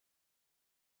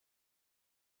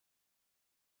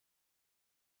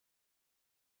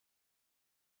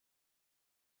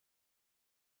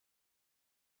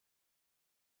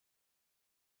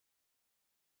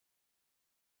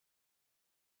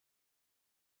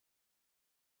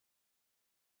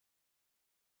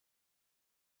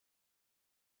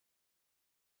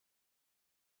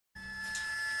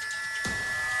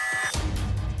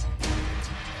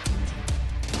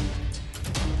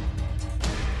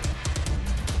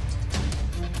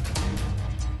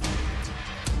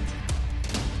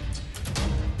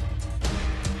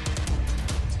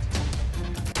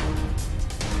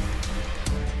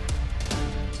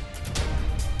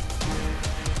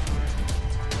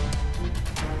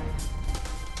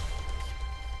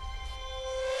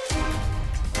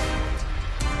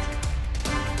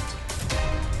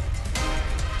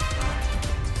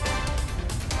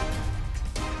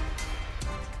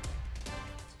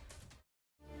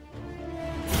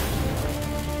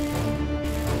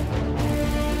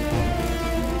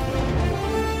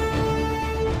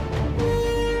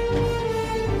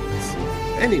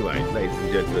Anyway, ladies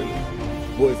and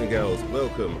gentlemen, boys and girls,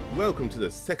 welcome to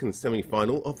the second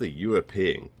semi-final of the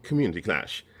European Community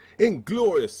Clash. In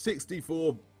glorious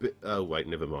 64-bit... Oh wait,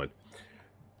 never mind.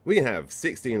 We have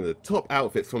 16 of the top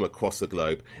outfits from across the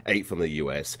globe, 8 from the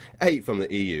US, 8 from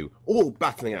the EU, all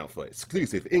battling out for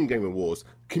exclusive in-game rewards,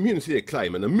 community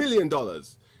acclaim, and $1 million.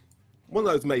 One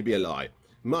of those may be a lie.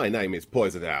 My name is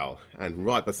PoisonedAl, and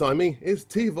right beside me is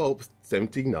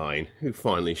T-Volp79, who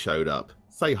finally showed up.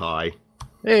 Say hi.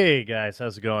 Hey guys,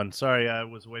 how's it going? Sorry I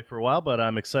was away for a while, but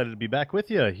I'm excited to be back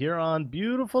with you here on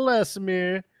beautiful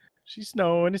Esamir. She's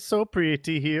snowing, it's so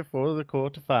pretty here for the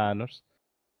quarterfinals.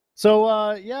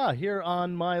 So, yeah, here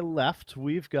on my left,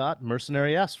 we've got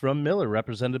MercenaryS from Miller,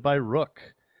 represented by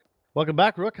Rook. Welcome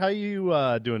back, Rook. How you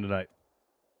doing tonight?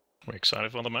 We're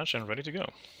excited for the match and ready to go.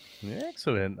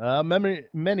 Excellent.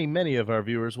 Many of our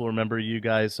viewers will remember you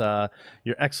guys,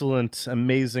 your excellent,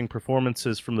 amazing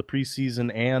performances from the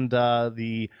preseason and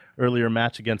the earlier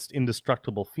match against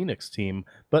Indestructible Phoenix team.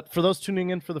 But for those tuning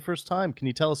in for the first time, can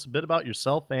you tell us a bit about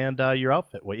yourself and your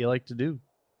outfit, what you like to do?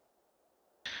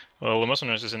 Well, the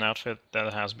MercenaryS is an outfit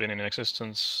that has been in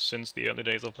existence since the early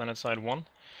days of PlanetSide 1.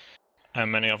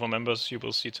 And many of our members you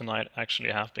will see tonight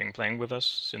actually have been playing with us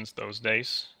since those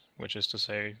days, which is to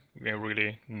say we are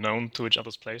really known to each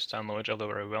other's playstyle, know each other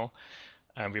very well.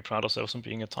 And we pride ourselves on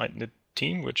being a tight-knit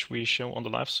team, which we show on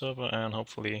the live server and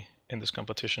hopefully in this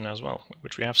competition as well,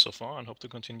 which we have so far and hope to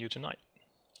continue tonight.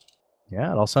 Yeah,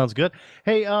 it all sounds good.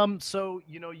 Hey, so,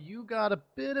 you know, you got a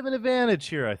bit of an advantage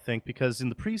here, I think, because in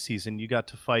the preseason you got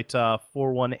to fight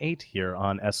 418 here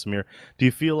on Esamir. Do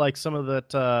you feel like some of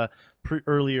that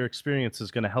earlier experience is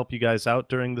going to help you guys out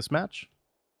during this match?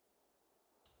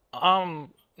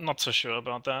 Not so sure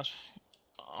about that.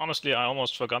 Honestly, I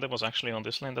almost forgot it was actually on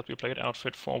this lane that we played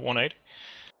outfit 418.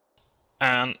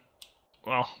 And,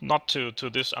 well, not to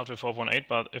this outfit 418,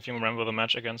 but if you remember the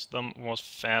match against them was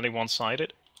fairly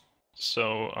one-sided.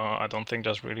 So I don't think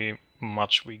there's really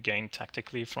much we gained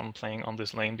tactically from playing on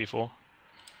this lane before.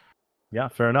 Yeah,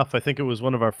 fair enough. I think it was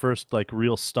one of our first like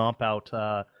real stomp out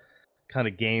kind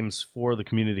of games for the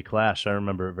Community Clash. I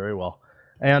remember it very well.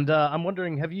 And I'm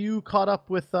wondering, have you caught up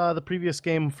with the previous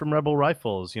game from Rebel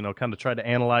Rifles? You know, kind of try to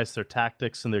analyze their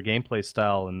tactics and their gameplay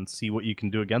style and see what you can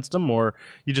do against them, or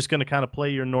you just going to kind of play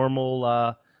your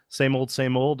normal same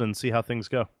old and see how things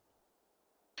go?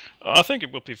 I think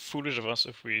it would be foolish of us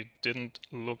if we didn't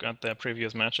look at their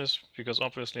previous matches, because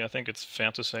obviously I think it's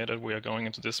fair to say that we are going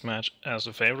into this match as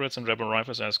the favorites and Rebel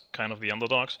Rifles as kind of the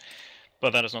underdogs.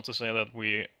 But that is not to say that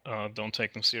we don't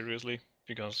take them seriously,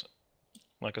 because,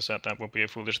 like I said, that would be a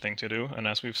foolish thing to do. And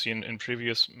as we've seen in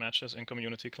previous matches in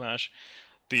Community Clash,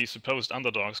 the supposed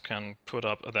underdogs can put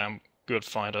up a damn good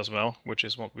fight as well, which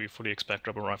is what we fully expect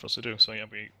Rebel Rifles to do. So yeah,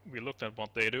 we looked at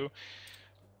what they do.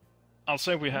 I'll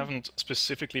say we haven't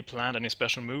specifically planned any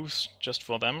special moves just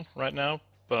for them right now,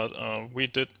 but we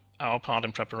did our part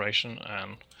in preparation,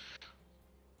 and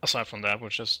aside from that, we'll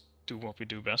just do what we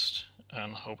do best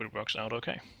and hope it works out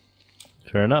okay.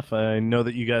 Fair enough. I know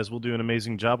that you guys will do an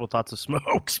amazing job with lots of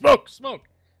smoke.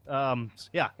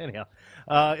 Yeah, anyhow.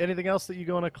 Anything else that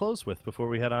you want to close with before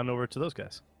we head on over to those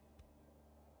guys?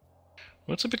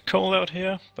 Well, it's a bit cold out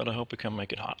here, but I hope we can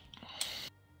make it hot.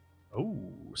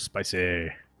 Oh, spicy.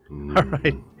 All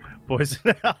right, boys.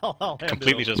 I'll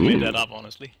completely just made that up,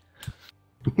 honestly.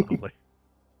 Lovely.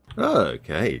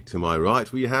 Okay, to my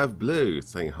right we have Blue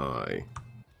saying hi.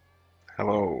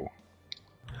 Hello.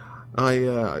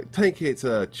 I take it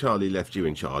Charlie left you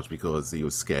in charge because he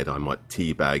was scared I might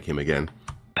teabag him again.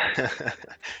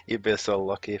 You'd be so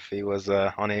lucky if he was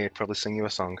on here, he'd probably sing you a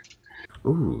song.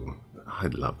 Ooh,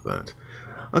 I'd love that.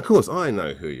 Of course, I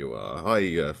know who you are.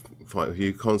 I fight with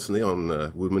you constantly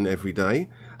on Woodman every day,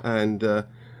 and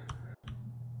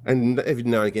every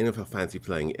now and again, if I fancy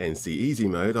playing NC Easy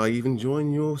mode, I even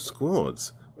join your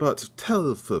squads. But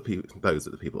tell for those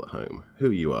of the people at home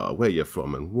who you are, where you're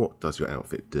from, and what does your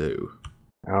outfit do.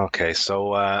 Okay,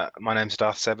 so my name's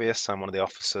Darth Sebius. I'm one of the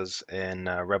officers in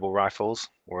Rebel Rifles.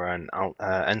 We're an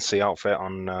NC outfit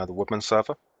on the Woodman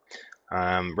server.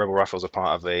 Rebel Rifles are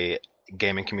part of a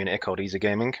gaming community called Easy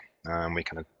Gaming. We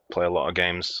kind of play a lot of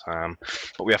games,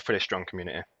 but we have pretty strong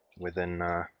community within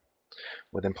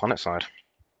PlanetSide.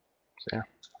 So yeah,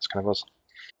 that's kind of us.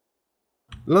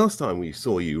 Last time we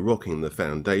saw you rocking the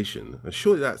Foundation,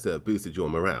 surely that's boosted your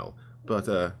morale. But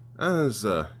as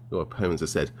your opponents have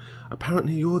said,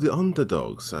 apparently you're the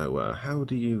underdog. So how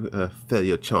do you fare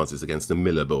your chances against the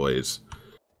Miller boys?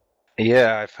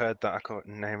 Yeah, I've heard that. I can't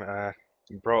name it.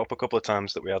 Brought up a couple of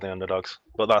times that we are the underdogs,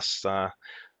 but that's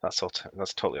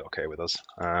totally okay with us.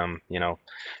 You know,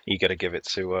 you got to give it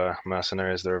to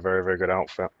MercenaryS. They're a very, very good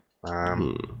outfit.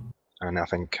 and I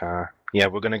think yeah,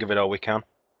 we're going to give it all we can.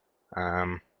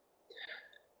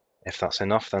 If that's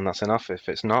enough, then that's enough. If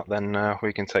it's not, then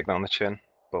we can take that on the chin.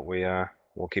 But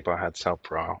we'll keep our heads held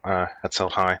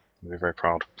high. We'll be very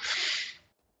proud.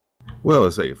 Well, I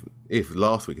say, if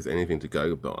last week is anything to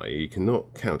go by, you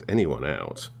cannot count anyone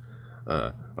out.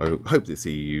 I hope to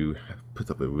see you put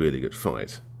up a really good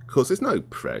fight. Of course, there's no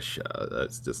pressure.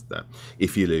 It's just that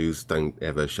if you lose, don't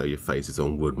ever show your faces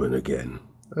on Woodman again.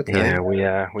 Okay.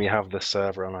 Yeah, we have the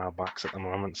server on our backs at the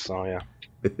moment, so yeah.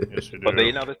 Yes, we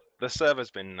do. But the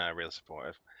server's been really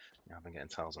supportive. Yeah, I've been getting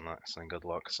tells on that, saying good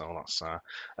luck. So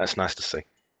that's nice to see.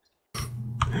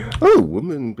 Oh,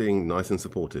 Woodman being nice and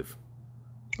supportive.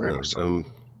 Very much so.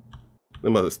 The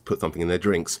mothers put something in their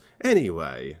drinks.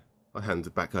 Anyway, I'll hand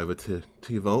it back over to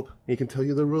Volp. He can tell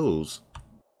you the rules.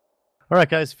 All right,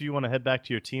 guys, if you want to head back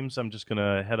to your teams, I'm just going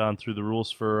to head on through the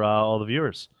rules for all the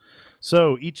viewers.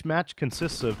 So each match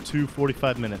consists of 2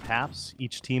 45-minute halves.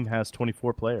 Each team has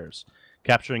 24 players.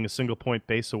 Capturing a single-point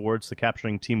base awards the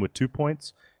capturing team with 2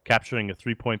 points. Capturing a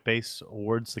 3-point base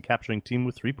awards the capturing team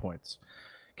with 3 points.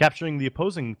 Capturing the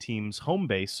opposing team's home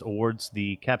base awards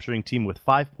the capturing team with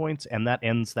 5 points, and that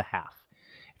ends the half.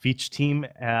 If each team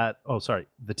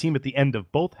the team at the end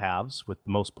of both halves with the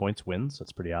most points wins.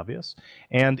 That's pretty obvious.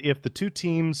 And if the two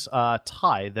teams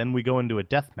tie, then we go into a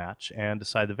death match and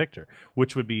decide the victor,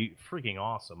 which would be freaking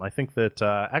awesome. I think that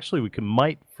actually we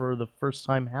might, for the first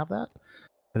time, have that.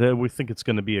 We think it's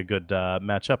going to be a good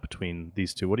matchup between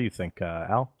these two. What do you think,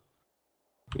 Al?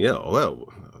 Yeah,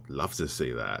 well, I'd love to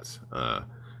see that.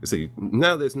 See,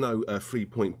 now there's no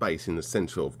 3-point base in the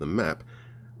center of the map.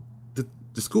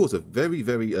 The scores are very,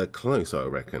 very close, I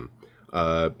reckon.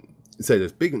 So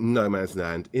there's big no man's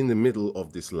land in the middle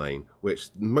of this lane, which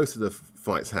most of the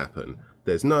fights happen.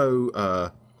 There's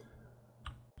no,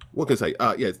 what can I say?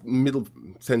 Yeah, middle,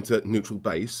 center, neutral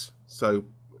base. So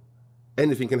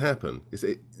anything can happen.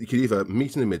 You could either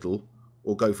meet in the middle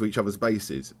or go for each other's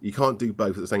bases. You can't do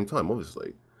both at the same time,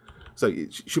 obviously. So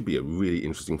it should be a really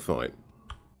interesting fight.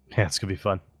 Yeah, it's going to be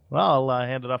fun. Well, I'll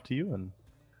hand it off to you and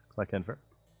Klyka and Fara.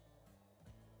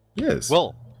 Yes.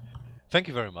 Well, thank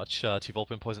you very much, T-Volp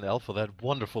and PoisonedAl, for that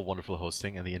wonderful, wonderful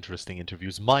hosting and the interesting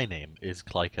interviews. My name is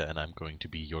Klyka, and I'm going to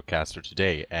be your caster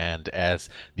today. And as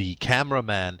the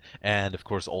cameraman and, of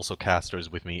course, also casters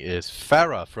with me is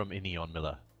Fara from Ineon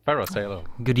Miller. Fara, say hello.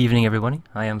 Good evening, everybody.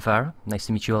 I am Fara. Nice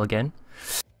to meet you all again.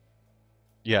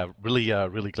 Yeah,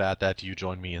 really glad that you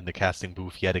joined me in the casting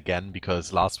booth yet again,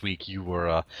 because last week you were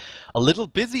a little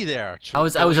busy there. I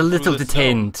was a little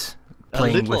detained.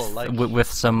 Playing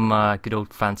with some good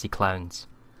old fancy clowns.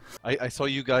 I saw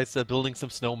you guys building some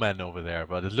snowmen over there,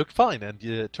 but it looked fine, and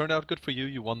it turned out good for you.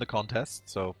 You won the contest,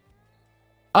 so...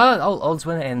 all's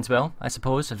when it ends well, I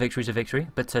suppose. A victory's a victory.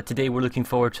 But today we're looking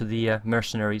forward to the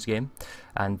MercenaryS game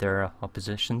and their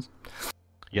oppositions.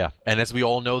 Yeah, and as we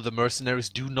all know, the mercenaries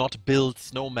do not build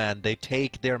snowmen. They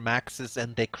take their maxes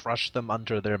and they crush them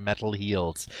under their metal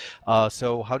heels.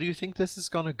 So how do you think this is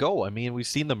gonna go? I mean, we've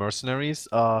seen the mercenaries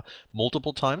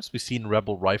multiple times. We've seen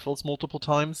rebel rifles multiple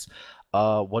times.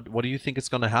 What do you think is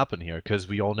gonna happen here? Because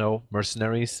we all know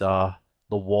mercenaries, the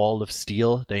wall of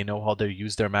steel. They know how they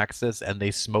use their maxes, and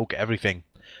they smoke everything.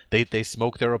 They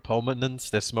smoke their opponents.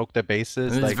 They smoke their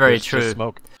bases. It's very true.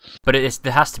 Smoke. But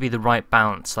there has to be the right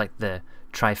balance, like the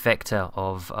trifecta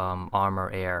of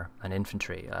armor, air, and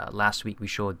infantry. Last week we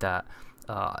showed that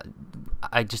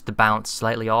the balance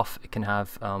slightly off, it can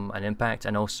have an impact,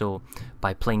 and also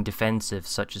by playing defensive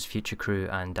such as Future Crew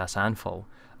and Das Anfall,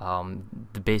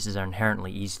 the bases are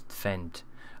inherently easy to defend.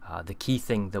 The key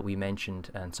thing that we mentioned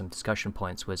and some discussion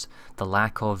points was the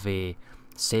lack of a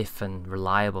safe and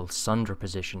reliable Sundra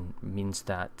position means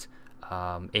that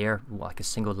air, like a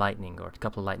single lightning or a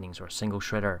couple of lightnings or a single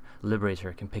shredder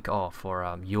liberator can pick off, or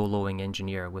YOLOing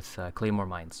engineer with claymore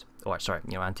mines, or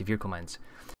anti-vehicle mines.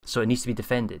 So it needs to be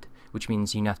defended, which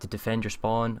means you have to defend your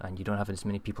spawn, and you don't have as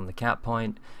many people in the cap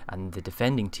point, and the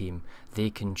defending team, they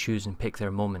can choose and pick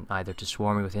their moment, either to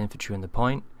swarm you with infantry on the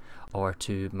point, or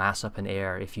to mass up in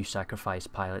air if you sacrifice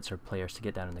pilots or players to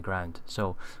get down on the ground.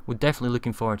 So we're definitely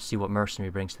looking forward to see what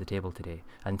Mercenary brings to the table today,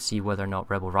 and see whether or not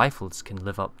Rebel Rifles can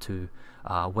live up to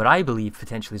what I believe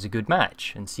potentially is a good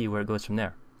match, and see where it goes from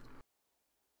there.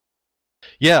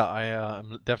 Yeah,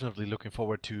 I'm definitely looking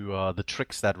forward to the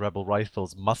tricks that Rebel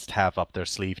Rifles must have up their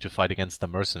sleeve to fight against the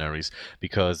mercenaries,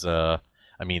 because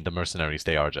I mean, the mercenaries,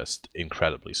 they are just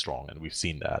incredibly strong, and we've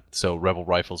seen that. So Rebel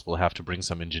Rifles will have to bring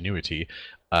some ingenuity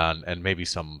and maybe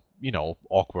some, you know,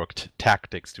 awkward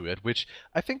tactics to it, which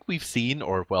I think we've seen,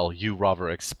 or, well, you rather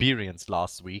experienced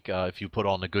last week. If you put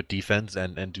on a good defense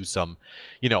and do some,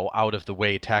 you know,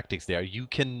 out-of-the-way tactics there, you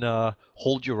can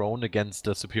hold your own against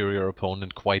a superior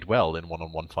opponent quite well in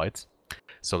one-on-one fights.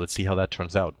 So let's see how that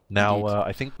turns out. Now,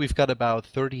 I think we've got about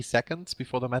 30 seconds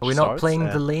before the match starts. Are we not playing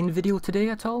the lane video today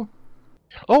at all?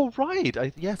 Oh,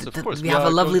 right. Yes, of course. We have a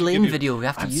lovely lane video. We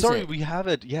have to use it. I'm sorry, we have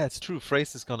it. Yeah, it's true.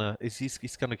 Phrase is gonna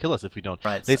he's gonna kill us if we don't.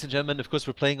 Right. Ladies and gentlemen, of course,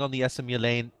 we're playing on the Esamir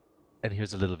lane, and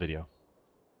here's a little video.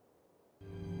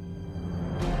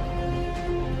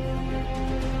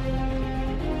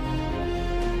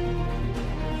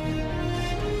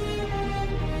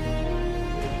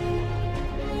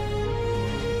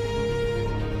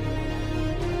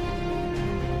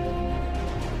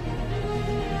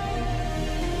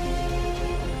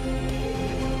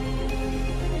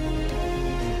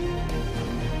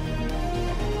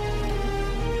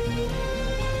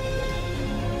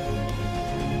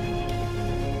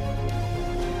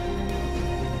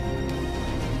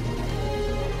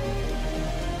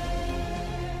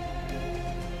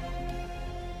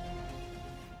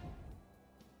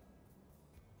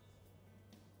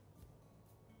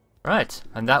 Right,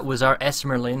 and that was our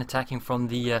Esamir lane attacking from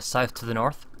the south to the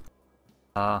north.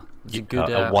 A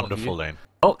wonderful lane.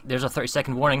 Oh, there's a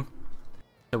 30-second warning.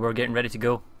 So we're getting ready to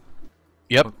go.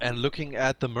 Yep, and looking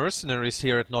at the mercenaries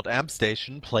here at Not Amp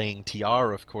Station, playing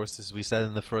TR, of course, as we said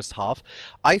in the first half,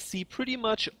 I see pretty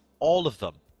much all of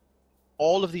them,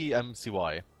 all of the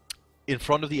MCY, in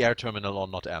front of the air terminal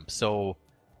on Not Amp. So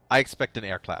I expect an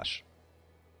air clash.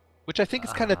 Which I think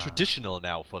is kind of traditional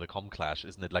now for the Com Clash,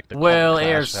 isn't it? Like the well, Com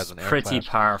Clash air's has an air pretty clash.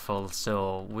 powerful,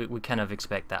 so we kind of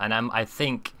expect that. And I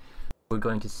think we're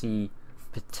going to see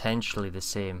potentially the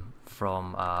same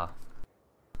from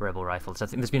Rebel Rifles. I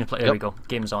think there's been a play. There we go.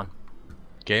 Game's on.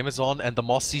 Game is on, and the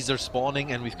Mossies are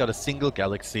spawning, and we've got a single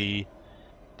galaxy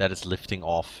that is lifting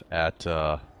off at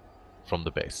from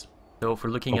the base. So if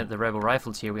we're looking at the Rebel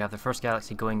Rifles here, we have the first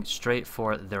galaxy going straight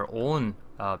for their own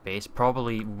base,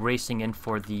 probably racing in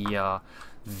for the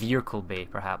vehicle bay,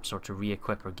 perhaps, or to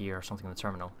re-equip or gear or something in the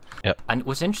terminal. Yep. And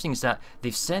what's interesting is that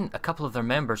they've sent a couple of their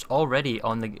members already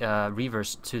on the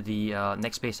Reavers to the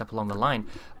next base up along the line.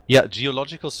 Yeah,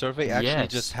 Geological Survey actually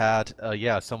just had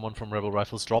someone from Rebel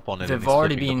Rifles drop on it. They've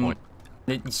already been...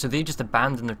 So they just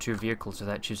abandoned their two vehicles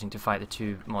without choosing to fight the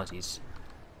two Mozzies.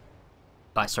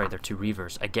 Sorry, they're two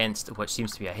Reavers, against what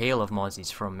seems to be a hail of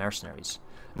Mozzies from Mercenaries.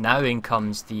 Now in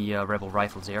comes the Rebel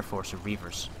Rifles Air Force of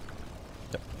Reavers.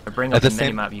 Yep. Bring up the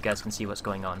minimap, you guys can see what's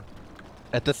going on.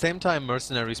 At the same time,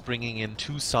 Mercenaries bringing in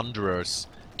two Sunderers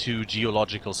to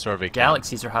Geological Survey camp.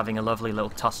 Galaxies are having a lovely little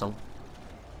tussle.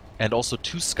 And also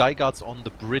two Skyguards on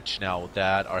the bridge now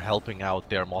that are helping out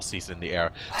their Mossies in the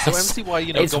air. So MCY,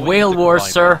 you know, it's Whale War,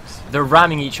 sir. They're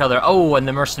ramming each other. Oh, and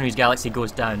the Mercenaries Galaxy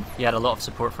goes down. He had a lot of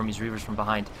support from his Reavers from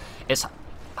behind. It's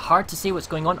hard to say what's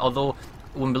going on, although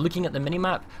when we're looking at the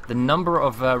minimap, the number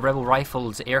of Rebel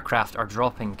Rifles aircraft are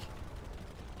dropping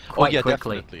quite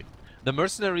quickly. Definitely. The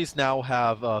Mercenaries now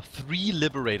have 3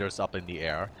 Liberators up in the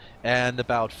air and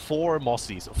about 4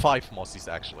 Mossies, 5 Mossies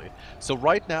actually. So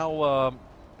right now,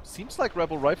 seems like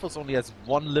Rebel Rifles only has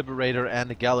 1 Liberator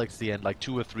and a Galaxy and like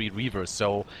 2 or 3 Reavers.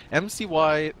 So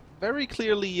MCY very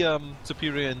clearly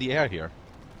superior in the air here.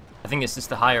 I think it's just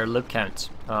the higher lib count.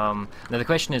 Now the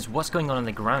question is, what's going on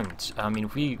the ground? I mean,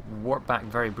 if we warp back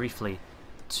very briefly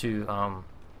to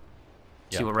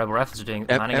see what Rebel Rifles are doing.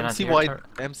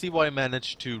 MCY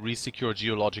managed to re-secure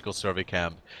Geological Survey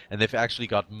Camp, and they've actually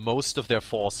got most of their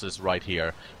forces right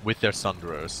here with their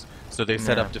Sunderers. So they've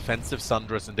set up defensive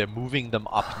Sunderers, and they're moving them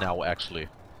up now, actually.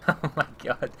 Oh my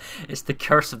god, it's the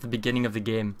curse of the beginning of the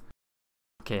game.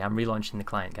 Okay, I'm relaunching the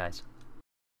client, guys.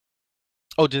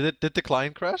 Oh, did the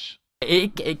client crash?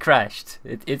 It crashed.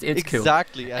 It's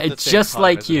exactly cool. It's just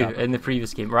like you in the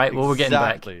previous game, right? Well, we're getting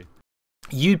back.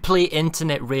 You play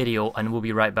internet radio, and we'll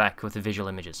be right back with the visual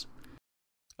images.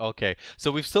 Okay, so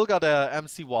we've still got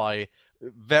MCY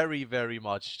very, very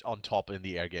much on top in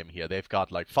the air game here. They've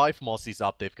got like 5 Mossies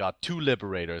up, they've got 2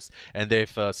 Liberators, and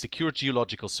they've secured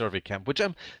Geological Survey Camp, which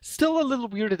I'm still a little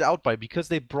weirded out by because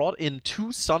they brought in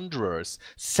 2 Sunderers,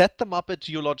 set them up at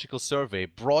Geological Survey,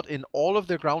 brought in all of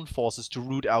their ground forces to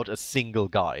root out a single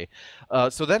guy.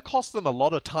 So that cost them a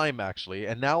lot of time, actually,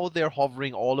 and now they're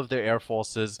hovering all of their air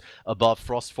forces above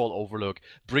Frostfall Overlook,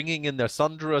 bringing in their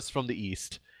Sunderers from the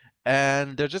east,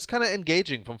 and they're just kind of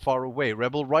engaging from far away.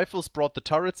 Rebel rifles brought the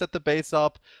turrets at the base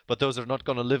up, but those are not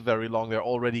going to live very long. They're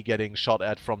already getting shot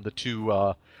at from the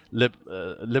two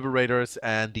Liberators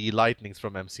and the Lightnings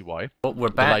from MCY. But we're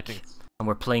back, and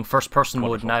we're playing first-person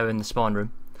mode now in the spawn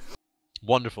room.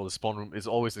 Wonderful. The spawn room is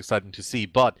always exciting to see,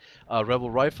 but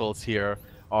Rebel rifles here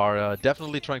are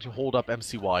definitely trying to hold up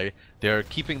MCY. They're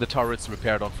keeping the turrets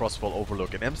repaired on Frostfall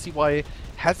Overlook, and MCY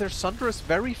has their Sunderers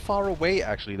very far away,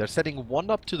 actually. They're setting one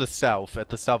up to the south at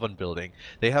the southern building.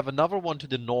 They have another one to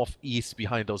the northeast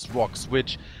behind those rocks,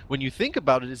 which, when you think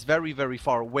about it, is very, very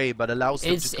far away, but allows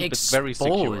them to keep it very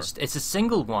secure. It's a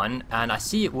single one, and I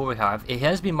see it where we have. It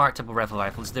has been marked up with Rebel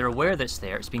rifles. They're aware that it's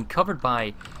there. It's been covered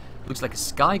by, looks like a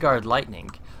Skyguard Lightning.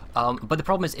 But the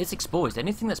problem is, it's exposed.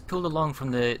 Anything that's pulled along from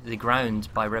the ground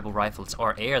by Rebel rifles,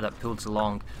 or air that pulls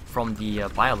along from the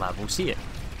biolab, we'll see it.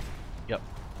 Yep.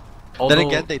 Although, then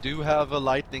again, they do have a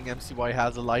Lightning. MCY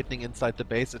has a Lightning inside the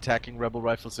base attacking Rebel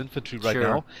Rifles infantry right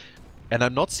now. And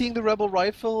I'm not seeing the Rebel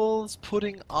Rifles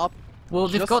putting up. Well,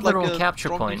 they've got their own capture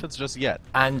point. Just yet.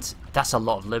 And that's a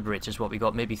lot of Liberators, what we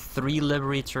got. Maybe 3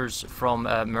 Liberators from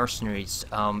Mercenaries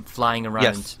flying around.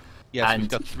 Yes. Yes, and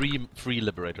we've got 3 free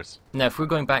Liberators. Now, if we're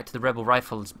going back to the Rebel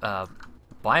Rifles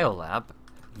biolab,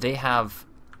 they have...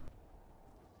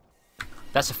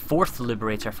 That's a 4th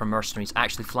Liberator from Mercenaries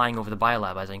actually flying over the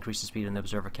biolab as I increase the speed in the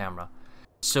observer camera.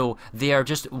 So they are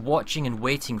just watching and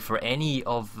waiting for any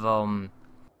of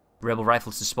Rebel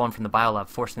Rifles to spawn from the biolab,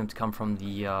 forcing them to come from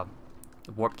the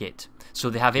warp gate. So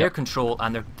they have air control,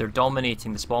 and they're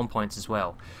dominating the spawn points as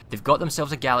well. They've got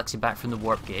themselves a Galaxy back from the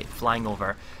warp gate, flying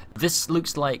over. This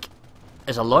looks like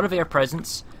there's a lot of air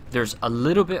presence. There's a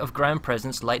little bit of ground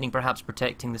presence, Lightning perhaps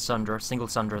protecting the Sunder, single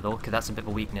Sunder though, because that's a bit of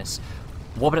a weakness.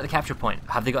 What about the capture point?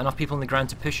 Have they got enough people on the ground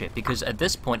to push it? Because at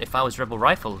this point, if I was Rebel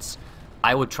Rifles,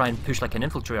 I would try and push like an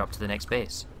infiltrator up to the next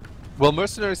base. Well,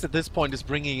 Mercenaries at this point is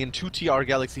bringing in 2 TR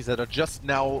Galaxies that are just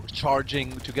now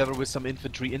charging together with some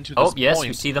infantry into this point. Oh, yes,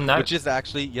 we see them now. Which is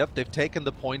actually, yep, they've taken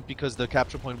the point because the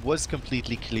capture point was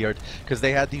completely cleared, because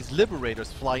they had these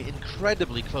Liberators fly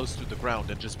incredibly close to the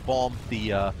ground and just bomb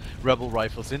the Rebel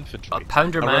Rifles infantry.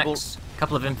 Pounder Max, a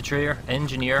couple of infantry,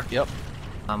 engineer. Yep.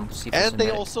 See and they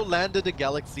also landed a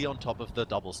Galaxy on top of the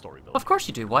double-story building. Of course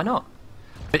you do, why not?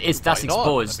 But that's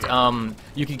exposed.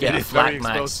 You could get a flak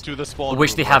max, to the spawn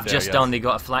which they have right just there, done. They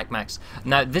got a flak max.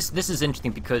 Now this is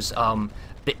interesting because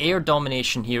the air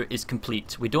domination here is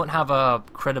complete. We don't have a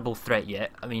credible threat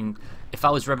yet. I mean, if I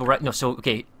was Rebel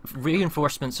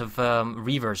reinforcements of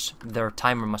Reavers, their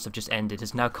timer must have just ended.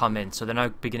 Has now come in, so they're now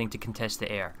beginning to contest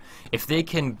the air. If they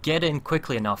can get in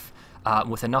quickly enough.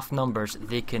 With enough numbers,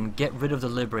 they can get rid of the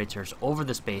Liberators over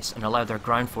the space and allow their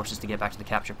ground forces to get back to the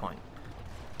capture point.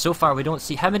 So far, we don't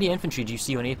see... How many infantry do you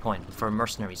see on A point for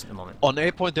Mercenaries at the moment? On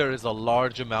A point, there is a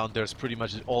large amount. There's pretty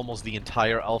much almost the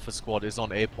entire Alpha Squad is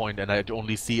on A point, and I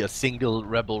only see a single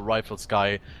Rebel Rifles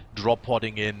guy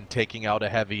drop-podding in, taking out a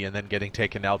heavy, and then getting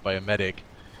taken out by a medic.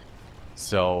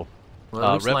 So... Well,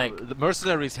 it looks like... The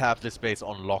Mercenaries have this base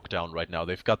on lockdown right now.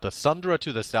 They've got the Sundra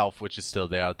to the south, which is still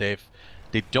there.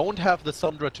 They don't have the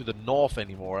Sundra to the north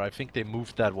anymore. I think they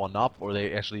moved that one up, or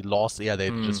they actually lost. Yeah, they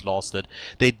just lost it.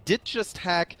 They did just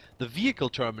hack the vehicle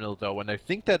terminal, though, and I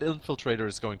think that infiltrator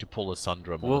is going to pull a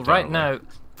Sundra. Well, right now,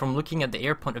 from looking at the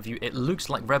air point of view, it looks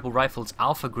like Rebel Rifles'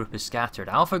 Alpha Group is scattered.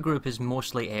 Alpha Group is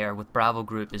mostly air, with Bravo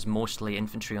Group is mostly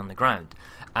infantry on the ground.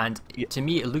 And to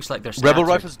me, it looks like they're scattered. Rebel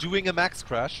Rifles doing a max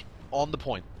crash on the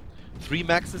point. 3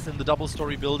 maxes in the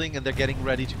double-story building, and they're getting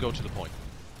ready to go to the point.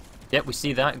 Yep, we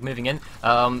see that moving in.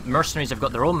 Mercenaries have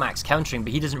got their own max countering,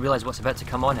 but he doesn't realize what's about to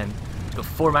come on him. He's got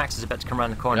 4 maxes about to come around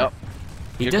the corner. Yep.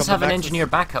 He does have an engineer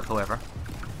backup, however.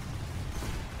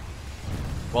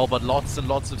 Well, but lots and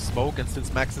lots of smoke, and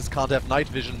since maxes can't have night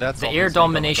vision, that's the air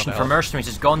domination for Mercenaries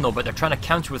is gone, though, but they're trying to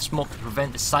counter with smoke to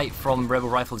prevent the sight from Rebel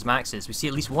Rifles maxes. We see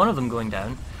at least one of them going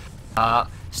down.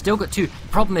 Still got 2.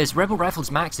 Problem is, Rebel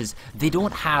Rifles maxes, they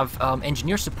don't have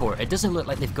engineer support. It doesn't look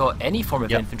like they've got any form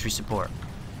of infantry support.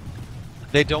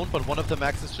 They don't, but one of the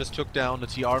maxes just took down a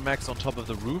TR max on top of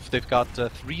the roof. They've got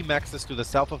 3 maxes to the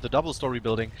south of the double-story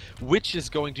building, which is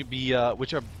going to be,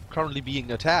 which are currently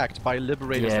being attacked by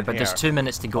Liberators. Yeah, but there's 2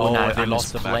 minutes to go now, and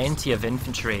there's plenty of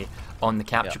infantry on the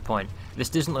capture point. This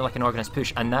doesn't look like an organized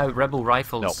push, and now Rebel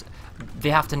Rifles, they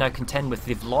have to now contend with.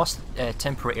 They've lost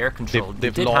temporary air control.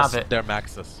 They've lost their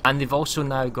maxes, and they've also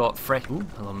now got fresh. Ooh,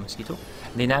 hello, mosquito.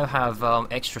 They now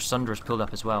have extra Sunders pulled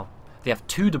up as well. They have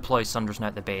 2 deployed Sunders now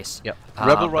at the base. Yep.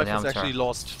 Rebel Rifles actually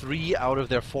lost 3 out of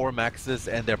their 4 maxes,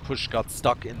 and their push got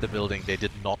stuck in the building. They did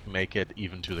not make it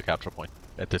even to the capture point.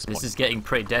 at this point. This is getting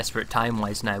pretty desperate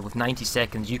time-wise now. With 90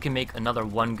 seconds, you can make another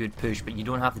one good push, but you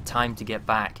don't have the time to get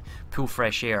back, pull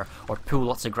fresh air, or pull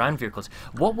lots of ground vehicles.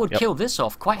 What would kill this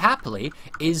off, quite happily,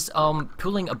 is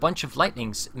pulling a bunch of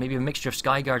lightnings, maybe a mixture of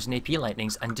Skyguards and AP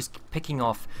lightnings, and just picking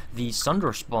off the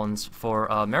Sunder spawns for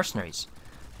mercenaries.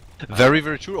 Very,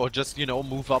 very true. Or just, you know,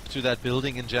 move up to that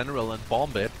building in general and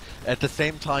bomb it. At the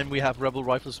same time, we have Rebel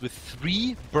Rifles with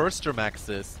 3 Burster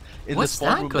Maxes in the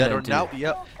spawn room that are now,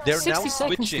 they're now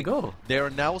switching. They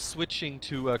are now switching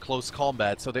to close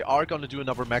combat, so they are going to do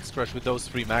another max crush with those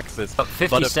 3 maxes. But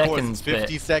 50 but of seconds. Course,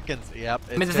 50 seconds. Yep.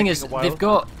 I mean, the thing is,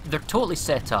 they're totally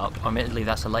set up. Admittedly,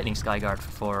 that's a lightning Skyguard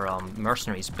for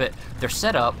mercenaries, but they're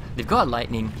set up. They've got a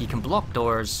lightning. He can block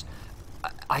doors.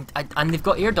 And they've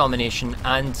got air domination,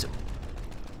 and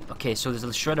okay, so there's a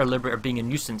Shredder Liberator being a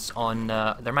nuisance on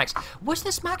their max. What's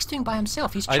this max doing by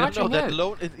himself? He's charging I don't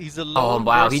know, out. He's a lone oh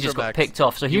wow, he burster just got max. picked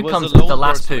off. So He here was comes a lone the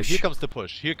last burster. push. Here comes the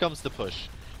push. Here comes the push.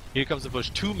 Here comes the push.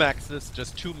 2 maxes,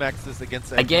 just 2 maxes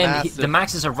against a Again, massive, the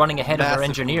maxes are running ahead of our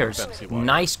engineers. MCY.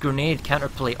 Nice grenade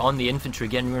counterplay on the infantry,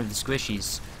 getting rid of the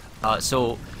squishies.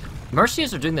 So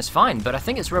Mercenaries are doing this fine, but I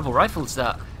think it's Rebel Rifles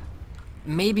that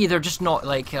maybe they're just not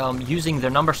like using their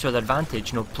numbers to their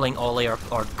advantage, you know, playing all air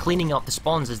or cleaning up the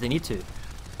spawns as they need to.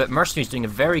 But Mercenaries doing a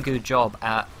very good job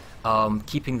at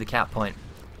keeping the cap point.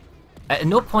 At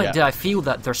no point did I feel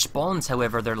that their spawns,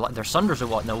 however, their Sunders or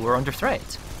whatnot, were under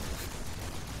threat.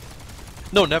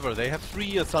 No, never. They have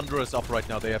 3 Thunderers up right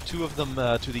now. They have 2 of them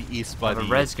to the east by the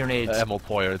res grenade ammo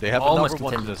poyer. They have almost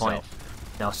another one to the point.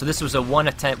 south. No, so this was a one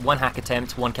hack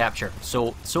attempt, 1 capture.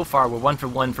 So far we're 1 for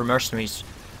 1 for Mercenaries.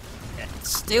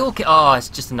 Still, it's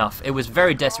just enough. It was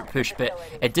very desperate push, but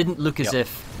it didn't look as if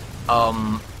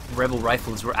Rebel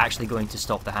Rifles were actually going to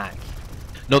stop the hack.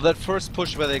 No, that first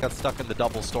push where they got stuck in the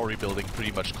double-story building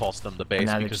pretty much cost them the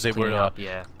base because they were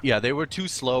they were too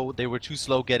slow. They were too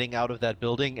slow getting out of that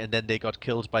building, and then they got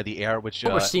killed by the air, which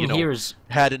what we're seeing here is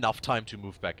had enough time to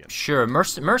move back in. Sure,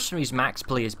 Mercenaries max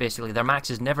play is basically their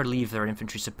maxes never leave their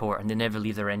infantry support and they never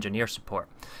leave their engineer support.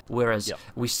 Whereas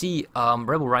we see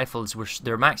Rebel Rifles,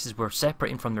 their maxes were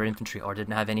separating from their infantry or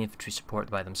didn't have any infantry support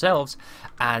by themselves,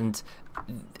 and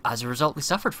as a result they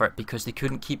suffered for it because they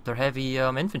couldn't keep their heavy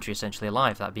infantry essentially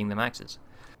alive, that being the maxes.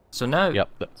 So now, yep,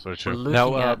 that's very true.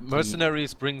 Now,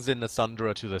 Mercenaries brings in the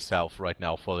Sundra to the south right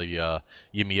now for the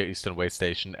Ymir Eastern Way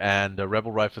Station, and the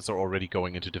Rebel Rifles are already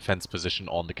going into defense position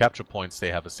on the capture points.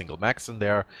 They have a single max in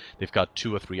there. They've got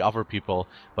 2 or 3 other people,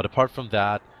 but apart from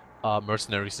that,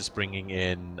 Mercenaries is bringing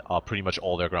in pretty much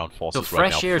all their ground forces so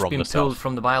right now from the fresh air is being pulled south.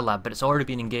 from the biolab, but it's already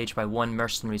been engaged by 1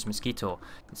 Mercenaries Mosquito.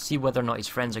 Let's see whether or not his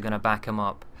friends are going to back him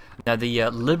up. Now the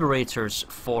Liberators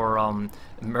for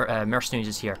Mercenaries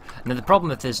is here. Now the problem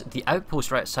with this, the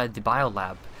outpost right outside the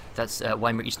biolab, that's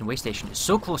Ymir Eastern Way Station, is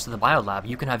so close to the biolab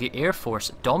you can have your Air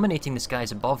Force dominating the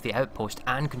skies above the outpost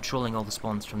and controlling all the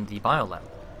spawns from the biolab.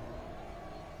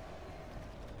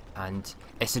 And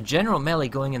it's a general melee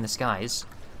going in the skies.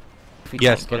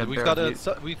 Yes, but we've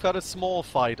got a small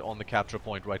fight on the capture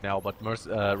point right now, but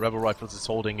Rebel Rifles is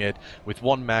holding it with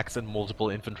 1 max and multiple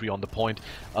infantry on the point.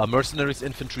 Mercenaries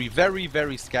infantry very,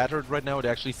 very scattered right now. It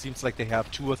actually seems like they have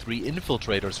 2 or 3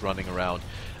 infiltrators running around.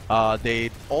 They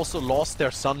also lost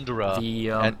their Sundra. The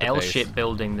L-shaped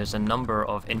building, there's a number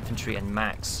of infantry and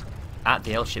max at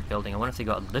the L-shaped building. I wonder if they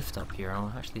got a lift up here.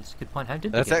 Oh, actually, it's a good point. How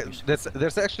did they get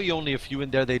there's actually only a few in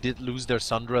there. They did lose their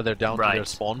Sundra. They're down to their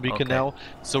spawn beacon now.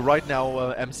 So right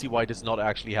now, MCY does not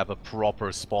actually have a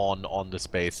proper spawn on the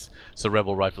space. So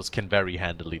Rebel Rifles can very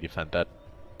handily defend that.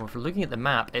 Well, if we're looking at the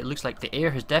map, it looks like the air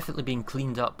has definitely been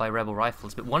cleaned up by Rebel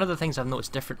Rifles. But one of the things I've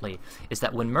noticed differently is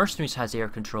that when Mercenaries has air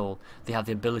control, they have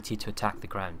the ability to attack the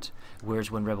ground. Whereas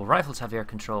when Rebel Rifles have air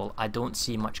control, I don't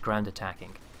see much ground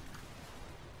attacking.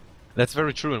 That's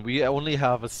very true, and we only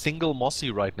have a single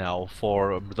Mossy right now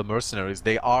for the Mercenaries.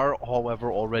 They are,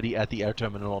 however, already at the air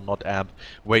terminal on Not Amp,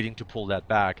 waiting to pull that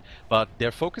back. But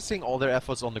they're focusing all their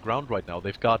efforts on the ground right now.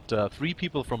 They've got 3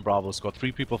 people from Bravo Squad,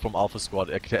 3 people from Alpha Squad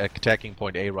attacking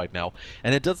Point A right now.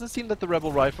 And it doesn't seem that the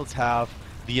Rebel Rifles have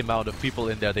the amount of people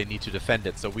in there they need to defend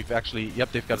it. So we've actually,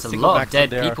 they've got a single max in there.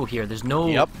 There's a lot of dead people here. There's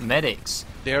no medics.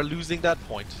 They're losing that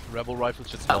point. Rebel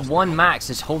Rifles just lost 1 max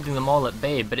is holding them all at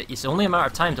bay, but it's only a matter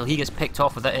of time till he gets picked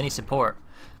off without any support.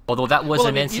 Although that was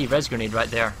an NC res grenade right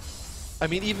there. I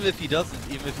mean, even if he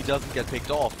doesn't get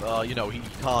picked off, you know, he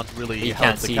can't really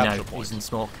help the capture now. point. He's in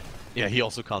smoke. Yeah, he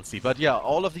also can't see. But yeah,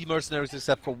 all of the Mercenaries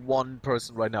except for 1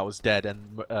 person right now is dead,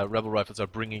 and Rebel Rifles are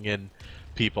bringing in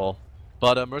people.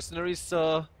 But Mercenaries,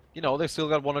 you know, they've still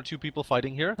got 1 or 2 people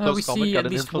fighting here. Close combat, got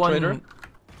an infiltrator.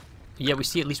 Yeah, we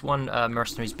see at least one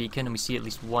mercenaries beacon, and we see at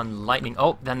least one lightning.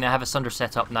 Oh, then they have a sunder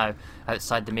set up now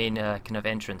outside the main kind of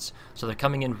entrance. So they're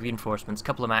coming in with reinforcements, a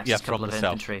couple of maxes, a couple of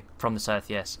infantry from the south.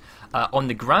 Yes, on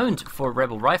the ground for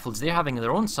rebel rifles, they're having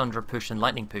their own sunder push and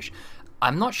lightning push.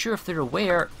 I'm not sure if they're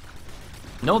aware.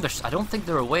 No, I don't think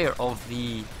they're aware of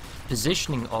the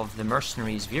positioning of the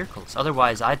mercenaries' vehicles.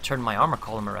 Otherwise, I'd turn my armor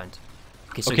column around.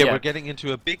 Okay, so we're getting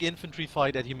into a big infantry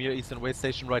fight at Ymir Eastern Way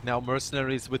Station right now.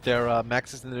 Mercenaries with their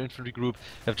maxes in their infantry group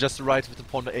have just arrived with the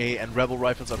point A, and rebel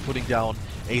rifles are putting down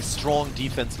a strong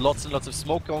defense. Lots and lots of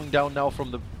smoke going down now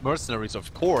from the mercenaries,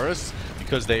 of course,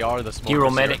 because they are the smokers. Hero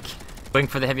medic. Going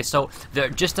for the heavy assault. They're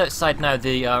just outside now.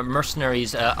 The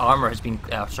mercenaries' armor has been,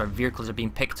 vehicles are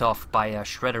being picked off by a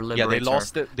Shredder Liberator. Yeah, they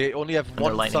lost it. They only have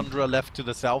one Thunderer left to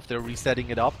the south. They're resetting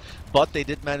it up, but they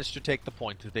did manage to take the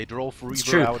point. They drove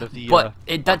Reaver out of the. But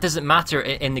that doesn't matter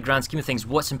in the grand scheme of things.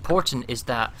 What's important is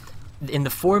that in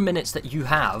the 4 minutes that you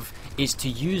have is to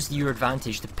use your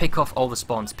advantage to pick off all the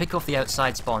spawns, pick off the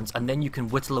outside spawns, and then you can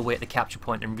whittle away at the capture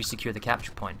point and resecure the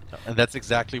capture point. And that's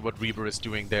exactly what Reaver is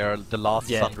doing there. The last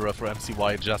Thunderer for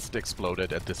MCY just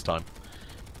exploded at this time.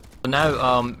 So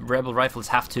now rebel rifles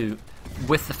have to,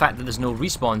 with the fact that there's no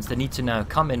respawns, they need to now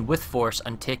come in with force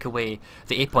and take away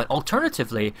the A point.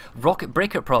 Alternatively, rocket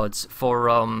breaker prods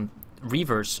for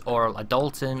Reavers or a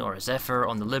Dalton or a Zephyr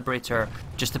on the Liberator,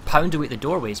 just to pound away at the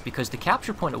doorways, because the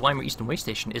capture point at Ymir Eastern Way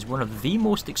Station is one of the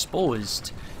most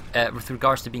exposed with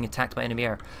regards to being attacked by enemy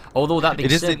air. Although that being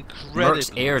said,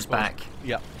 Merc's air's back.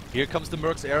 Yeah, here comes the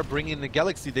Merc's air, bringing the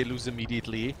Galaxy they lose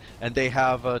immediately, and they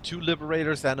have 2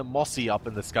 Liberators and a Mossy up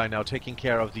in the sky now, taking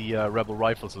care of the Rebel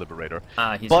Rifles Liberator.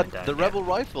 But the Rebel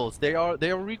Rifles, they are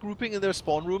regrouping in their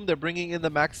spawn room. They're bringing in the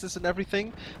Maxes and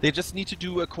everything. They just need to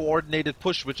do a coordinated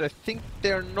push, which I think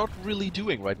they're not really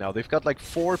doing right now. They've got like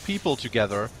 4 people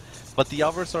together, but the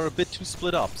others are a bit too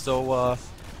split up. So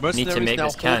Mercenaries now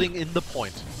holding in the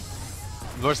point.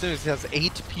 Mercenaries has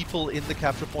 8 people in the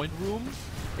capture point room,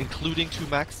 including 2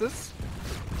 Maxes.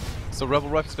 So Rebel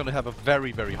Rifle's going to have a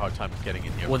very, very hard time getting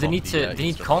in here. Well, they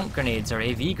need conch grenades or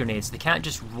AV grenades. They can't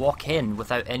just walk in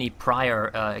without any prior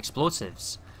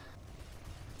explosives.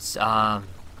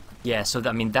 Yeah, so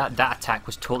I mean that attack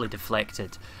was totally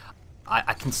deflected.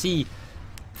 I can see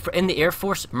in the Air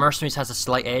Force, Mercenaries has a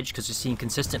slight edge because we've seen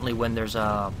consistently when there's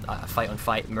a fight on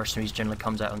fight, Mercenaries generally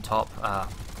comes out on top.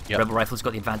 Rebel Rifles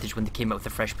got the advantage when they came out with the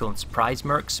fresh pill and surprise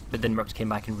Mercs, but then Mercs came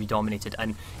back and redominated.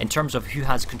 And in terms of who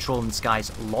has control in the skies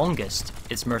longest,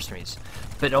 it's Mercenaries.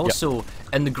 But also,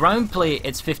 in the ground play,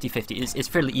 it's 50-50. It's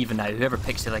fairly even now, whoever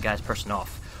picks the other guy's person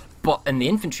off. But in the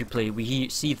infantry play, we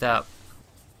see that,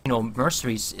 you know,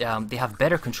 Mercenaries, they have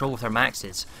better control with their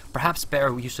maxes, perhaps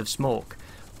better use of smoke.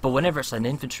 But whenever it's an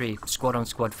infantry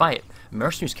squad-on-squad fight,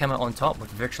 Mercenaries come out on top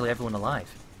with virtually everyone alive.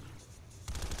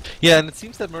 Yeah, and it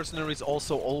seems that Mercenaries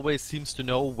also always seems to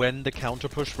know when the counter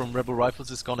push from Rebel Rifles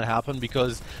is going to happen,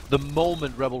 because the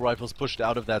moment Rebel Rifles pushed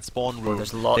out of that spawn room,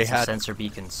 there's lots of sensor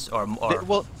beacons,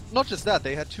 well, not just that,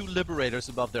 they had 2 Liberators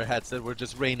above their heads that were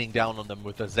just raining down on them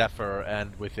with a Zephyr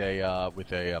and with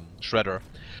a Shredder.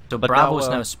 So but Bravo's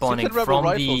now spawning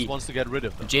from the wants to get rid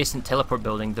of them. Adjacent teleport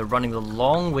building. They're running the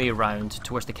long way around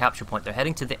towards the capture point. They're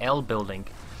heading to the L building,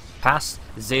 past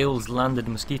Zale's landed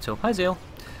mosquito. Hi, Zale.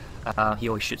 He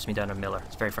always shoots me down on Miller.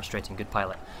 It's very frustrating. Good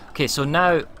pilot. Okay, so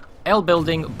now L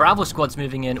building. Bravo squad's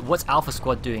moving in. What's Alpha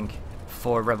squad doing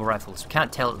for Rebel Rifles? We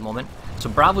can't tell at the moment. So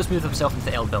Bravo's moved himself into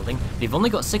the L building. They've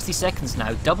only got 60 seconds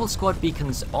now. Double squad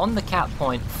beacons on the cap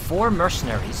point for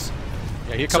Mercenaries.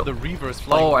 Yeah, here come the Reavers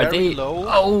flying very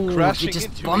low. They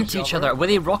just bumped each other. Were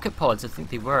they rocket pods? I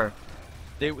think they were.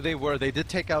 They were. They did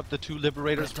take out the 2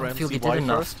 Liberators for MCY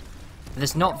first.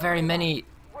 There's not very many.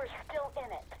 We're still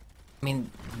in it. I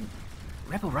mean,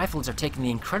 Rebel Rifles are taking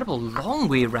the incredible long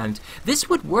way around. This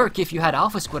would work if you had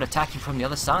Alpha Squad attacking from the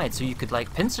other side, so you could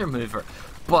like pincer maneuver.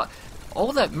 But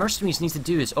all that Mercenaries needs to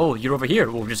do is, oh, you're over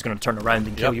here. Well, we're just going to turn around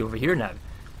and kill you over here now.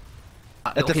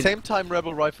 At the same time,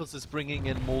 Rebel Rifles is bringing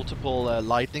in multiple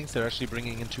lightnings. They're actually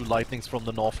bringing in 2 lightnings from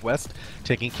the northwest,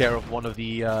 taking care of one of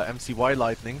the MCY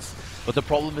lightnings. But the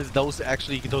problem is those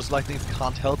lightnings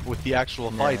can't help with the actual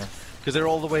fight, because they're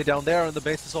all the way down there and the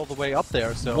base is all the way up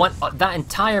there. So that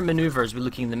entire maneuver, as we're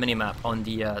looking at the minimap on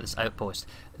the this outpost,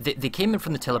 they came in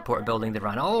from the teleporter building. They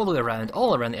ran all the way around,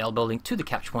 all around the L building to the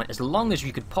capture point, as long as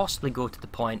you could possibly go to the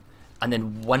point, and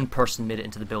then one person made it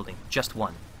into the building, just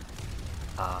one.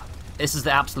 This is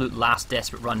the absolute last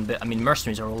desperate run, but I mean,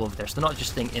 Mercenaries are all over there, so they're not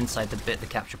just staying inside the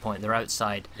capture point, they're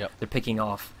outside, they're picking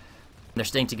off, and they're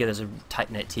staying together as a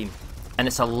tight-knit team. And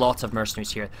it's a lot of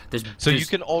mercenaries here. You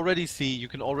can already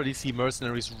see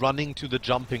mercenaries running to the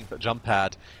jump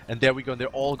pad, and there we go. And they're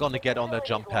all gonna get on that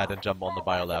jump pad and jump on the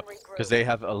biolab because they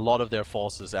have a lot of their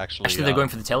forces actually. Actually, they're going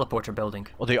for the teleporter building.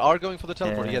 Oh, they are going for the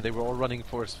teleporter. Yeah, they were all running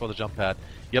for the jump pad.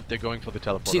 Yep, they're going for the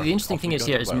teleporter. See, the interesting thing is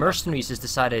here is mercenaries has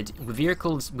decided with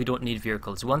vehicles we don't need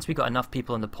vehicles. Once we got enough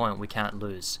people on the point, we can't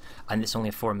lose, and it's only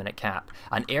a 4-minute cap.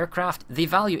 And aircraft, they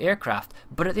value aircraft,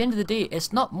 but at the end of the day,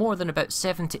 it's not more than about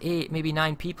 7 to 8, maybe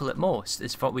 9 people at most,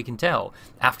 is what we can tell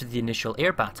after the initial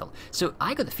air battle. So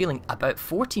I got the feeling about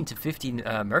 14 to 15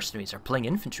 mercenaries are playing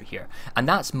infantry here, and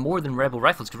that's more than Rebel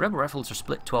Rifles, because Rebel Rifles are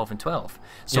split 12 and 12.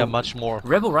 So yeah, much more.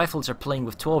 Rebel Rifles are playing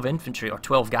with 12 infantry or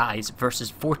 12 guys versus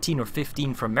 14 or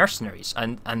 15 from mercenaries,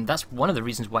 and that's one of the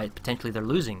reasons why potentially they're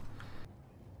losing.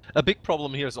 A big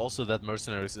problem here is also that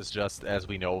mercenaries is just, as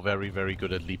we know, very, very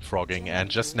good at leapfrogging. And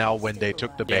just now, when they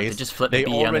took the base, they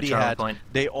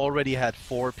already had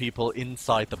 4 people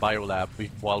inside the biolab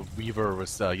while Weaver was,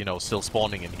 still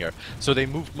spawning in here. So they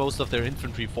moved most of their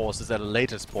infantry forces at a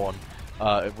later spawn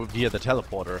via the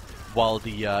teleporter, while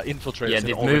the infiltrators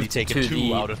had already taken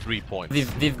 2 out of 3 points.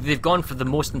 They've gone for the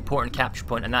most important capture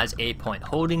point, and that is A point.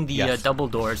 Holding the double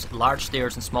doors, large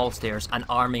stairs and small stairs, and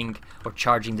arming or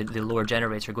charging the lower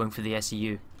generator, going for the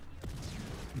SEU.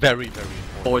 Very, very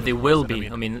important. Or they will be.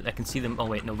 I mean, I can see them. Oh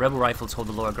wait, no. Rebel Rifles hold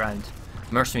the lower ground.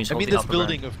 Mercenaries hold the upper ground.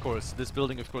 This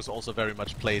building, of course, also very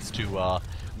much plays to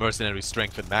mercenary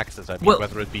strength and maxes. I mean,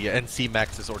 whether it be NC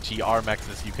maxes or TR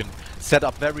maxes, you can set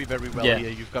up very, very well here.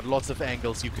 You've got lots of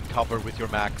angles you can cover with your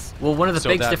max. Well, one of the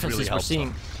big differences we're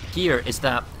seeing here is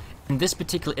that in this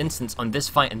particular instance, on this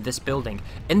fight in this building,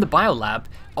 in the biolab,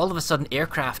 all of a sudden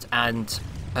aircraft and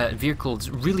vehicles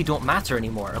really don't matter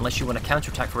anymore unless you want to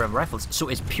counterattack for Rebel Rifles. So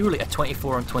it's purely a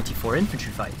 24 on 24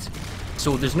 infantry fight.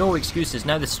 So there's no excuses.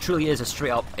 Now this truly is a straight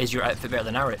up, is your outfit better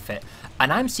than our outfit?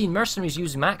 And I'm seeing mercenaries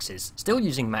using maxes, still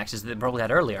using maxes that they probably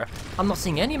had earlier. I'm not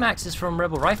seeing any maxes from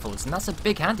Rebel Rifles, and that's a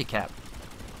big handicap.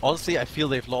 Honestly, I feel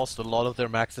they've lost a lot of their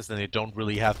maxes and they don't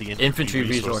really have the infantry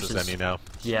resources anymore.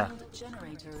 Yeah.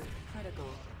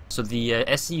 So the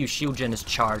SCU shield gen is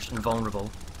charged and vulnerable.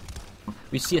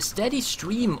 We see a steady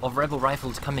stream of Rebel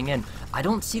Rifles coming in. I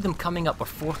don't see them coming up or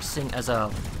forcing as a,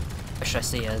 should I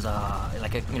say, as a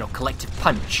collective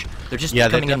punch. They're just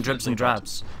coming in dribs and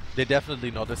drabs. They're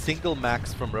definitely not. A single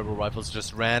max from Rebel Rifles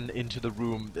just ran into the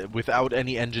room without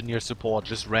any engineer support,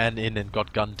 just ran in and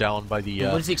got gunned down by the,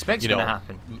 what does he expect is going to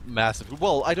happen? Massive.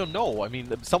 Well, I don't know. I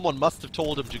mean, someone must have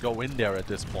told him to go in there at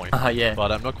this point. Yeah.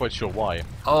 But I'm not quite sure why.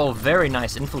 Oh, very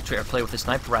nice infiltrator play with the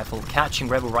sniper rifle, catching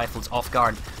Rebel Rifles off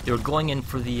guard. They were going in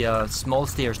for the small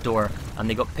stairs door, and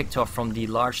they got picked off from the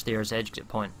large stairs exit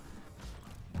point.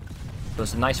 So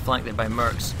it's a nice flank there by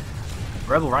Mercs.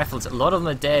 Rebel Rifles, a lot of them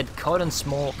are dead, caught in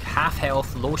smoke, half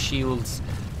health, low shields.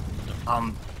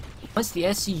 Once the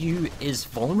SCU is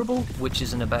vulnerable, which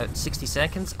is in about 60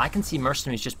 seconds, I can see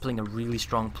Mercenaries just playing a really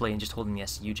strong play and just holding the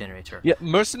SCU generator. Yeah,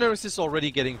 Mercenaries is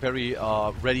already getting very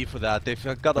ready for that.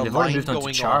 They've got a line going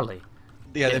on. Charlie.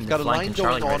 Yeah, they've got a line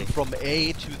going on from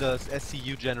A to the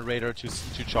SCU generator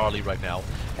to Charlie right now.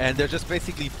 And they're just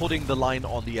basically putting the line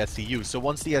on the SCU. So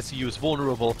once the SCU is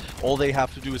vulnerable, all they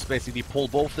have to do is basically pull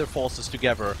both their forces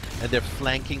together, and they're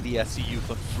flanking the SCU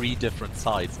from 3 different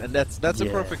sides. And that's a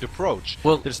perfect approach.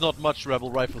 Well, there's not much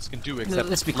Rebel Rifles can do except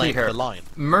flank the line.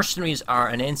 Mercenaries are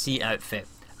an NC outfit,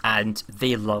 and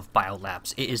they love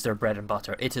biolabs. It is their bread and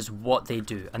butter. It is what they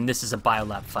do, and this is a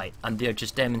biolab fight, and they're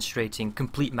just demonstrating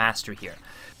complete mastery here.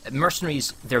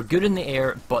 Mercenaries, they're good in the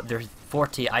air, but their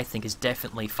forte, I think, is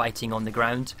definitely fighting on the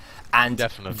ground, and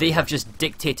they have just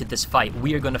dictated this fight.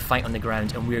 We are going to fight on the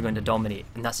ground, and we are going to dominate,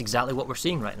 and that's exactly what we're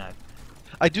seeing right now.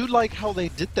 I do like how they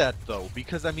did that, though,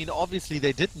 because, I mean, obviously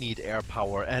they did need air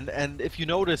power, and if you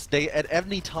notice, they at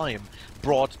any time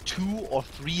brought 2 or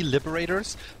 3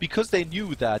 Liberators, because they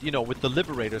knew that, with the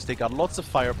Liberators, they got lots of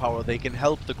firepower, they can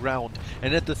help the ground,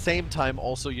 and at the same time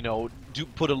also, do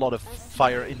put a lot of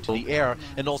fire into the air,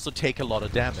 and also take a lot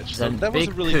of damage. So that was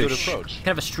a really good approach. Kind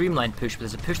of a streamlined push, but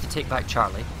there's a push to take back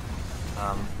Charlie.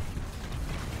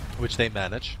 Which they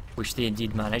manage. Which they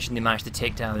indeed manage, and they managed to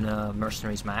take down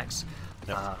Mercenaries Max.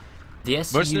 The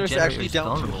SCU Mercenaries actually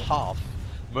down vulnerable. to half.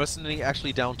 Mercenary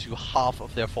actually down to half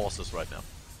of their forces right now.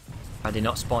 Are they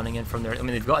not spawning in from there? I mean,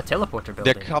 they've got a teleporter building.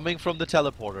 They're coming from the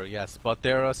teleporter, yes, but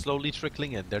they're slowly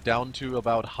trickling in. They're down to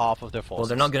about half of their forces. Well,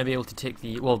 they're not going to be able to take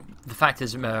the... Well, the fact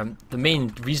is, the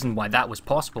main reason why that was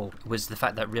possible was the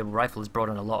fact that Rebel Rifles brought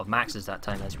in a lot of maxes that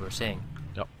time, as we were saying.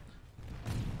 Yep.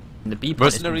 And the B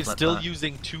Mercenaries still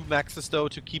using 2 maxes, though,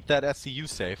 to keep that SCU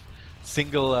safe.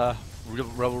 Single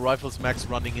Rebel Rifles max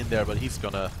running in there, but he's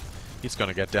gonna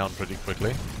get down pretty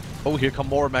quickly. Oh, here come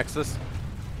more maxes.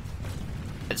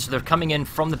 So they're coming in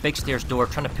from the big stairs door,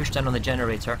 trying to push down on the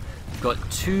generator. We've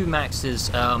got 2 maxes,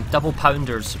 double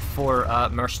pounders for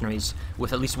mercenaries,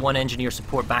 with at least 1 engineer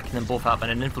support backing them both up,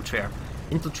 and an infiltrator.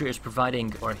 Infiltrator is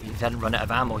providing, or if he hadn't run out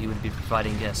of ammo, he would be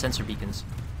providing sensor beacons.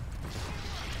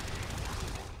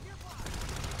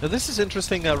 Now this is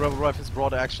interesting. Rebel Rifles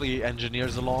brought actually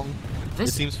engineers along. This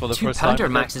it seems for the 2 first time. pounder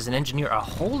maxes and engineer are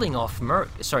holding off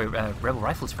Rebel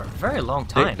Rifles for a very long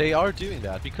time. They are doing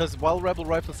that because while Rebel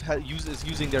Rifles is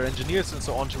using their engineers and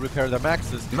so on to repair their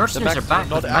maxes, mercenaries the are back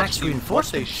not with max actually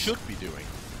reinforcements. what they should be doing.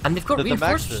 And they've got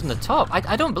reinforcements on the top.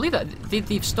 I don't believe that.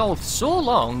 They've stalled so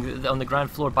long on the ground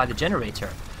floor by the generator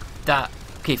that,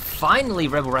 okay, finally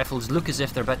Rebel Rifles look as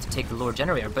if they're about to take the lower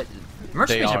generator, but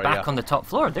mercenaries are back on the top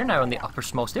floor. They're now on the upper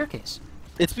small staircase.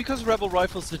 It's because Rebel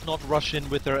Rifles did not rush in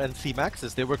with their NC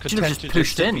maxes. They were content to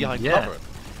pushed sit in behind cover.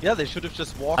 Yeah, they should have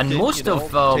just walked and in, most take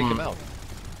them out.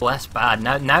 Well, that's bad.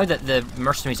 Now that the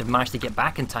mercenaries have managed to get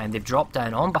back in time, they've dropped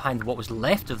down on behind what was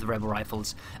left of the Rebel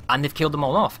Rifles, and they've killed them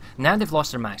all off. Now they've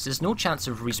lost their maxes, no chance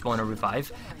of respawn or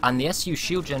revive, and the SU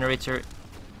shield generator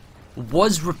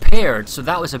was repaired, so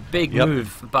that was a big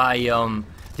move by...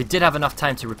 they did have enough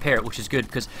time to repair it, which is good,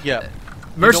 because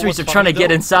mercenaries are trying to get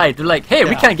inside. They're like, hey,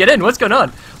 we can't get in, what's going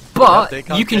on? But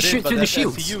you can shoot through the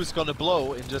shields. The SCU is going to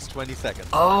blow in just 20 seconds.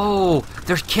 Oh,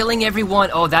 they're killing everyone.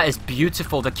 Oh, that is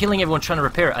beautiful. They're killing everyone trying to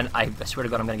repair it, and I swear to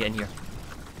God, I'm going to get in here.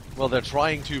 Well, they're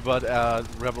trying to, but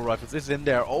Rebel Rifles is in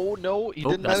there. Oh, no, he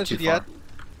didn't manage it yet.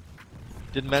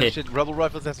 Didn't manage it. Rebel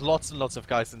Rifles has lots and lots of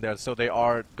guys in there, so they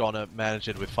are going to manage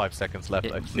it with 5 seconds left,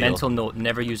 I feel. Mental note,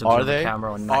 never use observer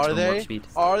camera on maximum warp speed.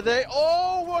 Are they?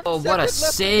 Oh, what a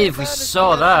save. We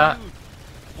saw that.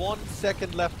 1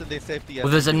 second left and they saved the SU.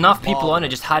 Well, there's enough people on it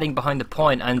just hiding behind the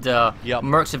point, and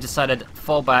Mercs have decided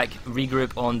fall back,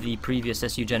 regroup on the previous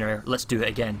SU generator. Let's do it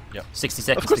again. 60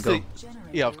 seconds to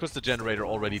go. Of course the generator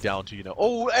already down to,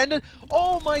 oh, and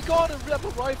oh my God, a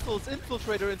Rebel Rifles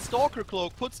infiltrator in Stalker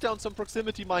Cloak puts down some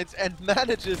proximity mines and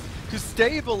manages to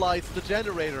stabilize the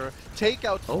generator, take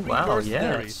out 3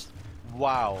 mercenaries.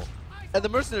 Wow. And the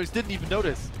mercenaries didn't even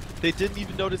notice. They didn't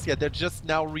even notice yet. They're just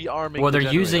now rearming. Well, they're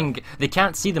using... They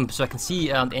can't see them, so I can see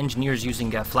the engineers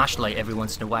using a flashlight every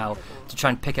once in a while to try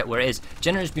and pick out where it is.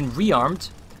 Generator's been rearmed.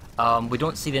 We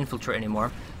don't see the infiltrator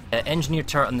anymore. Engineer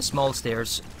turret on the small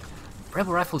stairs.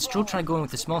 Rebel Rifles still trying to go in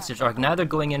with the small stairs. Now they're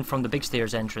going in from the big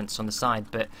stairs entrance on the side,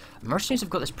 but mercenaries have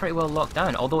got this pretty well locked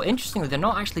down. Although, interestingly, they're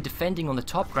not actually defending on the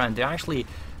top ground. They're actually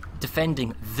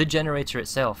defending the generator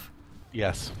itself.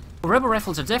 Yes. Rebel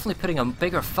Rifles are definitely putting a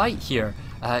bigger fight here,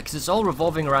 because it's all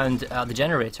revolving around the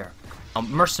generator.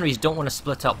 Mercenaries don't want to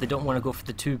split up. They don't want to go for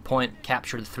the 2-point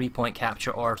capture, the 3-point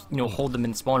capture, or hold them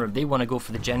in spawner. They want to go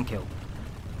for the gen kill.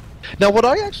 Now, what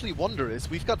I actually wonder is,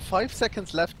 we've got 5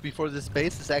 seconds left before this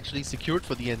base is actually secured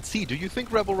for the NC. Do you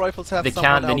think Rebel Rifles have someone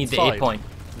outside? They need the A-point.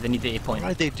 They need the A-point.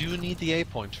 Right, they do need the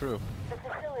A-point, true.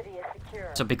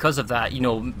 So because of that,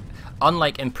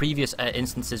 unlike in previous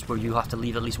instances where you have to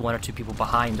leave at least 1 or 2 people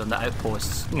behind on the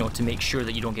outposts, to make sure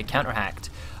that you don't get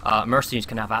counter-hacked, mercenaries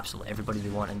can have absolutely everybody they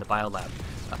want in the biolab,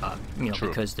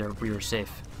 because they're rear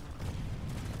safe.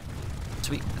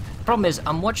 So the problem is,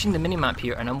 I'm watching the minimap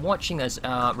here, and I'm watching as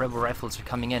Rebel Rifles are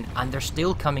coming in, and they're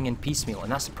still coming in piecemeal,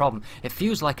 and that's the problem. It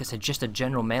feels like it's just a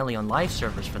general melee on live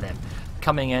servers for them.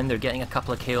 Coming in, they're getting a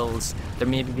couple of kills, they're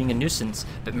maybe being a nuisance,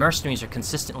 but mercenaries are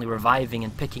consistently reviving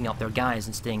and picking up their guys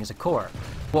and staying as a core.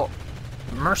 What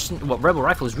Rebel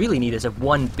Rifles really need is a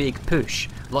one big push.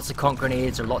 Lots of conk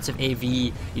grenades or lots of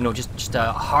AV, just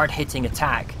a hard-hitting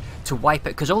attack to wipe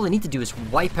it, because all they need to do is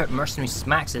wipe out mercenaries'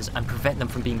 maxes and prevent them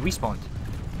from being respawned.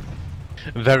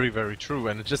 Very, very true,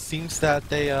 and it just seems that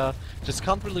they just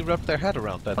can't really wrap their head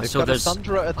around that. They've got a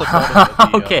Sundra at the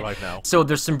bottom of the, right now. So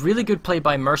there's some really good play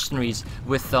by mercenaries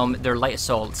with their light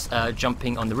assaults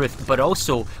jumping on the roof, but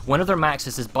also one of their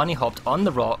maxes is bunny hopped on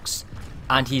the rocks,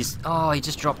 and he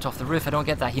just dropped off the roof. I don't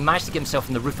get that. He managed to get himself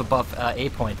on the roof above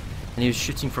A-point, and he was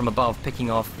shooting from above,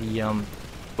 picking off the... well,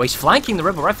 he's flanking the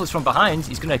Rebel Rifles from behind.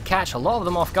 He's going to catch a lot of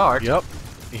them off guard. Yep,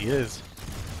 he is.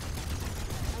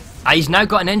 He's now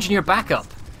got an engineer backup.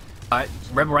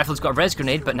 Rebel Rifle's got a res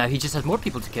grenade, but now he just has more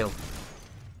people to kill.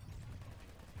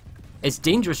 It's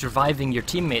dangerous reviving your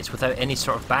teammates without any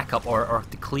sort of backup or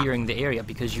clearing the area,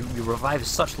 because you revive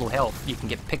such low health, you can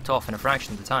get picked off in a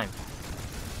fraction of the time.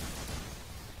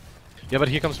 Yeah, but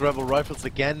here comes Rebel Rifles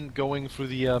again, going through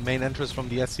the main entrance from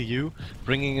the SCU,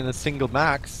 bringing in a single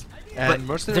max, and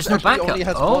Mercenaries actually only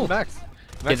has 1 max.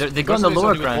 Yeah, they're going the Mercenaries lower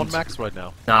only with ground. 1 max right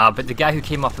now. Nah, but the guy who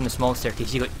came up on the small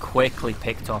staircase, he got quickly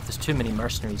picked off. There's too many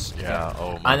mercenaries. Yeah,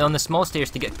 oh man. And on the small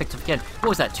stairs to get picked off again. What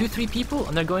was that, 2-3 people?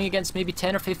 And they're going against maybe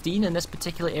 10 or 15 in this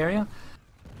particular area?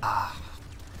 I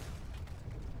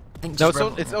think No,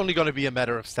 just it's only going to be a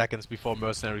matter of seconds before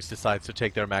Mercenaries decides to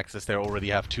take their maxes. They already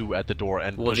have 2 at the door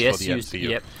and well, push the for the SUs, MCU.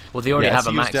 yep. Well, they already have a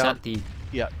SU's max down. at the...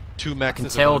 Yeah, 2 I maxes.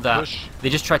 can tell are gonna that push. they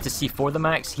just tried to C4 the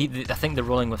max. I think they're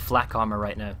rolling with flak armor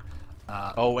right now.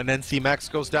 Oh, and NC max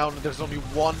goes down, and there's only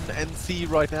 1 NC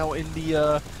right now in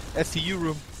the SCU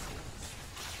room.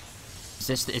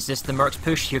 Is this the Mercs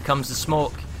push? Here comes the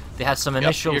smoke. They had some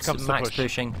initial here comes the max push.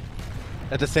 pushing.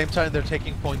 At the same time, they're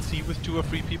taking point C with 2 or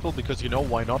 3 people because, you know,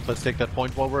 why not? Let's take that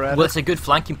point while we're at Well, it. it's a good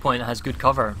flanking point. It has good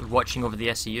cover, watching over the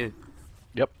SCU.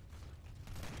 Yep.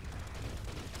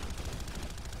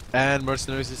 And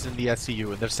Mercenaries is in the SCU,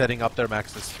 and they're setting up their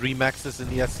maxes. 3 maxes in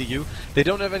the SCU. They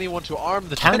don't have anyone to arm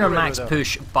the Counter generator, max though.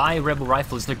 push by Rebel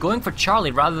Rifles. They're going for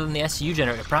Charlie rather than the SCU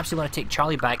generator. Perhaps they want to take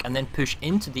Charlie back and then push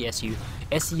into the SCU.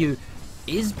 SCU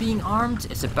is being armed.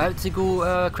 It's about to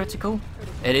go critical.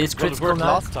 It is Well, it critical worked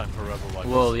now. last time for Rebel Rifles.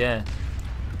 Well, yeah.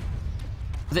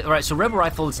 Right, so Rebel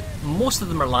Rifles, most of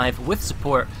them are live with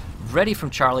support, ready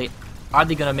from Charlie. Are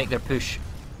they going to make their push?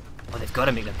 Well, they've got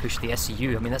to make their push to the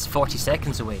SCU. I mean, that's 40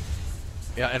 seconds away.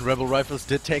 Yeah, and Rebel Rifles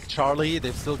did take Charlie.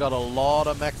 They've still got a lot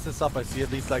of maxes up. I see at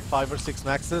least like 5 or 6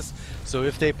 maxes. So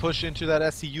if they push into that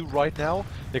SCU right now,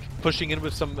 they're pushing in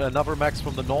with another max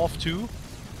from the north too.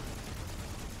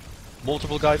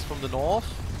 Multiple guys from the north.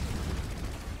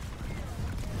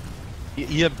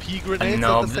 EMP grenades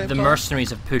No, at the same the time? mercenaries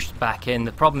have pushed back in.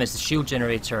 The problem is the shield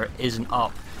generator isn't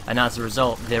up, and as a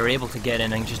result, they're able to get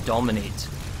in and just dominate.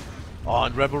 Oh,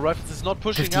 and Rebel Rifles is not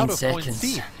pushing 15 out of point seconds.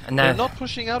 C. And now- They're not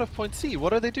pushing out of point C.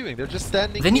 What are they doing? They're just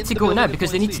standing. They need in to the go now building at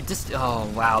because they point need C. to just. Oh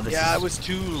wow, this Yeah, is. it was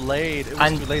too late. It was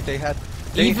And too late. They had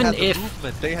even the if-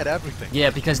 movement. They had everything.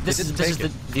 Yeah, because this They is didn't this is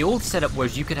take the old setup where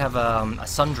you could have a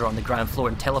Sundra on the ground floor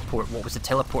and teleport what was the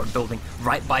teleport building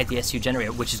right by the SU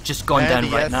generator, which has just gone And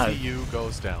down the right now. SCU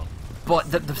goes down.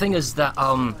 But the thing is that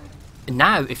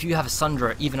now if you have a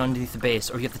Sundra even underneath the base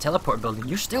or you have the teleport building,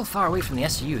 you're still far away from the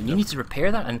SCU and you need to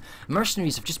repair that. And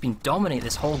mercenaries have just been dominating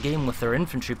this whole game with their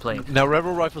infantry play. Now,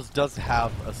 Rebel Rifles does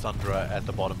have a Sundra at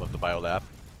the bottom of the biolab.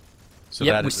 So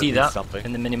Yep, that we is at see least that something.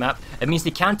 in the minimap. It means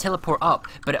they can teleport up,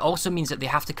 but it also means that they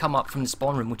have to come up from the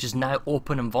spawn room, which is now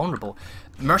open and vulnerable.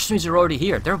 Mercenaries are already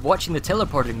here. They're watching the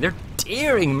teleporting. They're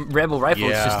daring Rebel Rifles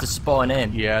Yeah. just to spawn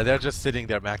in. Yeah, they're just sitting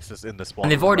their maxes in the spawn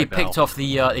And they've room already right picked now. off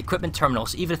the equipment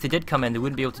terminals. Even if they did come in, they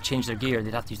wouldn't be able to change their gear.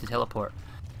 They'd have to use the teleport.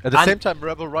 At the And- same time,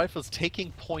 Rebel Rifles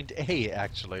taking point A,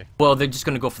 actually. Well, they're just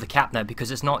going to go for the cap now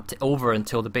because it's not over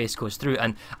until the base goes through.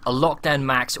 And a lockdown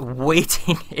max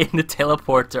waiting in the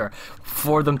teleporter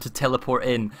for them to teleport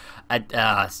in.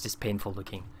 It's just painful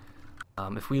looking.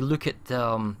 If we look at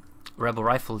Rebel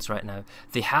Rifles right now,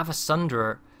 they have a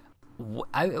Sundra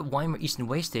out at Weimar Eastern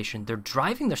Way Station. They're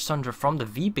driving their Sundra from the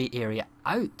V-Bay area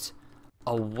out,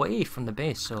 away from the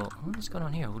base. So what is going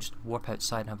on here? We'll just warp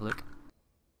outside and have a look.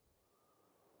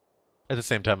 At the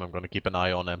same time, I'm going to keep an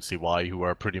eye on MCY, who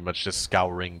are pretty much just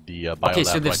scouring the biolab Okay,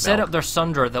 so they've right set now. up their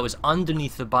Sundra that was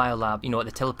underneath the biolab, you know, at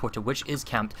the teleporter, which is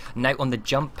camped, now on the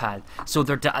jump pad. So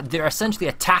they're essentially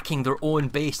attacking their own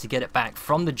base to get it back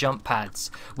from the jump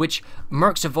pads, which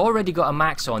Mercs have already got a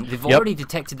max on. They've already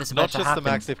detected this about Not to just happen. the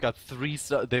max, they've got Whole three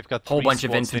bunch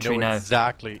of squads. They infantry know now.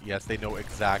 Exactly, yes, they know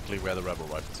exactly where the Rebel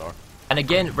Rifles are. And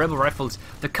again, Rebel Rifles,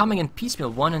 they're coming in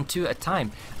piecemeal, 1 and 2 at a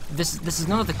time. This is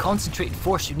none of the concentrated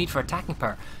force you need for attacking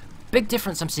power. Big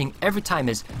difference I'm seeing every time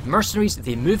is mercenaries,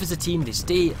 they move as a team, they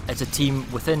stay as a team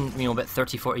within, you know, about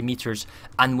 30-40 meters,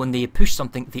 and when they push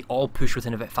something, they all push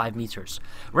within about 5 meters.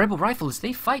 Rebel Rifles,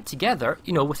 they fight together,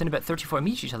 you know, within about 30-40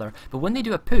 meters of each other, but when they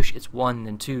do a push, it's 1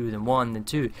 and 2, then 1 and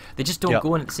 2. They just don't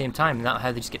go in at the same time, and that's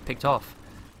how they just get picked off.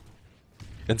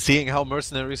 And seeing how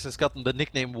Mercenaries has gotten the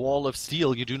nickname Wall of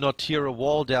Steel, you do not tear a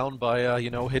wall down by, you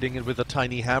know, hitting it with a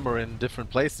tiny hammer in different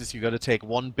places. You got to take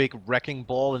one big wrecking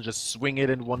ball and just swing it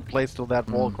in one place till that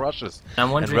wall crushes.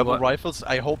 I'm wondering and Rebel what... Rifles,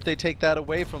 I hope they take that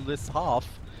away from this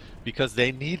half, because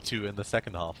they need to in the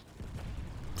second half.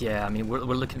 Yeah, I mean, we're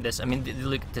looking at this. I mean, they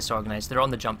look disorganized. They're on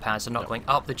the jump pads. They're not going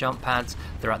up the jump pads.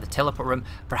 They're at the teleport room.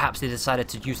 Perhaps they decided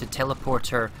to use the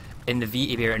teleporter in the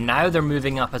V area. Now they're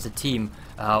moving up as a team.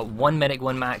 1 medic,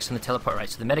 1 max on the teleport, right?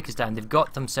 So the medic is down. They've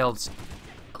got themselves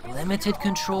limited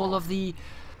control of the...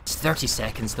 It's 30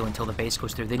 seconds, though, until the base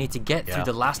goes through. They need to get through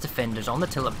the last defenders on the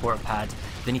teleport pad.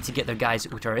 They need to get their guys,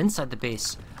 which are inside the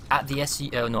base, at the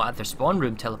at their spawn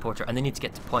room teleporter, and they need to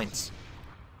get to points.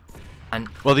 And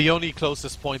well, the only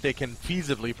closest point they can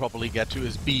feasibly probably get to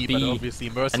is B, but obviously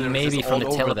Mercenaries and maybe is from the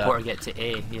all over teleporter that. get to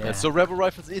A. Yeah. So Rebel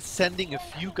Rifles is sending a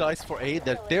few guys for A.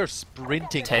 That they're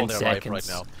sprinting 10 for their life seconds. right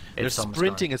now. It's They're almost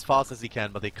sprinting gone. as fast as they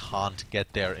can, but they can't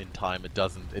get there in time. It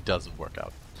doesn't work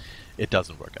out. It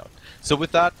doesn't work out. So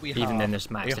with that, we Even then have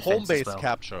there's max a defense home as base well.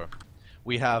 capture.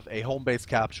 We have a home base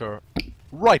capture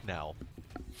right now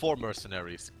for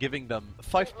Mercenaries, giving them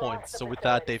 5 points. So with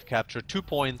that, they've captured 2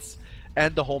 points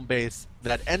and the home base.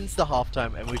 That ends the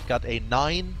halftime, and we've got a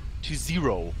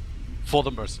 9-0 for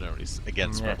the Mercenaries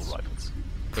against Rebel Rifles.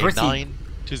 Pretty... A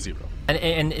 9-0.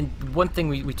 And one thing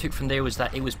we took from there was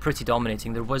that it was pretty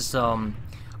dominating. There was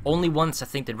only once, I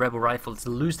think, did Rebel Rifles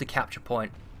lose the capture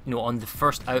point, you know, on the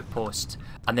first outpost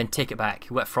and then take it back.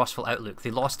 What Frostful Outlook.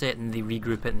 They lost it and they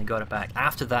regroup it and they got it back.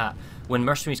 After that, when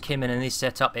Mercenaries came in and they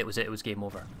set up, it was game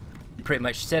over. Pretty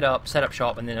much set up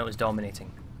shop, and then it was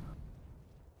dominating.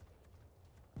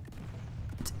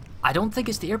 I don't think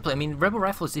it's the airplay. I mean, Rebel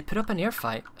Rifles, they put up an air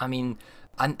fight. I mean,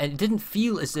 and it didn't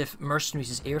feel as if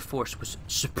Mercenaries' air force was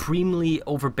supremely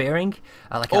overbearing.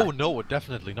 No,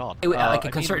 definitely not. Like a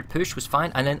concerted push was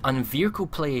fine, and then on vehicle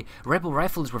play, Rebel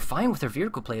Rifles were fine with their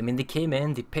vehicle play. I mean, they came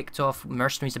in, they picked off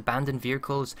Mercenaries' abandoned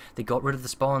vehicles, they got rid of the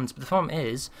spawns. But the problem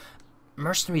is,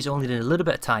 Mercenaries only need a little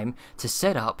bit of time to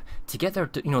set up, to get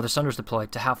their, you know, their Sunders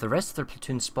deployed, to have the rest of their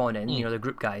platoon spawn in, you know, their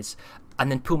group guys,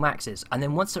 and then pull maxes. And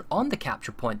then once they're on the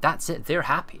capture point, that's it, they're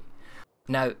happy.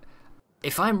 Now,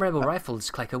 if I'm Rebel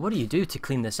Rifles, Klyka, what do you do to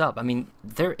clean this up? I mean,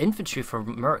 their infantry for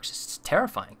Mercs is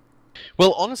terrifying.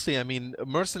 Well, honestly, I mean,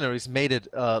 Mercenaries made it,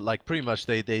 like, pretty much,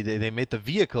 they made the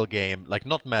vehicle game, like,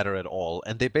 not matter at all,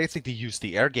 and they basically used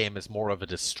the air game as more of a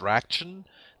distraction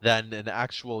than an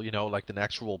actual, you know, like, an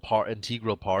actual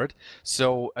integral part.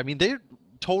 So, I mean, they're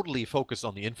totally focused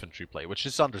on the infantry play, which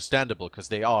is understandable, because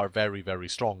they are very, very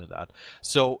strong in that.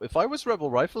 So, if I was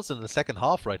Rebel Rifles in the second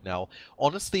half right now,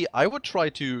 honestly, I would try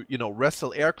to, you know,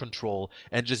 wrestle air control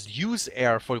and just use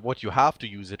air for what you have to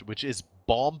use it, which is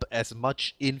bomb as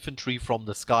much infantry from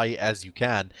the sky as you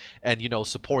can, and, you know,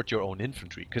 support your own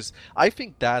infantry, because I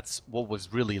think that's what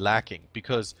was really lacking.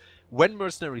 Because when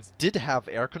Mercenaries did have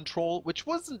air control, which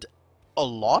wasn't a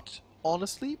lot,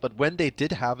 honestly, but when they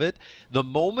did have it, the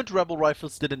moment Rebel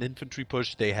Rifles did an infantry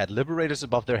push, they had Liberators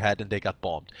above their head and they got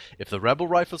bombed. If the Rebel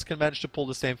Rifles can manage to pull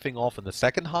the same thing off in the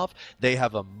second half, they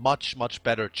have a much, much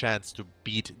better chance to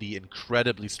beat the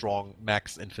incredibly strong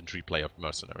max infantry play of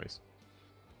Mercenaries.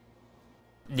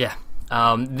 Yeah,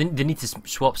 they need to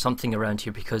swap something around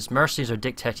here, because Mercenaries are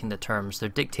dictating the terms. They're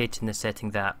dictating the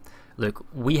setting that, look,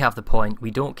 we have the point.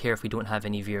 We don't care if we don't have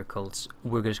any vehicles.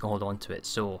 We're just going to hold on to it.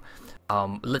 So,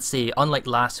 let's say, unlike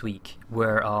last week,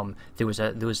 where there was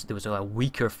a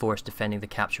weaker force defending the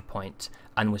capture point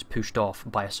and was pushed off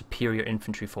by a superior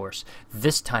infantry force,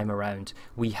 this time around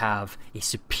we have a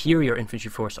superior infantry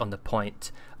force on the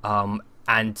point,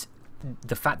 and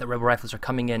the fact that Rebel Rifles are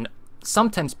coming in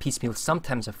sometimes piecemeal,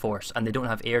 sometimes a force, and they don't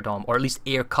have air dom, or at least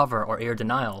air cover or air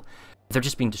denial, they're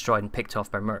just being destroyed and picked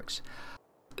off by Mercs.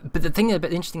 But the thing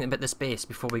about interesting about this base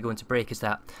before we go into break is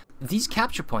that these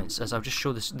capture points, as I'll just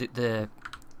show this, the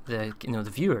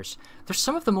viewers, they're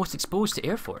some of the most exposed to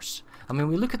air force. I mean,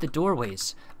 we look at the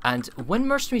doorways, and when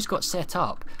Mercenaries got set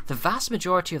up, the vast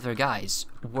majority of their guys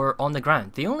were on the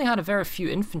ground. They only had a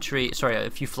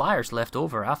few flyers left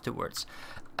over afterwards.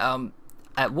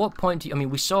 At what point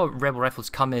we saw Rebel Rifles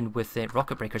come in with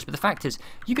rocket breakers, but the fact is,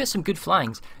 you get some good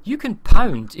flyings, you can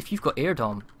pound, if you've got air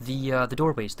dom, the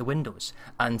doorways, the windows,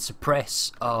 and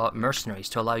suppress Mercenaries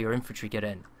to allow your infantry to get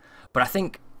in. But I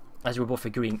think, as we're both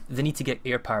agreeing, they need to get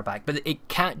air power back. But it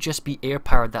can't just be air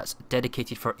power that's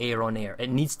dedicated for air on air. It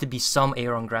needs to be some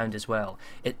air on ground as well.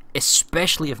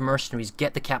 Especially if Mercenaries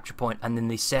get the capture point and then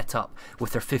they set up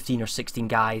with their 15 or 16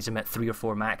 guys and at 3 or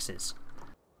 4 maxes.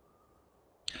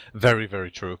 Very,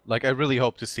 very true. Like, I really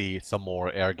hope to see some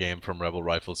more air game from Rebel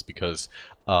Rifles, because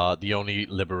the only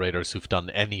Liberators who've done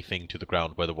anything to the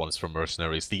ground were the ones from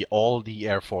Mercenaries. All the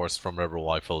Air Force from Rebel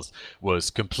Rifles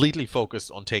was completely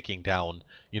focused on taking down,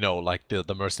 you know, like the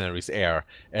Mercenaries air,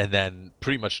 and then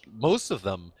pretty much most of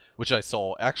them, which I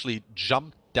saw, actually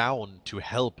jumped down to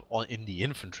help in the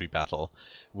infantry battle,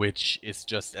 which is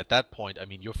just, at that point, I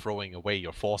mean, you're throwing away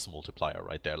your force multiplier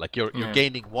right there. Like, you're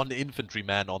gaining 1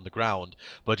 infantryman on the ground,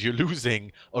 but you're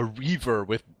losing a Reaver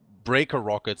with breaker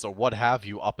rockets or what have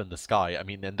you up in the sky. I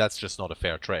mean, and that's just not a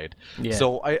fair trade. Yeah.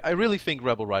 So I really think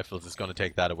Rebel Rifles is going to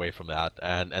take that away from that,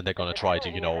 and they're going to try to,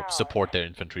 you know, support their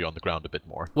infantry on the ground a bit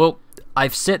more. Well,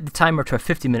 I've set the timer to a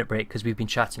 50-minute break because we've been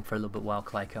chatting for a little bit while,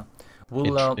 Klyka.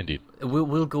 Indeed.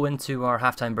 We'll go into our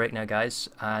halftime break now, guys,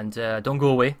 and don't go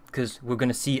away because we're going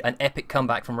to see an epic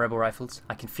comeback from Rebel Rifles.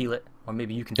 I can feel it, or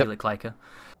maybe you can feel it, Klyka.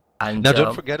 And now,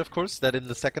 don't forget, of course, that in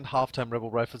the second halftime, Rebel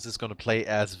Rifles is going to play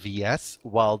as VS,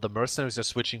 while the Mercenaries are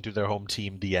switching to their home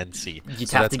team, the NC.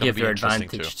 You'd have to give their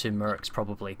advantage to Mercs,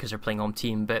 probably, because they're playing home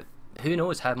team, but who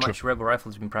knows how much Rebel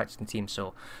Rifles have been practicing team.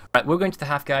 So, right, we're going to the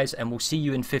half, guys, and we'll see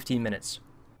you in 15 minutes.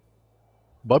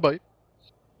 Bye-bye.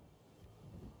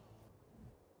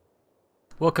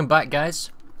 Welcome back, guys.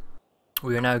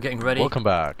 We are now getting ready. Welcome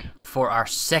back for our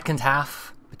second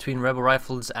half between Rebel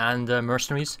Rifles and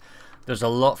Mercenaries. There's a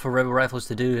lot for Rebel Rifles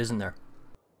to do, isn't there?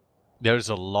 There's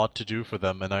a lot to do for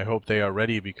them, and I hope they are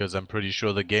ready because I'm pretty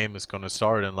sure the game is going to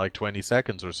start in like 20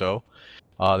 seconds or so.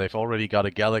 They've already got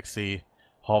a Galaxy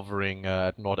hovering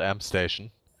at Nord Amp Station,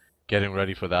 getting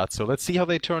ready for that. So let's see how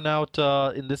they turn out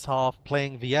in this half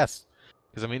playing VS.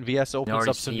 Because, I mean, VS opens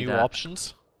up some new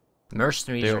options.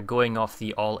 Mercenaries are going off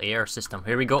the all-air system.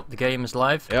 Here we go, the game is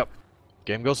live. Yep,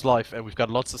 game goes live, and we've got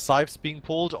lots of scythes being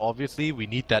pulled. Obviously, we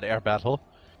need that air battle.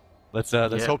 Let's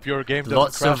hope your game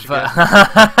doesn't crash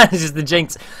again. This is the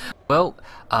jinx. Well,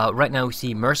 right now we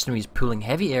see Mercenaries pulling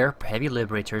heavy air, heavy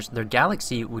liberators. Their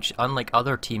Galaxy, which unlike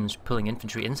other teams pulling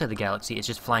infantry inside the Galaxy, is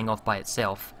just flying off by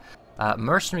itself.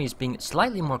 Mercenaries being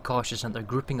slightly more cautious and they're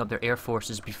grouping up their air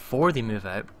forces before they move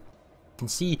out. Can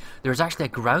see there's actually a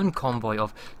ground convoy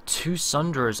of 2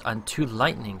 Sunders and 2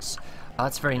 Lightnings.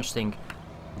 That's very interesting.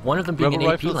 One of them being an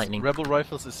AP Lightning. Rebel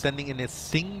Rifles is sending in a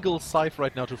single scythe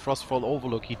right now to Frostfall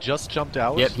Overlook. He just jumped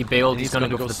out. Yep, he bailed. He's going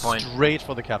to go for the point. Straight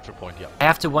for the capture point, yeah. I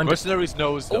have to wonder... Mercenaries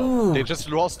knows, though. Ooh, they just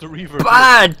lost the Reaver.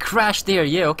 Bad crash there.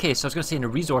 Yeah, okay, so I was going to say in a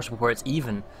resource where it's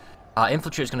even.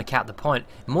 Infiltrator's going to cap the point.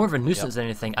 More of a nuisance than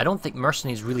anything. I don't think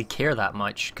Mercenaries really care that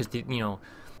much because, you know...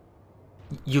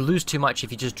 You lose too much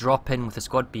if you just drop in with a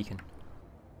squad beacon.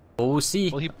 We'll see.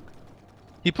 Well,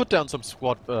 he put down some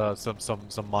squad,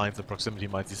 some mines and proximity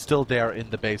mines. He's still there in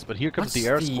the base, but here comes the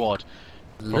air squad.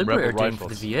 Liberator doing for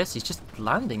the VS. He's just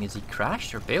landing. Is he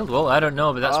crashed or bailed? Well, I don't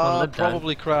know, but that's one lib down.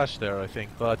 Probably crashed there, I think.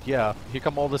 But yeah, here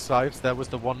come all the scythes. That was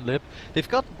the one lib. They've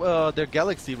got their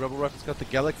Galaxy. Rebel Rifles got the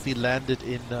Galaxy landed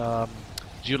in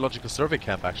Geological Survey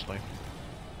Camp, actually.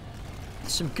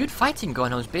 There's some good fighting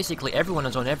going on. Basically, everyone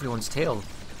is on everyone's tail.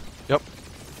 Yep.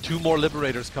 2 more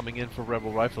Liberators coming in for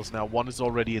Rebel Rifles now. One is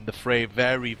already in the fray,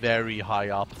 very, very high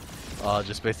up.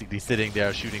 Just basically sitting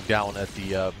there shooting down at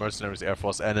the Mercenaries Air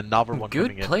Force, and another one coming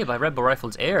in. Good play by Rebel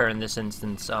Rifles Air in this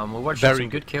instance. We're watching some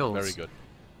good kills. Very good.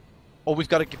 Oh, we've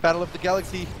got a Battle of the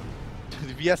Galaxy.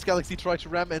 The VS Galaxy tried to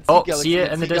ram and Galaxy. See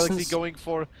it in the distance. Galaxy going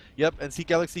for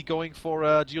Galaxy going for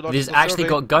geological This actually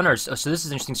got gunners. So this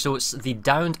is interesting. So it's the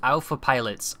downed alpha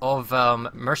pilots of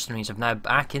Mercenaries have now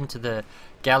back into the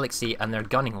Galaxy and they're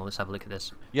gunning. Well, let's have a look at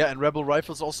this. Yeah, and Rebel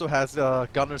Rifles also has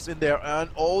gunners in there,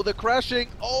 and oh, they're crashing.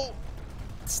 Oh,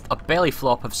 it's a belly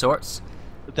flop of sorts.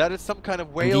 That is some kind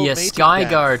of whale. The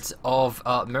Skyguard of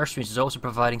Mercenaries is also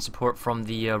providing support from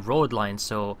the road line.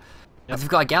 So. They've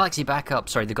got a Galaxy backup.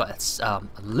 Sorry, they've got a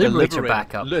Liberator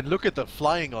backup. Look at the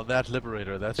flying on that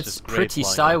Liberator. That's just great. It's pretty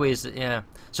sideways, yeah.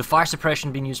 So fire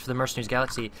suppression being used for the Mercenaries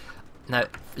Galaxy. Now,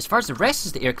 as far as the rest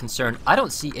of the air concerned, I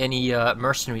don't see any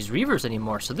Mercenaries Reavers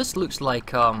anymore. So this looks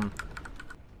like at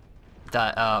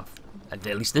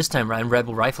least this time around,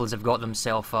 Rebel Rifles have got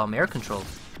themselves air control.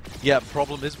 Yeah,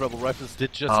 problem is Rebel Rifles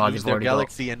did just lose their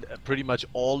Galaxy, and pretty much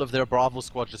all of their Bravo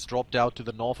squad just dropped out to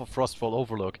the north of Frostfall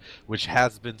Overlook, which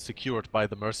has been secured by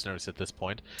the Mercenaries at this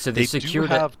point. So they do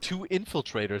have 2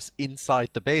 infiltrators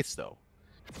inside the base, though.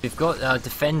 They've got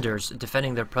defenders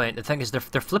defending their point. The thing is,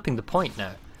 they're flipping the point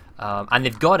now, and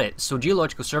they've got it. So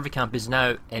Geological Survey Camp is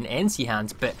now in NC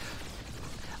hands, but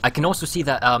I can also see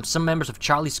that some members of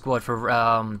Charlie's squad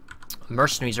for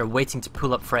Mercenaries are waiting to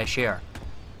pull up fresh air.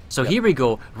 So here we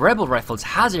go, Rebel Rifles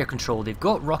has air control, they've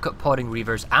got rocket podding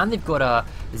Reavers, and they've got a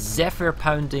Zephyr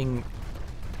pounding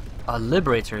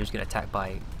Liberator who's going to attack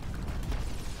by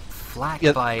by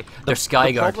their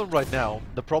Skyguard.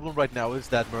 The problem right now is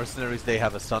that Mercenaries, they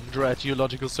have a Sundra at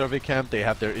Geological Survey Camp, they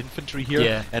have their infantry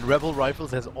here, and Rebel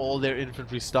Rifles has all their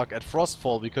infantry stuck at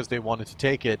Frostfall because they wanted to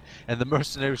take it, and the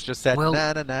Mercenaries just said, well,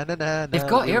 they've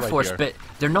got Air Force, but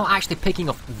they're not actually picking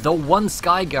off the one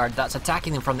Skyguard that's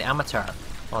attacking them from the Amateur.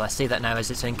 Well, I say that now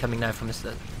as it's incoming now from this...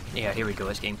 yeah, here we go,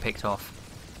 it's getting picked off.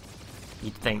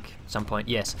 You'd think, at some point,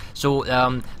 yes. So,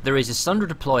 there is a Sunder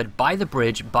deployed by the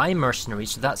bridge, by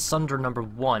Mercenaries, so that's Sunder number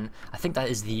 1. I think that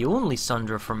is the only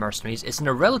Sunder for Mercenaries. It's in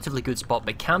a relatively good spot,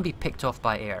 but can be picked off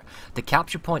by air. The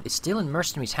capture point is still in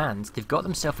Mercenaries' hands. They've got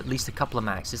themselves at least a couple of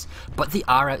maxes, but they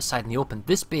are outside in the open.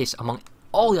 This base, among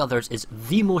all the others is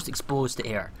the most exposed to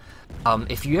air.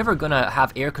 If you're ever going to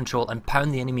have air control and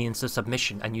pound the enemy into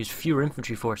submission and use fewer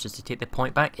infantry forces to take the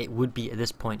point back, it would be at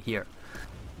this point here.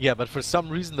 Yeah, but for some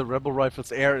reason the Rebel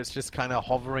Rifles air is just kind of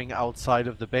hovering outside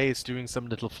of the base, doing some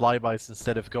little flybys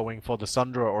instead of going for the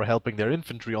Sundra or helping their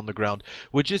infantry on the ground,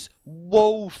 which is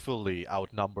woefully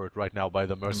outnumbered right now by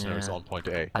the mercenaries on point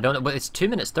A. I don't know, but it's 2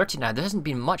 minutes 30 now. There hasn't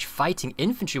been much fighting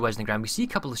infantry-wise on the ground. We see a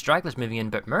couple of stragglers moving in,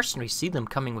 but mercenaries see them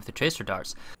coming with the tracer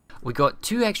darts. We got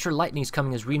 2 extra lightnings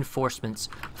coming as reinforcements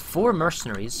for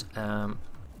mercenaries.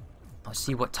 Let's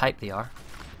see what type they are.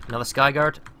 Another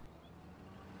Skyguard.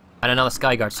 And another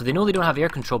Skyguard. So they know they don't have air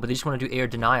control, but they just want to do air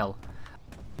denial.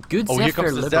 Good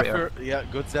Zephyr Liberator. Yeah,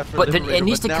 good Zephyr but Liberator. It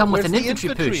needs to come with an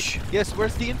infantry push. Yes,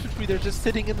 where's the infantry? They're just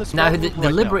sitting in the Now the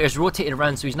Liberator's rotated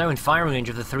around, so he's now in firing range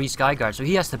of the 3 Skyguards, so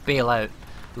he has to bail out.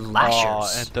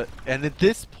 Lashers. And at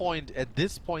this point,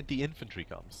 the infantry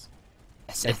comes.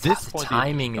 At this point, the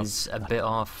timing is a bit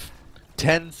off.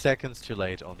 10 seconds too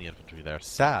late on the infantry there.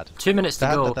 Sad. 2 minutes to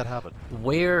go. That happened.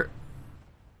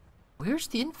 Where's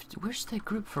the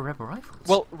group for Rebel Rifles?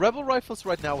 Well, Rebel Rifles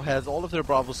right now has all of their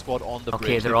Bravo squad on the bridge.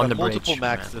 Okay, they're on the bridge. Multiple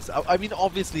maxes. I mean,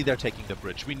 obviously they're taking the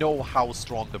bridge. We know how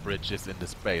strong the bridge is in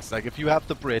this base. Like, if you have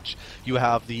the bridge, you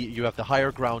have the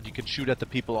higher ground. You can shoot at the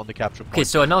people on the capture point. Okay,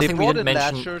 so another thing we didn't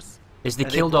mention is they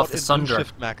killed off the Sundra.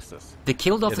 They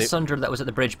killed off the Sundra that was at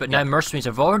the bridge, but now mercenaries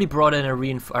have already brought in a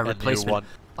replacement.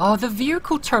 Oh, the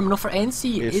vehicle terminal for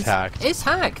NC is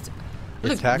hacked.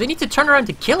 Look, they need to turn around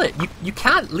to kill it. You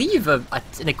can't leave an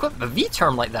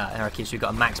V-term like that. In our case, we've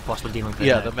got a max possible dealing with it.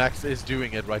 Yeah, the max is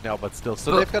doing it right now, but still.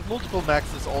 So they've got multiple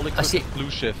maxes, all including blue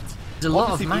shifts. There's a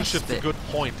lot of blue shift's a good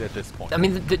point at this point. I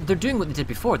mean, they're doing what they did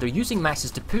before. They're using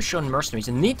maxes to push on mercenaries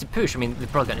and need to push. I mean,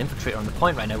 they've probably got an infiltrator on the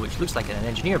point right now, which looks like an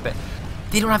engineer, but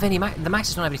they don't have any. The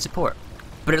maxes don't have any support.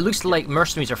 But it looks like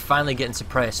mercenaries are finally getting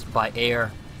suppressed by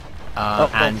air.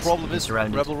 And the problem is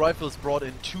Rebel Rifles brought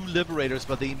in 2 Liberators,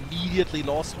 but they immediately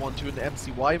lost one to an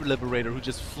MCY Liberator who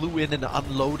just flew in and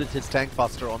unloaded his tank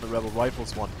buster on the Rebel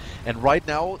Rifles one. And right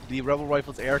now, the Rebel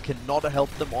Rifles air cannot help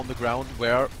them on the ground,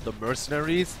 where the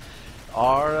mercenaries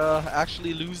are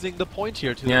actually losing the point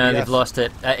here to the BS. They've lost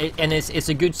it. And it's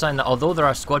a good sign that although there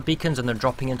are squad beacons and they're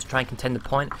dropping in to try and contend the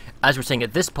point, as we're saying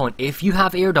at this point, if you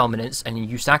have air dominance and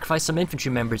you sacrifice some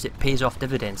infantry members, it pays off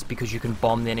dividends because you can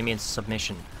bomb the enemy into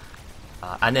submission.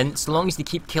 And then, so long as they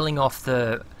keep killing off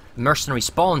the mercenary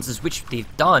spawns, which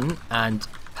they've done, and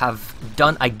have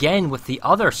done again with the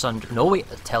other Sundra. No, wait,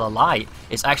 tell a lie.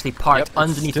 It's actually parked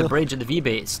underneath the bridge at the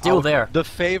V-Bay. It's still there. The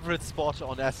favorite spot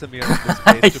on Esamir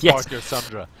in this base to park your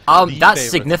Sundra. That's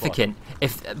significant.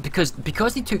 Because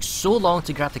they took so long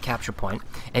to grab the capture point,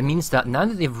 it means that now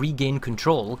that they've regained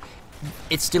control,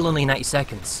 it's still only 90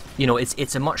 seconds. You know,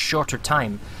 it's a much shorter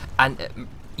time. And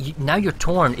now you're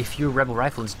torn if you're Rebel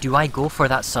Rifles. Do I go for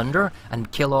that Sunder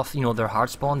and kill off, their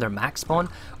hard spawn, their max spawn?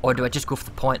 Or do I just go for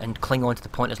the point and cling on to the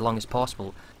point as long as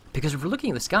possible? Because if we're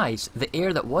looking at the skies, the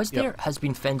air that was there has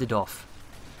been fended off.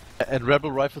 And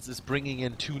Rebel Rifles is bringing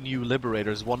in 2 new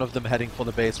Liberators, one of them heading for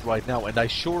the base right now. And I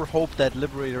sure hope that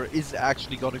Liberator is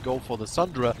actually going to go for the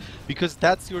Sundra, because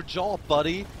that's your job,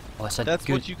 buddy. That's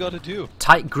what you gotta do.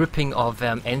 Tight gripping of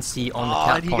NC on the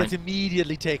cap and he point. gets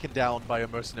immediately taken down by a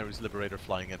mercenaries Liberator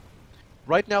flying in.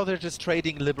 Right now they're just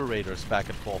trading Liberators back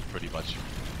and forth pretty much.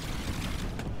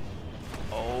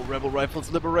 Oh, Rebel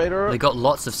Rifles Liberator. They got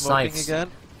lots of sights.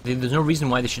 Again. There's no reason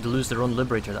why they should lose their own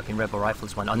Liberator. That'd been Rebel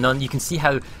Rifles one. And then you can see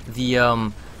how the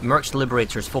Mercs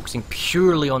Liberator is focusing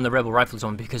purely on the Rebel Rifles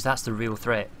one, because that's the real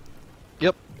threat.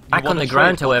 Yep. Back on the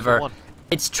ground, however,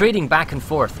 it's trading back and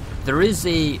forth. There is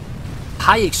a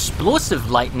high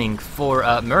explosive lightning for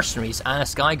mercenaries and a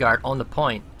Skyguard on the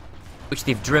point, which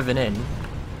they've driven in.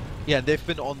 Yeah, they've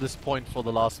been on this point for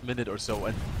the last minute or so,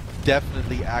 and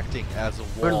definitely acting as a wall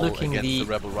We're looking against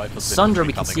the Rebel Rifles. Sunder,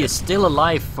 we can see, is still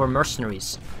alive for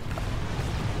mercenaries.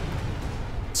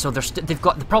 So they've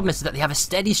got, the problem is that they have a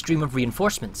steady stream of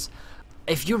reinforcements.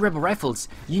 If you're Rebel Rifles,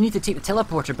 you need to take the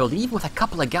teleporter build, even with a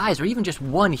couple of guys, or even just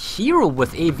one hero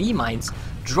with AV mines,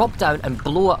 drop down and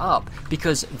blow it up,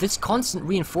 because this constant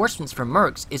reinforcements from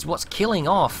Mercs is what's killing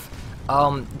off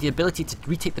the ability to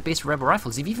retake the base for Rebel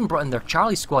Rifles. They've even brought in their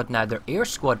Charlie squad now, their air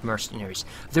squad mercenaries.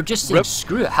 They're just saying,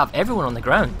 screw it, have everyone on the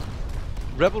ground.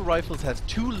 Rebel Rifles has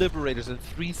 2 Liberators and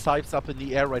 3 Scythes up in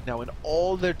the air right now, and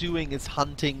all they're doing is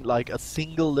hunting like a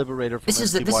single Liberator from This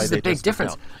is the big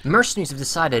difference. Mercenaries have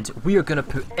decided we are going to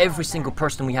put every single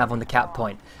person we have on the cap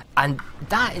point. And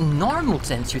that, in normal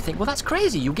sense, you think, well, that's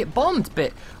crazy, you get bombed,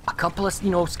 but a couple of,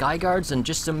 Skyguards and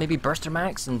just some maybe Burster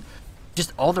Max and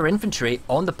just all their infantry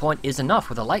on the point is enough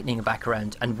with a lightning back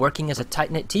around, and working as a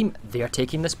tight-knit team, they are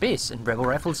taking this base, and Rebel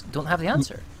Rifles don't have the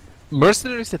answer.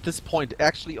 Mercenaries at this point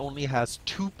actually only has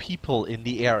 2 people in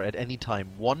the air at any time,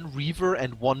 1 Reaver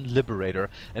and 1 Liberator,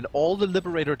 and all the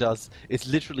Liberator does is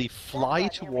literally fly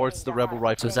towards the Rebel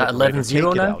Rifles. So is that Liberator, 11-0 take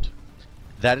it now? out.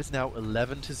 That is now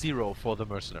 11-0 for the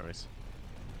Mercenaries.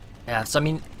 Yeah, so I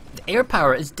mean, the air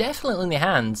power is definitely in the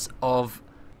hands of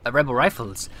Rebel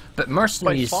Rifles, but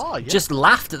Mercenaries By far, yeah. just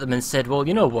laughed at them and said, well,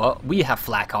 you know what, we have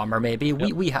flak armor maybe,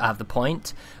 we have the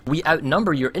point, we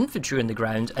outnumber your infantry in the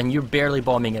ground, and you're barely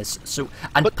bombing us. So,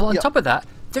 and But, on yeah. top of that,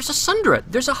 there's a Sundra,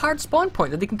 there's a hard spawn point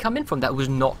that they can come in from that was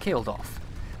not killed off.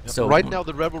 So Right now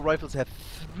the Rebel Rifles have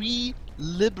 3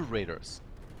 Liberators.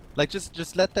 Like,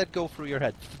 just let that go through your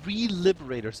head. 3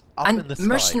 Liberators up in the and sky.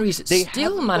 Mercenaries They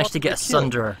still haven't managed to gotten get a kill.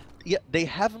 Sundra. Yeah, they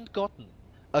haven't gotten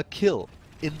a kill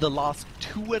in the last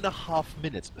 2.5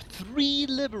 minutes. 3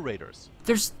 Liberators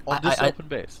There's on this open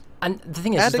base. and the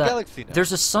thing is And a that Galaxy now.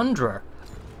 there's a Sundra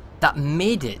that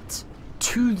made it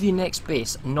to the next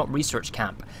base, not research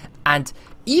camp. And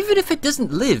even if it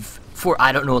doesn't live for,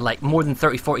 I don't know, like more than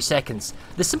 30-40 seconds,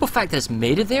 the simple fact that it's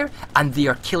made it there and they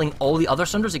are killing all the other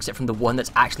Sundras except from the one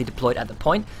that's actually deployed at the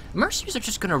point, Mercenaries are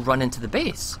just going to run into the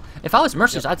base. If I was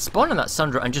Mercenaries, I'd spawn on that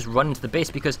Sundra and just run into the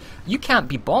base, because you can't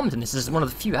be bombed, and this is one of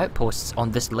the few outposts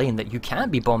on this lane that you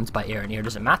can't be bombed by air, and air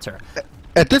doesn't matter.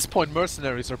 At this point,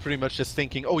 Mercenaries are pretty much just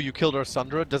thinking, oh, you killed our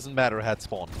Sundra, doesn't matter, had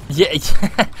spawn. Yeah, here's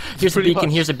a Pretty beacon,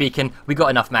 much. here's a beacon, we got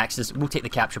enough maxes, we'll take the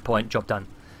capture point, job done.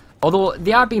 Although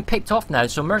they are being picked off now,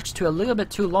 so Mercs took a little bit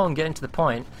too long getting to the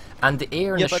point, and the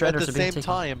air and Yeah, the but shredders at are the being same taken.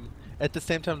 time,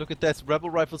 look at this. Rebel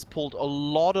Rifles pulled a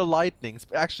lot of lightnings.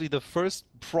 Actually, the first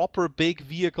proper big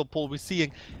vehicle pull we're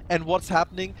seeing. And what's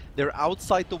happening? They're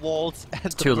outside the walls,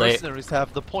 and too the late. Mercenaries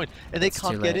have the point. And they It's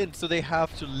can't too get late. in, so they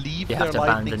have to leave They their have to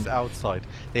lightnings abandon. outside.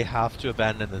 They have to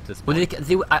abandon at this Well,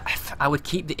 point. I would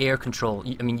keep the air control.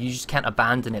 I mean, you just can't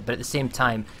abandon it. But at the same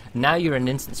time, now you're in an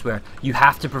instance where you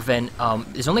have to prevent.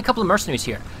 There's only a couple of mercenaries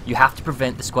here. You have to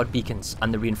prevent the squad beacons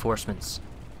and the reinforcements.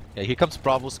 Yeah, here comes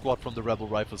Bravo Squad from the Rebel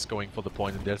Rifles going for the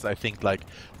point, and there's, I think, like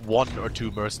 1 or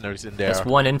 2 mercenaries in there. That's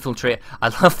one infiltrate. I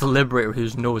love the Liberator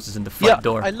whose nose is in the front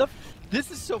door. I love. This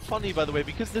is so funny, by the way,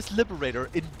 because this Liberator,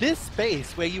 in this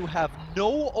space where you have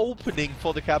no opening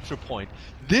for the capture point,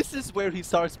 this is where he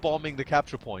starts bombing the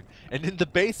capture point. And in the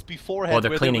base beforehand,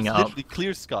 they're where cleaning there it was up. literally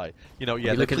clear sky, you know, yeah, you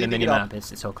they're look at the cleaning it up.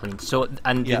 minimap, it's all clean. So,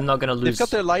 and Yeah. they're not going to lose. They've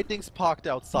got their lightnings parked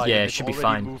outside. Yeah, and it they've should be already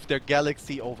fine. moved their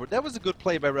Galaxy over. That was a good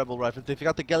play by Rebel Rifles. They've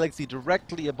got the Galaxy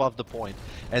directly above the point,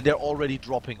 and they're already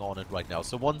dropping on it right now.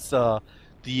 So once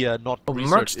the not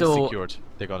research is though, secured,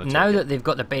 they're gonna now take that it. they've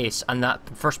got the base and that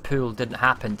first pool didn't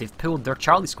happen, they've pulled their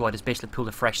Charlie squad has basically pulled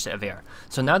a fresh set of air.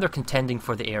 So now they're contending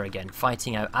for the air again,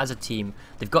 fighting out as a team.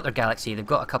 They've got their Galaxy, they've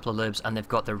got a couple of Libs, and they've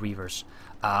got their Reavers.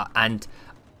 And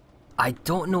I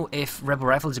don't know if Rebel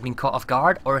Rifles have been caught off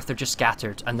guard or if they're just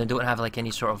scattered and they don't have like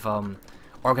any sort of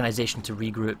organization to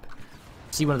regroup.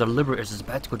 See, one of their Liberators is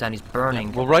about to go down, he's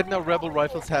burning. Well, right now Rebel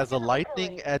Rifles has a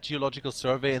lightning at Geological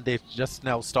Survey, and they're just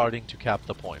now starting to cap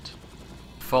the point.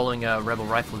 Following Rebel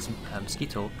Rifles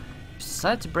Mosquito,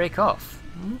 decided to break off.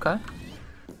 Okay.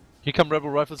 Here come Rebel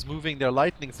Rifles moving their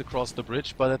lightnings across the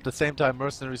bridge, but at the same time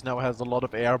Mercenaries now has a lot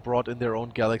of air brought in their own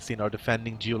Galaxy and are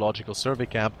defending Geological Survey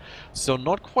Camp. So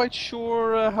not quite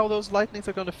sure how those lightnings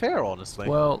are going to fare, honestly.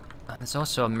 Well, there's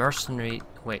also a mercenary.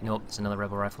 Wait, no, it's another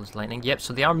Rebel Rifles lightning. Yep,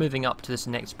 so they are moving up to this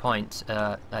next point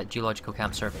at Geological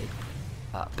Camp Survey.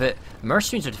 But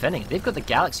mercenaries are defending it. They've got the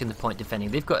Galaxy on the point defending.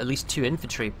 They've got at least 2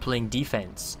 infantry playing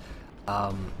defense.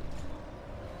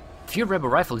 If you're Rebel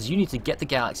Rifles, you need to get the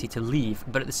Galaxy to leave,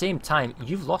 but at the same time,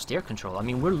 you've lost air control. I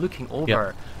mean, we're looking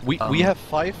over. Yeah. We have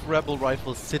 5 Rebel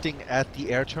Rifles sitting at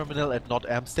the air terminal at Not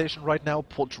Am Station right now,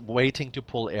 waiting to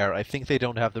pull air. I think they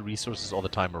don't have the resources or the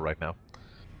timer right now.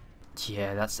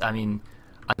 Yeah, that's. I mean,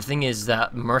 the thing is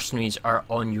that mercenaries are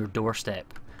on your doorstep.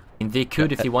 I mean, they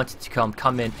could, if they wanted to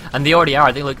come in, and they already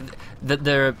are. They look,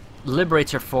 the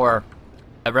Liberator for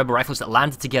Rebel Rifles that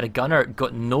landed to get a gunner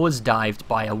got nosedived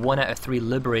by a 1 out of 3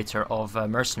 Liberator of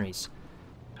mercenaries.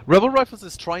 Rebel Rifles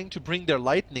is trying to bring their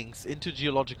lightnings into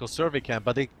Geological Survey Camp,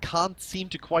 but they can't seem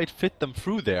to quite fit them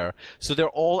through there. So they're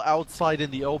all outside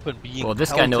in the open being Well, this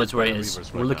guy pelted knows where by it the is.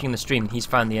 Reavers We're right looking now. in the stream. He's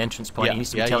found the entrance point. Yeah, He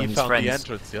needs to be he telling his found friends. the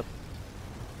entrance, yep.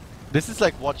 This is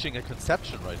like watching a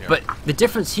conception right here. But the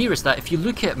difference here is that if you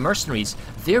look at mercenaries,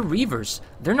 they're Reavers.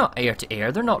 They're not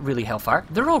air-to-air. They're not really Hellfire.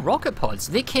 They're all rocket pods.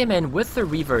 They came in with their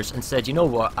Reavers and said, you know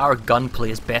what, our gunplay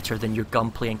is better than your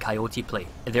gunplay and Coyote play.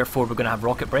 Therefore, we're going to have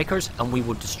rocket breakers and we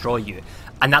will destroy you.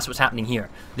 And that's what's happening here.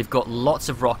 They've got lots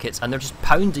of rockets and they're just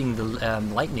pounding the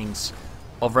lightnings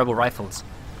of Rebel Rifles.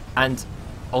 And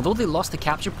although they lost the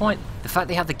capture point, the fact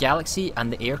they have the Galaxy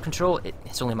and the air control,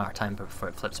 it's only a matter of time before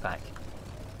it flips back.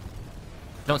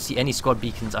 I don't see any squad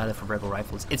beacons either for Rebel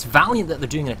Rifles. It's valiant that they're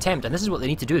doing an attempt, and this is what they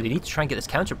need to do. They need to try and get this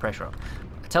counter pressure up.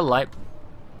 I tell a lie,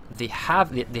 they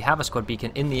have a squad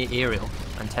beacon in the aerial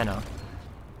antenna.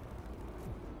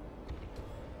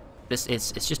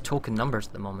 It's just token numbers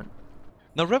at the moment.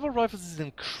 Now, Rebel Rifles is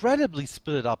incredibly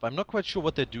split up. I'm not quite sure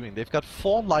what they're doing. They've got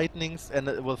 4 Lightnings and,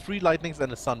 well, 3 Lightnings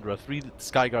and a Sundra, 3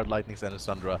 Skyguard Lightnings and a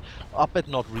Sundra, up at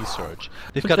Not Research.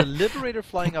 They've got a Liberator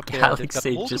flying up there. They've got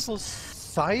multiple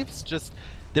scythes. Just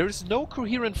there is no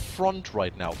coherent front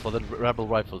right now for the Rebel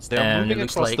Rifles. They're moving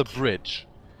across the bridge.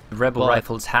 Rebel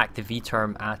Rifles hacked the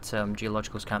V-term at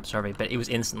Geological Camp Survey, but it was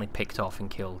instantly picked off and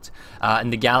killed.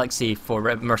 And the Galaxy for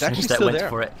Mercenaries that went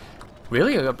for it.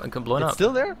 Really? It got blown up? It's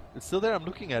still there. It's still there. I'm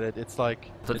looking at it. It's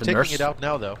like they're taking it out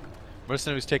now, though.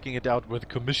 Mercenary's taking it out with the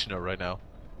Commissioner right now.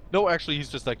 No, actually, he's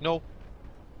just like, no.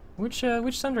 Which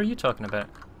Sundra are you talking about?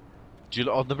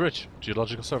 On the bridge.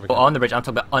 Geological Survey. Oh, on the bridge. I'm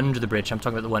talking about under the bridge. I'm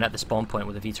talking about the one at the spawn point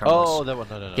with the V-term. Oh, that one.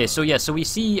 No. Okay, so yeah, so we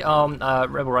see Rebel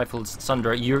Rifles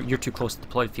Sundra. You're too close to the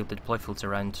deployed field. The deployed field's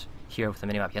around here with the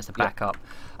minimap. He has to back up.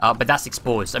 But that's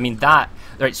exposed. I mean, right,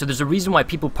 so there's a reason why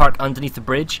people park underneath the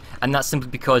bridge, and that's simply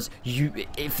because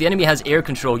if the enemy has air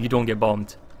control, you don't get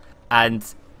bombed. And,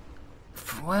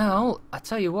 well, I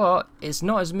tell you what, it's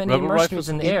not as many mercenaries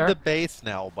in the air. The base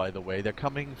now, by the way. They're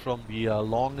coming from the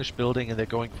longish building, and they're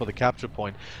going for the capture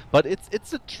point. But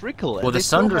it's a trickle. Well, the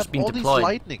Sundra's been deployed.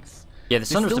 Lightnings. Yeah, the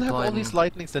Sundra's deployed. They still have all these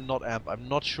lightnings and not amp. I'm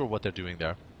not sure what they're doing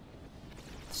there.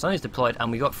 The Sun is deployed,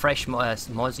 and we got fresh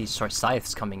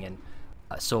scythes coming in.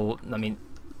 So, I mean,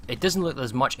 it doesn't look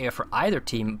there's much air for either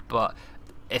team, but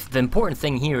if the important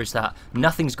thing here is that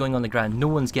nothing's going on the ground, no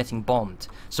one's getting bombed.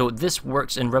 So this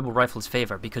works in Rebel Rifles'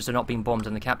 favour because they're not being bombed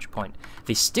on the capture point.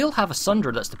 They still have a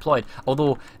Sundra that's deployed,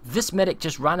 although this medic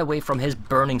just ran away from his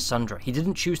burning Sundra. He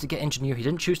didn't choose to get engineer, he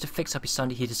didn't choose to fix up his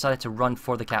Sundra, he decided to run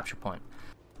for the capture point.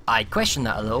 I question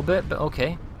that a little bit, but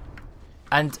okay.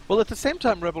 And well, at the same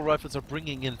time, Rebel Rifles are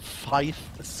bringing in 5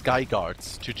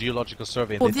 Skyguards to Geological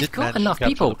Survey, and well, they they've did got manage enough to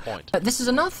capture people. the point. This is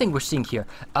another thing we're seeing here.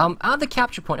 At the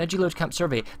capture point at Geological Camp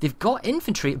Survey, they've got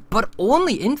infantry, but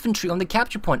only infantry on the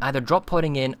capture point, either drop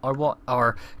podding in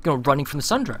or running from the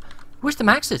Sundra. Where's the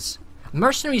Maxes?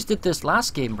 Mercenaries did this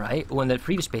last game, right, on the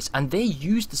previous base, and they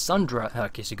used the Sundra.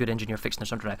 Okay, so good engineer fixing their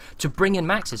Sundra now to bring in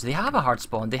Maxes. They have a hard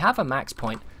spawn. They have a max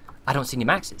point. I don't see any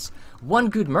Maxes. One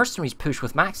good Mercenaries push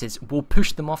with Maxes will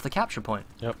push them off the capture point.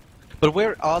 Yep. But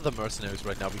where are the Mercenaries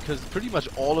right now? Because pretty much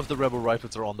all of the Rebel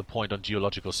Rifles are on the point on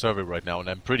Geological Survey right now, and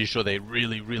I'm pretty sure they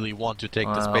really, really want to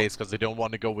take this base because they don't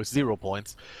want to go with 0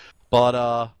 points.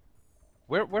 But,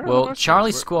 where well,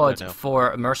 Charlie squad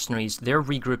for Mercenaries, they're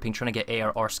regrouping, trying to get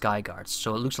air or sky guards.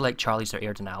 So it looks like Charlie's their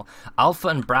air denial. Alpha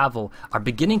and Bravo are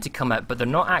beginning to come out, but they're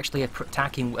not actually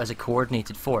attacking as a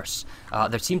coordinated force.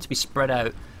 They seem to be spread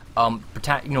out. Going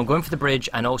for the bridge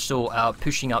and also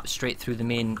pushing up straight through the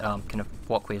main kind of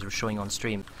walkways we're showing on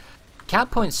stream. Cap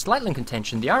point slightly in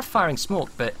contention. They are firing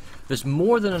smoke, but there's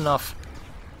more than enough.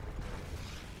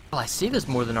 Well, I say there's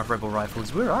more than enough Rebel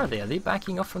Rifles. Where are they? Are they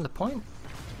backing up from the point?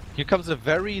 Here comes a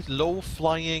very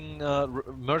low-flying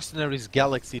Mercenaries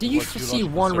Galaxy. Do you see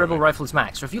one Rebel Rifles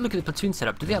max? Or if you look at the platoon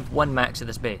setup, do they have one max at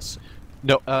this base?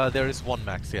 No, there is one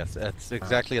max. Yes, it's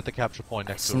exactly at the capture point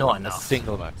next to a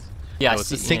single max. Yeah, no,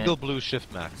 it's a single blue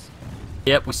shift max.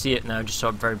 Yep, we see it now. Just saw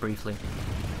it very briefly.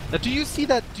 Now, do you see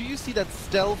that? Do you see that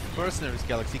stealth Mercenaries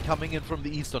Galaxy coming in from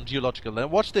the east on Geological? Now,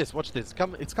 watch this. Watch this.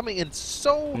 It's coming in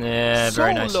so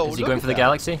very nice. Low. Is he going for the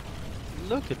Galaxy?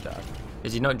 Look at that.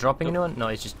 Is he not dropping anyone? No,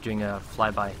 he's just doing a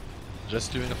flyby.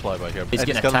 Just doing a flyby here. He's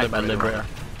getting attacked by Liberator.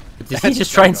 Did he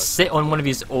just try and sit on one of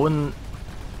his own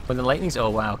when the lightnings?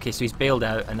 Oh wow. Okay, so he's bailed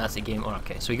out, and that's the game. Oh,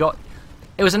 okay, so he got.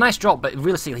 It was a nice drop, but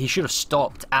realistically, he should have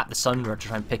stopped at the Sundra to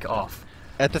try and pick it off.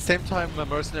 At the same time,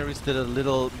 Mercenaries did a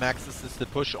little max-assisted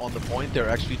push on the point. They're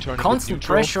actually turning constant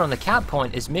pressure on the cap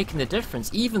point is making the difference,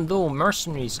 even though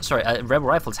Rebel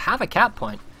Rifles have a cap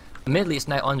point. Admittedly, it's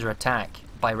now under attack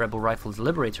by Rebel Rifles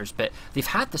Liberators, but they've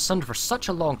had the Sundra for such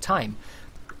a long time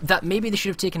that maybe they should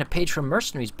have taken a page from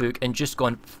Mercenaries' book and just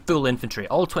gone full infantry.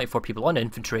 All 24 people on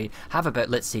infantry have about,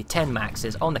 let's say, 10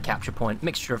 maxes on the capture point,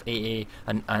 mixture of AA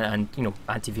and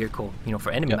anti-vehicle,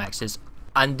 for enemy maxes,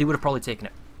 and they would have probably taken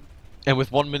it. And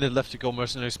with 1 minute left to go,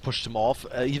 Mercenaries pushed them off.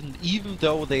 Even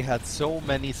though they had so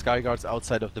many Skyguards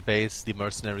outside of the base, the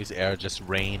Mercenaries' air just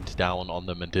rained down on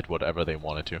them and did whatever they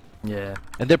wanted to. Yeah.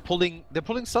 And they're pulling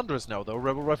Sundras now, though.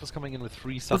 Rebel Rifles coming in with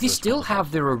 3 Sundras. Well, they still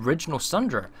have their original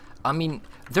Sundra. I mean,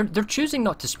 they're choosing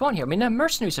not to spawn here. I mean, now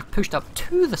Mercenaries have pushed up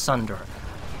to the Sundra.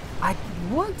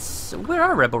 Where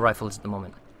are Rebel Rifles at the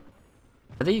moment?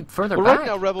 Are they further Well, back? right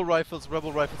now, Rebel Rifles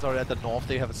are at the north.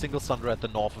 They have a single Sunder at the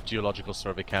north of Geological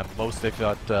Survey Camp. Most they've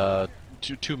got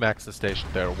two Maxes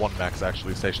stationed there, one Max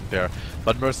actually stationed there.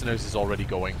 But Mercenaries is already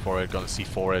going for it, gonna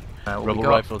C4 it. Rebel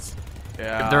Rifles.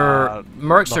 Yeah, Their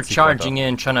Mercs are C4 charging though.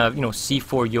 in, trying to,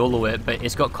 C4 YOLO it, but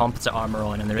it's got composite armor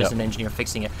on, and there is an engineer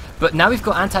fixing it. But now we've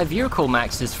got anti-vehicle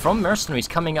Maxes from Mercenaries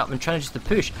coming up and trying to just to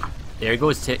push. There he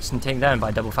goes, taken down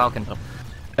by Double Falcon.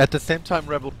 At the same time,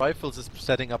 Rebel Rifles is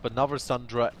setting up another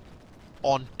Sundra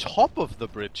on top of the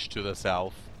bridge to the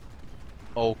south.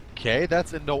 Okay,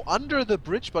 that's under the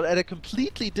bridge, but at a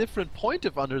completely different point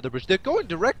of under the bridge. They're going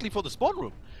directly for the spawn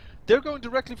room. They're going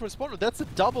directly for a spawn room. That's a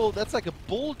double. That's like a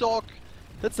bulldog.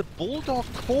 That's a bulldog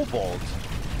Cobalt.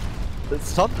 The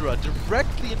Sundra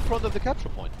directly in front of the capture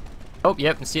point. Oh,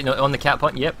 yep, see it on the cap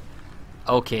point. Yep.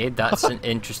 Okay, that's an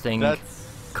interesting That's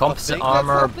composite a thing that's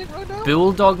armor, happening right now?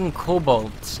 Bulldog and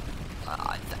Cobalt.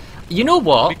 You know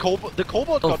what? The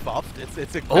Cobalt got buffed.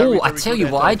 It's a Oh, very, I very tell good you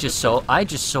what, I just anti-system. saw. I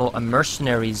just saw a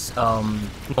Mercenaries.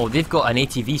 Oh, they've got an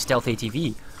ATV, stealth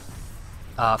ATV,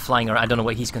 flying around. I don't know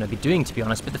what he's going to be doing, to be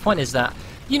honest. But the point is that,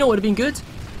 you know, what would have been good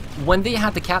when they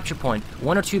had the capture point,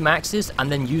 1 or 2 Maxes, and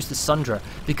then use the Sundra,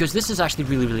 because this is actually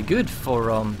really, really good for.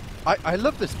 I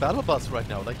love this battle bus right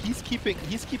now. Like he's keeping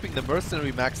the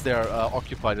Mercenary Max there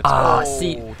occupied. It's,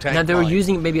 See, tank now they were mine.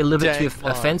 using it maybe a little bit too Tank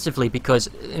mine. offensively, because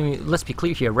I mean, let's be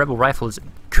clear here, Rebel Rifles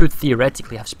could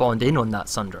theoretically have spawned in on that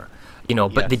Sundra,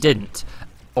 but they Yes. didn't,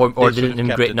 or they should didn't have in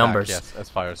kept great it back, numbers. yes, as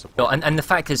fire support. And the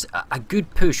fact is, a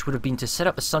good push would have been to set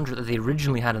up a Sundra that they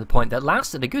originally had at the point that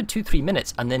lasted a good 2-3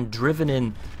 minutes, and then driven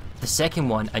in the second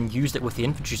one and used it with the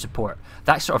infantry support.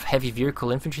 That sort of heavy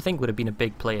vehicle infantry thing would have been a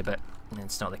big play, but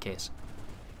it's not the case.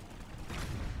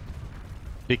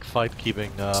 Big fight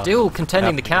keeping. Still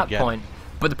contending the happening cap again. point,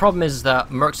 but the problem is that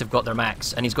Mercs have got their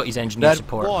Max, and he's got his engineer That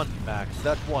support. one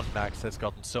Max has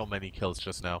gotten so many kills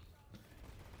just now.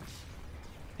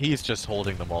 He's just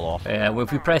holding them all off. Well,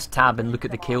 if we press tab and look at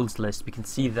the kills list, we can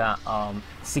see that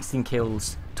 16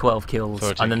 kills, 12 kills,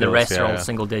 13 and then the kills, rest are all yeah.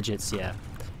 single digits, yeah.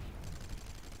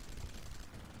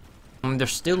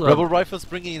 There's still Rebel Rifles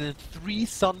bringing in 3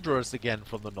 Sunders again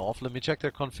from the north. Let me check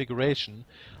their configuration.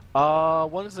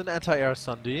 One is an anti-air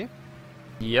Sunday.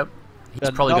 Yep. He's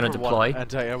probably going to Another deploy. one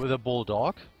anti-air with a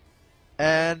Bulldog.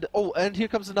 And here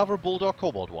comes another Bulldog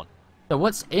Cobalt one. Now,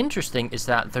 what's interesting is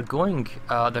that they're going.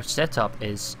 Their setup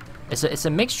is it's a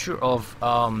mixture of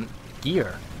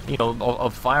gear,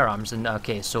 of firearms. And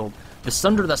okay, so the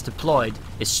Sunder that's deployed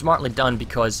is smartly done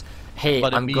because hey,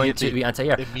 But I'm going to be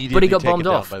anti-air, but immediately he got taken bombed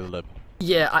down off. by the lip.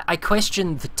 Yeah, I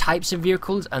question the types of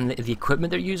vehicles and the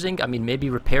equipment they're using. I mean, maybe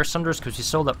repair Sunders, because we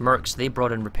saw that Mercs, they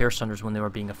brought in repair Sunders when they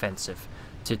were being offensive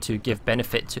to give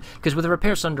benefit to... Because with a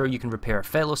repair Sunder, you can repair a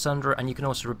fellow Sunder, and you can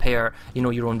also repair,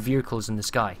 your own vehicles in the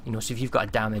sky. So if you've got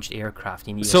a damaged aircraft,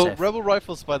 you need So SF. Rebel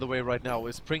Rifles, by the way, right now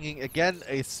is bringing again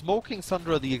a smoking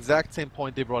Sundra, the exact same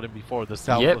point they brought in before, the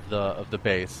south Yep. of the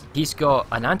base. He's got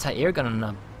an anti-air gun and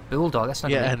a Bulldog. That's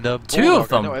not Yeah, gonna and be... Two of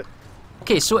Bulldog, I them! know,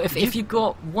 Okay, so if you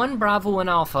got one Bravo and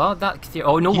Alpha, that...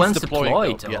 Oh, no, he's one's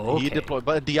deploying, deployed. though. Yeah, Oh, okay. he deployed.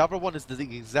 But the other one is the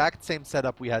exact same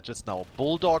setup we had just now.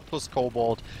 Bulldog plus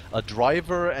Cobalt, a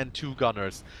driver and 2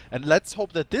 gunners. And let's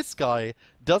hope that this guy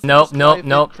doesn't just drive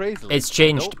in crazily. It's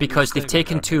changed Nope, because he's they've staying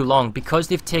taken there. too long. Because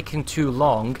they've taken too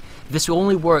long, this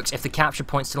only works if the capture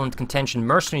point's still in contention.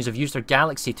 Mercenaries have used their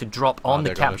Galaxy to drop on the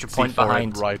They're gonna capture point C4 it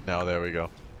behind. right now, there we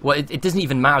go. Well, it doesn't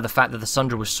even matter the fact that the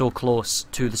Sunder was so close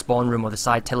to the spawn room or the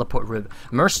side teleport room.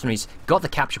 Mercenaries got the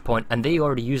capture point, and they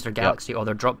already used their Galaxy or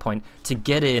their drop point to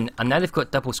get in, and now they've got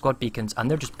double squad beacons,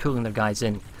 and they're just pulling their guys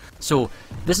in. So,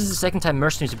 this is the second time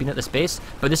Mercenaries have been at this base,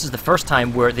 but this is the first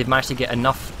time where they've managed to get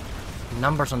enough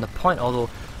numbers on the point,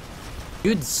 although...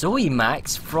 Good Zoe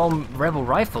Max from Rebel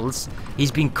Rifles.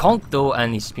 He's been conked, though,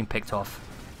 and he's been picked off.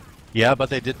 Yeah, but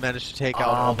they did manage to take out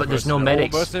all but the there's no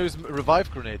Mercenaries. medics. Mercenaries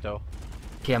revive grenade, though.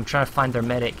 Okay, I'm trying to find their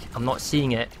medic. I'm not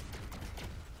seeing it.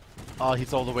 Oh,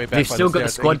 he's all the way back. They've by still the got the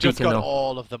stairs. squad He just beacon, got though.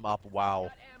 all of them up. Wow.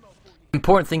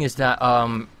 Important thing is that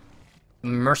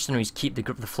Mercenaries keep the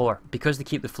floor. Because they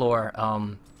keep the floor,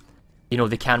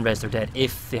 they can res their dead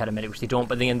if they had a medic, which they don't,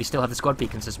 but then they still have the squad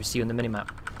beacons as we see on the minimap.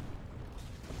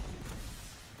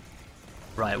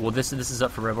 Right, well this is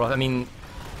up for Rebel. I mean,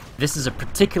 this is a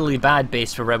particularly bad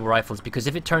base for Rebel Rifles, because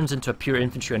if it turns into a pure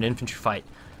infantry and infantry fight,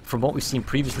 from what we've seen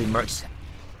previously, Mercs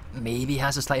maybe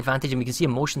has a slight advantage, and we can see a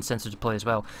motion sensor deploy as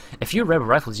well. If you're Rebel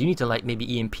Rifles, you need to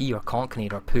maybe EMP or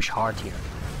Concanade or push hard here.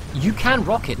 You can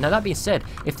rocket. Now that being said,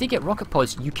 if they get rocket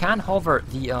pods, you can hover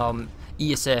the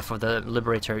ESF or the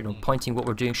Liberator, pointing what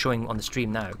we're doing, showing on the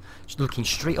stream now, just looking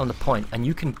straight on the point, and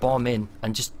you can bomb in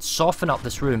and just soften up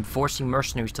this room, forcing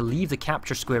mercenaries to leave the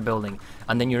capture square building,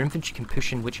 and then your infantry can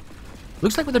push in, which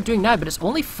looks like what they're doing now, but it's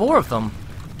only 4 of them.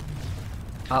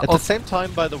 At the same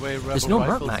time, by the way, no Rebel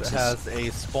merc Rifles has a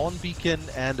spawn beacon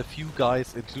and a few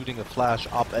guys, including a flash,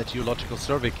 up at Geological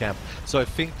Survey Camp. So I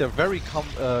think they're very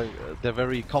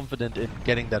confident in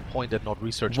getting that point and not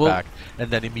research back,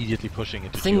 and then immediately pushing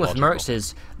into The thing with Geological. mercs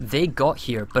is, they got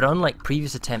here, but unlike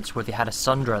previous attempts where they had a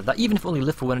Sundra, that even if only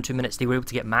lived for 1 or 2 minutes, they were able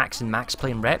to get max and max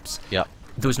play and reps. Yeah.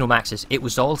 There was no maxes. It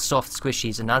was all soft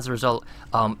squishies, and as a result,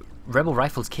 Rebel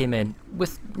Rifles came in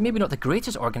with maybe not the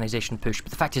greatest organization push,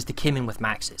 but the fact is they came in with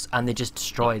maxes, and they just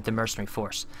destroyed the mercenary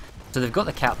force. So they've got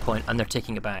the cap point, and they're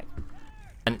taking it back.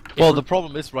 And well, the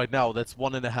problem is right now, that's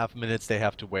 1.5 minutes they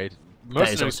have to wait.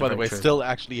 Mercenaries, by the way, true. still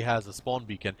actually has a spawn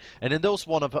beacon, and in those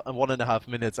 1.5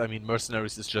 minutes, I mean,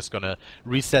 Mercenaries is just gonna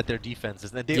reset their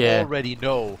defenses, and they already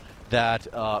know that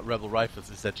Rebel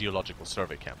Rifles is at Geological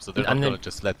Survey Camp, so they're not gonna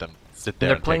just let them sit there.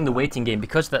 They're playing the waiting game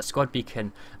because of that squad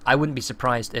beacon. I wouldn't be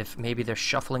surprised if maybe they're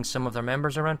shuffling some of their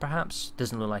members around. Perhaps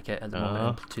doesn't look like it at the moment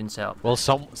in platoon setup. Well,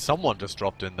 someone just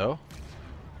dropped in though.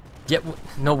 Yeah,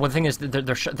 no. One thing is they're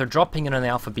dropping in on the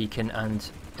alpha beacon, and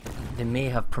they may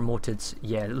have promoted.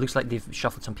 Yeah, it looks like they've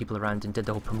shuffled some people around and did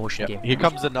the whole promotion game. Here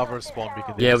comes another spawn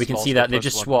beacon. Yeah, we can see that they've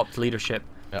just swapped leadership.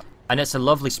 Yeah. And it's a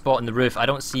lovely spot on the roof. I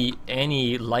don't see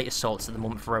any light assaults at the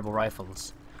moment for Rebel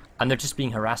Rifles, and they're just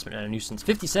being harassment and a nuisance.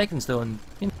 50 seconds though, and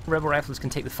Rebel Rifles can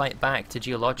take the fight back to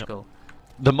Geological.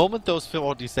 The moment those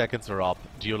 40 seconds are up,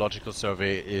 Geological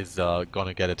Survey is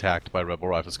gonna get attacked by Rebel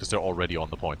Rifles because they're already on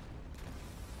the point.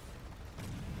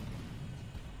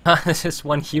 This is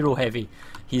one hero heavy.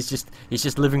 He's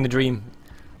just living the dream,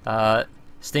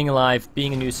 staying alive,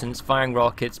 being a nuisance, firing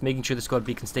rockets, making sure the squad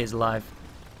beacon stays alive.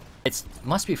 It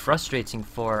must be frustrating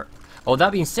for. Oh,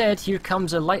 that being said, here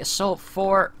comes a light assault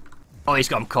for. Oh, he's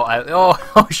got him caught out.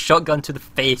 Oh, shotgun to the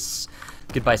face.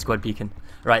 Goodbye, squad beacon.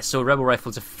 Right, so Rebel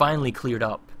Rifles have finally cleared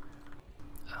up.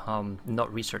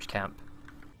 Not research camp,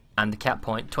 and the cap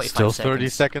point 25 still seconds. 30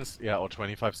 seconds, yeah, or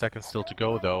 25 seconds still to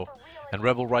go though. And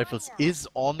Rebel Rifles is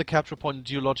on the capture point in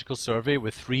Geological Survey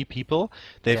with 3 people.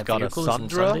 They've got a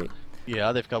Sundra.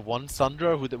 Yeah, they've got one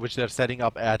Sundra which they're setting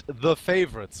up at the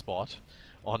favorite spot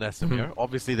on Esamir.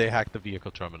 Obviously, they hacked the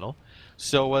vehicle terminal.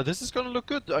 So this is going to look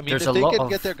good. I mean, if they can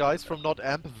get their guys from not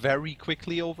amp very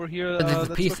quickly over here, that's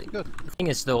looking good. The thing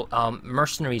is, though,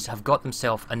 Mercenaries have got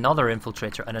themselves another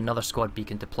infiltrator and another squad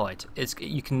beacon deployed.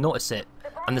 You can notice it,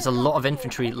 and there's a lot of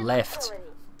infantry left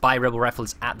by Rebel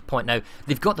Rifles at the point. Now,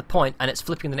 they've got the point, and it's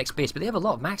flipping the next base, but they have a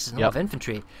lot of maxes and a lot of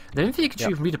infantry. Their infantry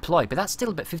can redeploy, but that's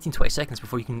still about 15-20 seconds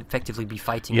before you can effectively be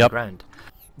fighting on the ground.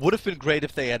 Would have been great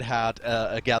if they had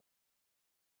a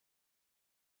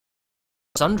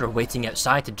Sundra waiting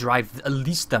outside to drive at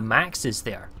least the maxes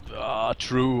there.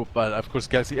 True, but of course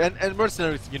Galaxy and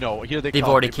Mercenaries, you know, here they've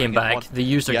already came back. They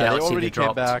used their Galaxy, they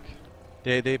dropped. Came back.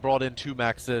 They brought in 2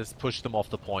 maxes, pushed them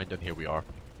off the point, and here we are.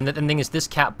 And the thing is, this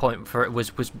cap point for it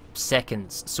was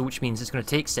seconds, so which means it's going to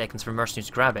take seconds for Mercenaries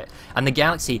to grab it. And the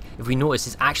Galaxy, if we notice,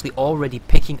 is actually already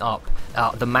picking up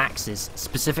the maxes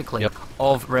specifically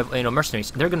of Mercenaries.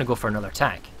 They're going to go for another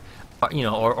attack,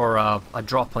 or a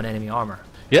drop on enemy armor.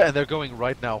 Yeah, and they're going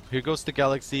right now. Here goes the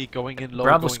Galaxy, going in low,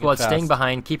 Bravo going squad in fast. staying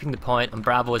behind, keeping the point, and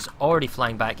Bravo is already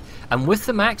flying back. And with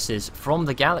the maxes from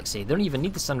the Galaxy, they don't even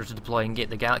need the Sundra to deploy and get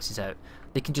the Galaxies out.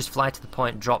 They can just fly to the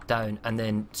point, drop down, and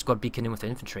then squad beacon in with the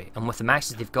infantry. And with the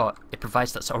maxes they've got, it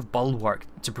provides that sort of bulwark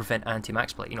to prevent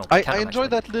anti-max play. I enjoy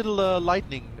that little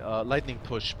lightning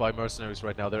push by Mercenaries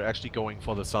right now. They're actually going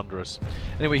for the Sundras.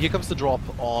 Anyway, here comes the drop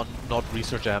on not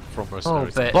research amp from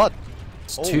Mercenaries. But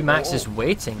it's 2 maxes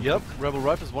waiting. Yep, Rebel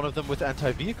Rifles, one of them with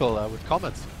anti-vehicle with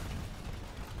comments.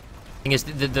 Thing is,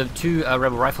 the 2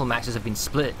 Rebel Rifle maxes have been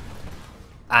split.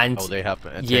 And they have.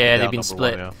 Yeah, they've been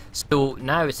split. So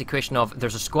now it's a question of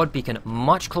there's a squad beacon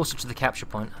much closer to the capture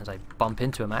point as I bump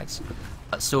into a max.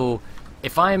 So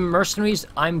if I'm Mercenaries,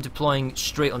 I'm deploying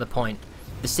straight on the point.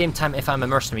 At the same time, if I'm a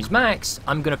Mercenaries max,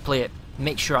 I'm going to play it,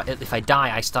 make sure if I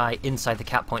die, I stay inside the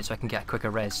cap point so I can get a quicker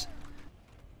res.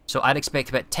 So I'd expect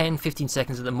about 10-15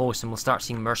 seconds at the most, and we'll start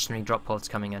seeing Mercenary drop pods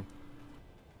coming in.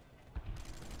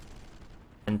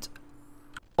 And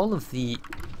all of the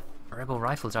Rebel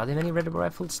Rifles, are there many Rebel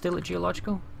Rifles still at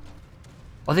Geological?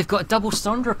 Oh, they've got a double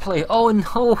Sundra play. Oh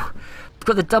no! They've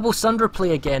got the double Sundra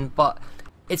play again, but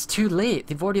it's too late.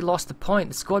 They've already lost the point.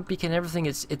 The squad beacon and everything,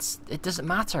 it doesn't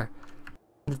matter.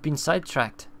 They've been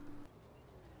sidetracked.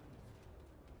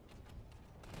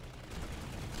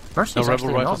 Mercenaries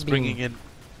Rebel Rifles bringing in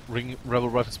Rebel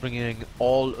Rifles bringing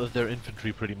all of their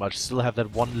infantry pretty much. Still have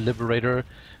that one Liberator,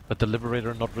 but the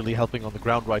Liberator not really helping on the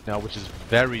ground right now, which is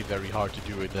very, very hard to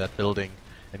do in that building.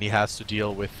 And he has to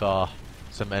deal with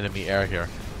some enemy air here.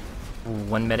 Ooh,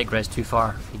 one medic res too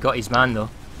far. He got his man though.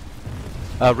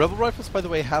 Rebel Rifles, by the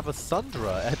way, have a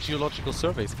Sundra at Geological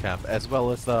Surveys Camp, as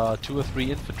well as 2 or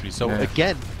 3 infantry. So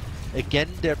Yeah. again,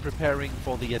 they're preparing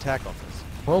for the attack on this.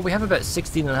 Well, we have about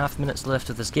 16.5 minutes left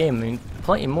of this game. I mean,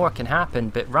 plenty more can happen,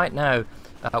 but right now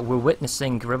we're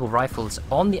witnessing Rebel Rifles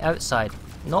on the outside,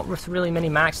 not with really many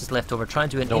maxes left over, trying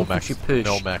to do an infantry push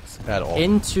No max at all.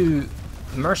 into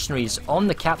mercenaries on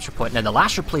the capture point. Now, the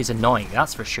Lasher play is annoying,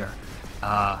 that's for sure.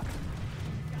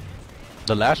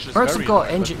 The Lash is Mercs very have got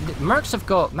annoying, Mercs have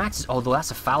got maxes, although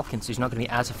that's a Falcon, so he's not going to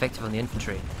be as effective on the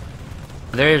infantry.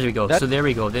 There we go. So there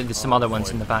we go. There's some other ones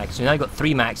in the back. So now you've got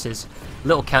 3 maxes.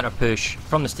 Little counter push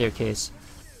from the staircase.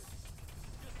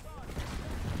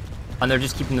 And they're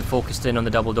just keeping them focused in on the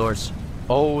double doors.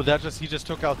 Oh, he just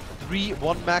took out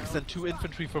 1 max and 2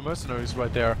 infantry for Mercenaries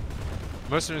right there.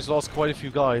 Mercenaries lost quite a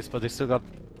few guys, but they still got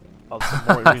some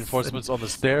more reinforcements on the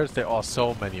stairs. There are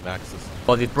so many maxes.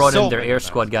 Well, they've brought in their air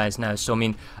squad guys now. So I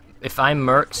mean, if I'm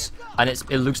Mercs, and it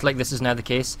looks like this is now the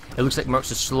case, it looks like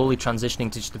Mercs is slowly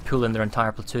transitioning to just pull in their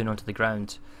entire platoon onto the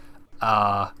ground.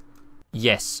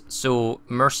 Yes, so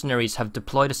Mercenaries have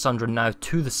deployed a Sundra now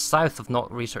to the south of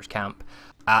Not Research Camp.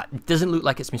 It doesn't look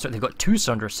like it's been started. They've got 2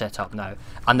 Sundras set up now,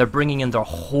 and they're bringing in their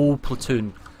whole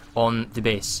platoon on the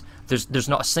base. There's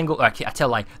not a single, actually, I tell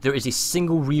a lie, there is a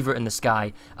single Reaver in the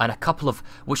sky, and a couple of,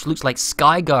 which looks like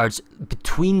Sky Guards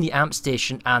between the amp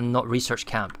station and Not Research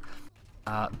Camp.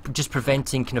 Just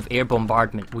preventing kind of air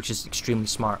bombardment, which is extremely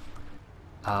smart.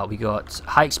 We got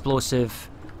high explosive,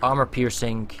 armor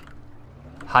piercing,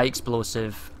 high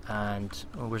explosive, and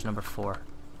where's number 4?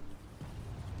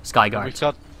 Sky Guard.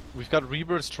 We've got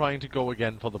Reavers trying to go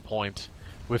again for the point,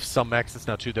 with some maxes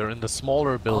now too. They're in the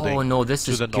smaller building. Oh no, this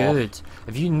is the good. north.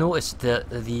 Have you noticed the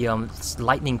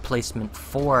lightning placement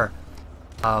for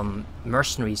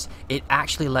mercenaries? It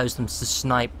actually allows them to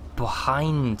snipe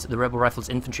behind the Rebel Rifles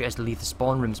infantry as they leave the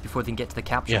spawn rooms before they can get to the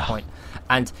capture point.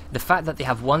 And the fact that they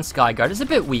have 1 Sky Guard is a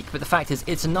bit weak, but the fact is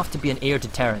it's enough to be an air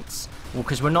deterrence. Well,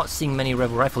 because we're not seeing many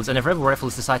Rebel Rifles, and if Rebel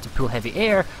Rifles decide to pull heavy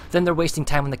air, then they're wasting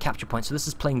time on the capture point. So this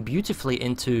is playing beautifully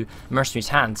into mercenaries'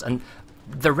 hands, and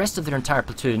the rest of their entire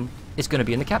platoon is going to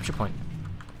be in the capture point.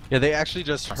 Yeah, they actually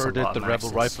just herded the Rebel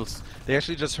maxes. Rifles. They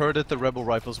actually just herded the Rebel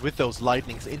Rifles with those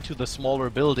lightnings into the smaller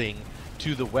building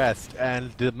to the west,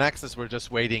 and the maxes were just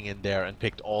waiting in there and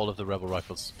picked all of the Rebel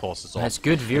Rifles forces off. That's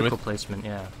good vehicle placement,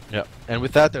 yeah. Yeah, and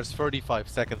with that, there's 35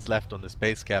 seconds left on this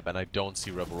base cap, and I don't see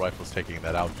Rebel Rifles taking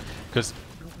that out, because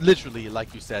literally,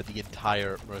 like you said, the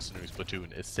entire mercenaries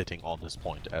platoon is sitting on this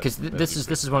point. Because this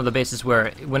is one of the bases where,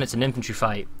 when it's an infantry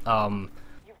fight,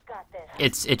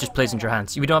 it just plays into your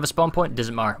hands. We don't have a spawn point, it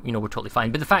doesn't matter. You know, we're totally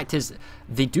fine. But the fact is,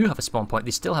 they do have a spawn point.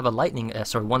 They still have a lightning,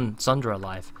 1 Sundra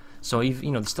alive. So you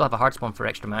know, they still have a hard spawn for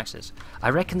extra maxes. I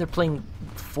reckon they're playing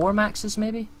 4 maxes,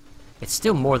 maybe. It's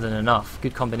still more than enough.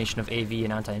 Good combination of AV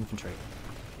and anti-infantry.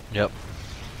 Yep.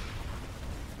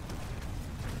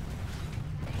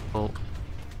 Well,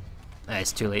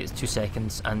 it's too late. It's 2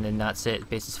 seconds, and then that's it.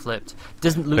 Base is flipped.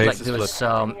 Doesn't look like there was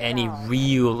any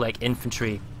real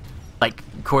infantry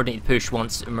coordinated push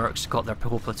once Mercs got their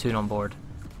whole platoon on board.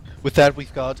 With that,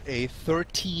 we've got a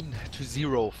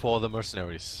 13-0 for the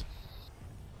mercenaries.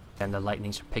 And the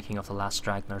lightnings are picking off the last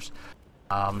stragglers.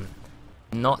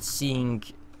 Not seeing...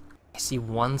 I see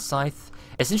 1 scythe.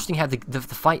 It's interesting how the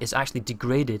fight is actually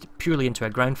degraded purely into a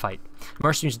ground fight.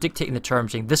 Mercenaries dictating the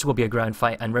terms, saying this will be a ground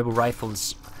fight, and Rebel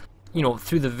Rifles, you know,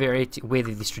 through the way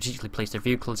that they strategically place their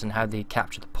vehicles and how they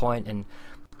capture the point, and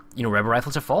you know, Rebel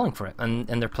Rifles are falling for it, and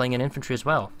they're playing in infantry as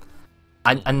well.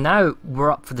 And now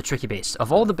we're up for the tricky base.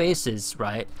 Of all the bases,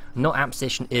 right, Not Amp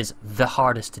Station is the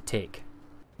hardest to take.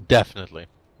 Definitely.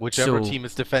 Whichever team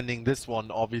is defending this one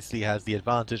obviously has the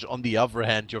advantage. On the other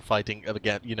hand, you're fighting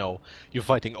again, you know, you're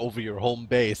fighting over your home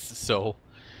base, so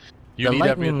you need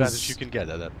every advantage you can get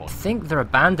at that point. I think they're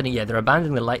abandoning, they're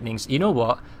abandoning the lightnings. You know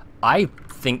what? I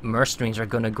think mercenaries are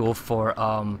going to go for,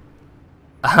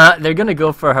 they're going to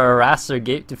go for harasser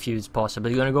gate diffuse, possibly.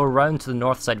 They're going to go around to the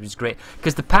north side, which is great.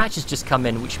 Because the patch has just come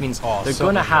in, which means they're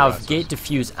going to have gate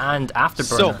diffuse and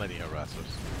afterburner. So many harassers.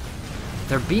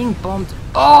 They're being bombed.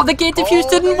 Oh, the gate diffuse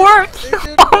didn't work!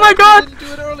 Oh my god! Didn't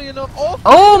do it early enough.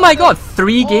 Oh my god!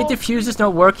 3 gate diffuses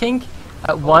not working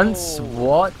at once?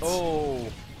 What? Oh.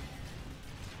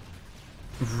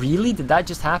 Really? Did that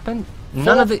just happen?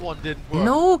 None of it. One didn't work.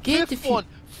 No gate diffuse.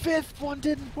 Fifth one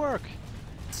didn't work.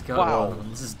 Wow. Oh,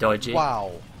 this is dodgy.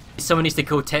 Wow. Someone needs to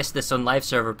go test this on live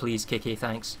server, please, KK,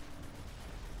 thanks.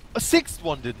 A sixth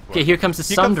one didn't work. Okay, here comes the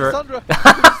Here comes Sundra.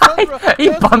 the Sundra. He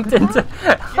bumped into. Gate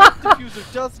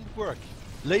diffuser doesn't work.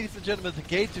 Ladies and gentlemen, the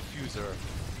gate diffuser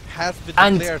has been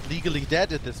declared legally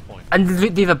dead at this point. And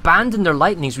they've abandoned their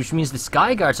lightnings, which means the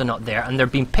Sky Guards are not there, and they're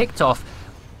being picked off.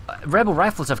 Rebel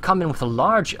Rifles have come in with a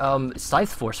large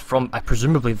scythe force from,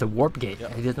 presumably, the warp gate. Yeah.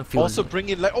 It doesn't feel also bring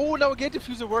in, like, oh, now a gate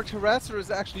diffuser worked. Harasser is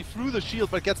actually through the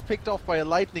shield, but gets picked off by a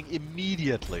lightning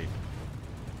immediately.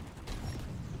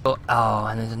 Oh,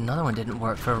 and there's another one didn't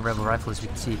work for Rebel Rifle, as we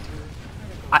can see.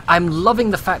 I'm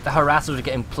loving the fact that harassers are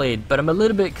getting played, but I'm a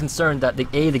little bit concerned that the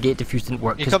gate diffuse didn't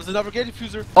work. Here comes another gate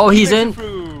diffuser. Oh, he's in.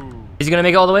 Through. Is he gonna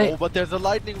make it all the way? Oh, but there's a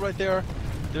lightning right there.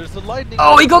 There's a lightning.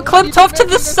 Oh, he got clipped off to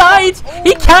the side.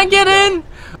 He can't get in.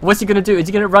 What's he gonna do? Is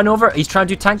he gonna run over? He's trying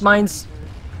to do tank mines.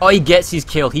 Oh, he gets his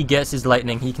kill. He gets his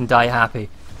lightning. He can die happy.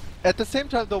 At the same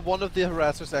time, though, one of the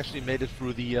harassers actually made it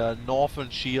through the northern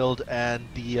shield, and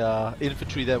the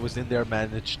infantry that was in there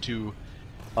managed to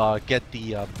get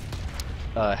the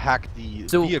hack the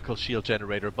vehicle shield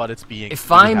generator, but it's being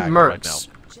if I'm Mercs,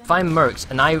 right if I'm Mercs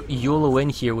and I YOLO in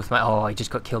here with my I just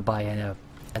got killed by an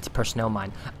anti-personnel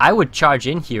mine, I would charge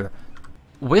in here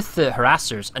with the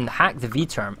harassers and hack the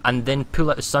V-term and then pull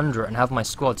out the Sundra and have my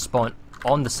squad spawn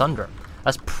on the Sundra.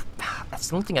 That's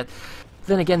something.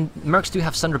 Then again, Mercs do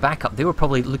have Sundra backup. They were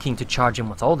probably looking to charge in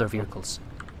with all their vehicles.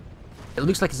 It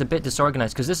looks like it's a bit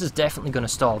disorganized because this is definitely going to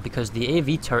stall because the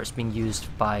AV turret's being used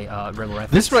by Rebel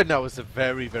Rifles. This right now is a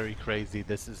very, very crazy.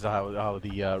 This is how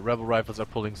the Rebel Rifles are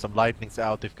pulling some lightnings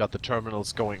out. They've got the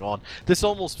terminals going on. This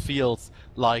almost feels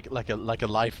like a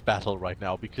life battle right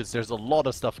now because there's a lot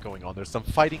of stuff going on. There's some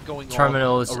fighting going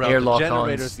terminals, on around airlock the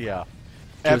generators. ons. Yeah,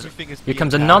 everything is. Here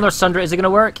comes another Sundra. Is it going to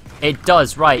work? It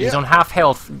does. Right, yeah. He's on half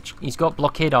health. He's got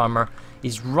blockade armor.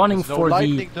 He's running for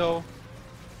lightning, though.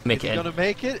 Make is he gonna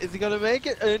make it? Is he gonna make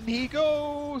it? And he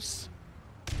goes!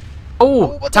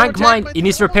 Oh, tank mine! He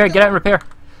needs to repair, get out and repair.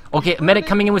 Okay, medic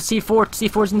coming in with C4.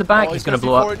 C4's in the back. He's gonna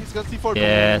blow up. He's got C4.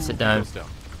 Yeah, sit down.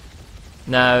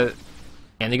 Now,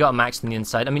 and they got a max on the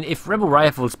inside. I mean, if Rebel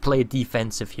Rifles play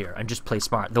defensive here and just play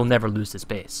smart, they'll never lose this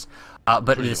base. But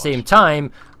at the same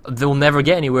time, they'll never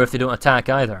get anywhere if they don't attack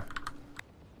either.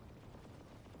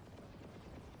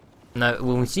 Now,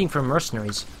 when we're seeing from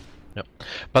mercenaries. Yep.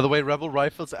 By the way, Rebel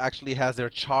Rifles actually has their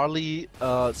Charlie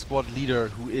squad leader,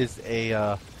 who is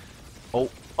a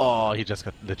oh, he just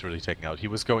got literally taken out. He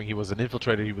was an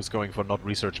infiltrator. He was going for not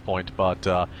research point,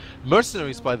 but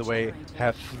mercenaries, by the way,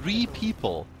 have 3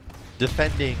 people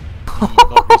defending the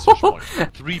not research point.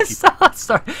 3 people.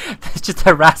 Sorry, that's just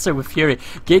a harasser with fury.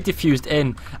 Gate diffused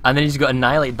in, and then he's got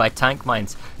annihilated by tank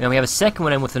mines. And then we have a second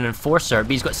one in with an enforcer,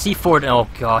 but he's got C4. And, oh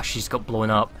gosh, he's got blown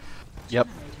up. Yep.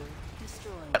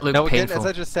 Now again, as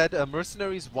I just said,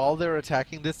 mercenaries, while they're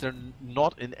attacking this, they're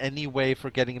not in any way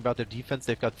forgetting about their defense.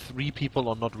 They've got 3 people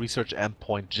on not research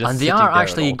endpoint just and they are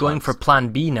actually going for plan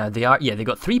B now. They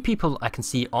got 3 people I can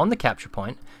see on the capture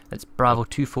point. That's Bravo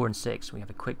 2, 4, and 6. We have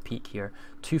a quick peek here.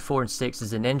 2, 4, and 6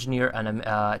 is an engineer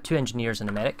and 2 engineers and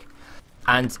a medic.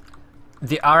 And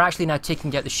they are actually now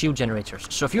taking out the shield generators.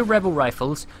 So if you're Rebel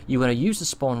Rifles, you want to use the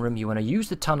spawn room, you want to use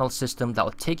the tunnel system that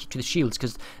will take you to the shields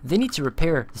because they need to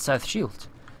repair the south shield,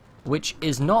 which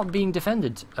is not being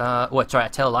defended. Sorry, I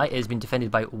tell a lie. It has been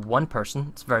defended by 1 person.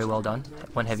 It's very well done.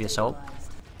 1 heavy assault.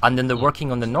 And then they're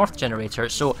working on the north generator.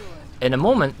 So in a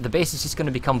moment, the base is just going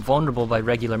to become vulnerable by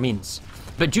regular means.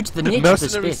 But due to the nature of this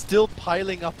mercenaries base, still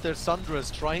piling up their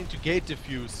Sundras, trying to gate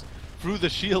diffuse through the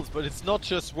shields, but it's not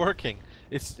just working.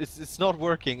 It's not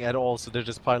working at all, so they're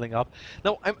just piling up.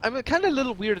 Now, I'm kind of a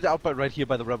little weirded out right here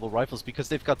by the Rebel Rifles because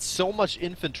they've got so much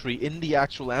infantry in the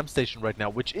actual amp station right now,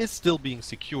 which is still being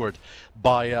secured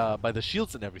by the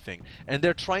shields and everything. And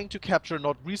they're trying to capture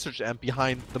not research amp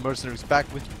behind the mercenaries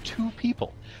back with 2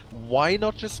 people. Why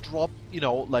not just drop,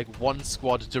 like 1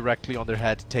 squad directly on their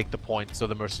head, take the point, so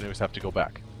the mercenaries have to go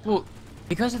back? Well,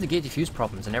 because of the gate diffuse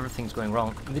problems and everything's going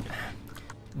wrong,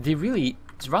 they really,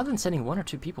 rather than sending 1 or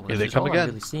 2 people, here they come again. I'm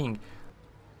really seeing.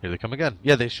 Here they come again.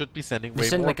 Yeah, they should be sending way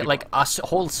more people. like a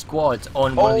whole squad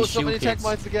on one of these shield so many gates. tank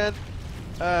mines again.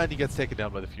 And he gets taken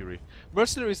down by the Fury.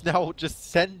 Mercenaries now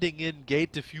just sending in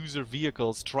gate diffuser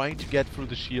vehicles, trying to get through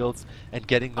the shields and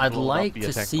getting them I'd blown like up via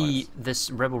to tank see mines.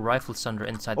 this Rebel Rifle Sunder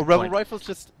inside the Rebel point. Rifles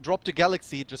just dropped a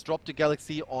Galaxy,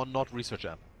 on not research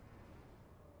amp.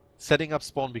 Setting up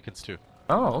spawn beacons too.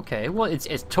 Oh, okay. Well, it's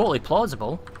totally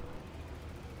plausible.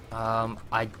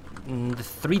 The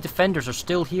 3 defenders are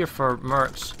still here for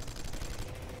Mercs.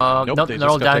 Nope, they're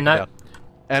all down now.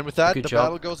 And with that, Good the job.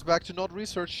 battle goes back to not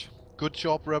research. Good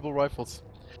job, Rebel Rifles.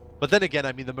 But then again,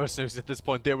 I mean, the mercenaries at this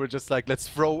point, they were just like, let's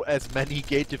throw as many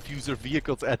gate diffuser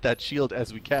vehicles at that shield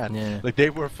as we can. Yeah. Like, they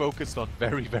were focused on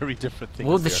very, very different things.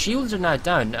 Well, the here. shields are now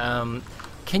down.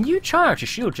 Can you charge a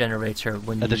shield generator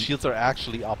when you... The shields are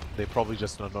actually up. They probably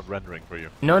just are not rendering for you.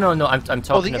 No, I'm talking about...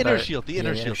 Oh, the inner shield. The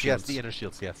inner shields. Yes, shields. the inner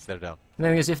shields. Yes, they're down. The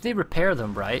thing is, if they repair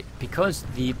them, right, because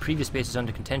the previous base is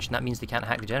under contention, that means they can't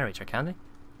hack the generator, can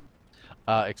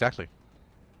they? Exactly.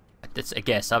 That's a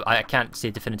guess. I can't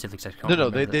say definitively because I can't No,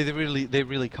 remember they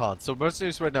really can't. So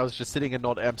mercenaries right now is just sitting in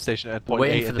Node M station at point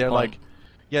Waiting A, for and the they're point. like,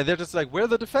 yeah, they're just like, where are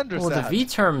the defenders Well, at? the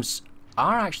V-terms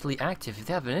are actually active. If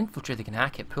they have an infiltrator, they can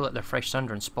hack it, pull out their fresh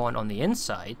thunder, and spawn on the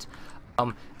inside.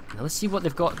 Now let's see what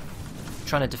they've got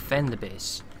trying to defend the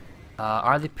base.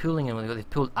 Are they pulling in? They've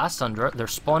pulled us under. They're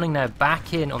spawning now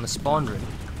back in on the spawn room.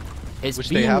 Which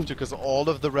they have to, because all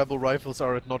of the rebel rifles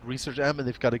are at not research M, and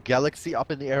they've got a galaxy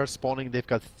up in the air spawning. They've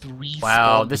got 3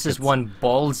 Wow, spawn this tickets. is one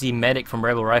ballsy medic from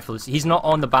Rebel Rifles. He's not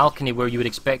on the balcony where you would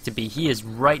expect to be. He is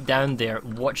right down there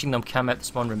watching them come out the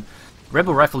spawn room.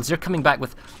 Rebel Rifles, they're coming back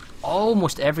with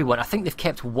almost everyone. I think they've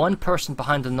kept one person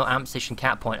behind the amp station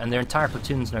cap point, and their entire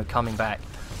platoon's now coming back.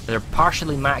 They're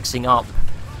partially maxing up.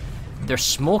 They're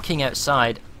smoking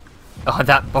outside. Oh,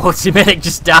 that ballsy medic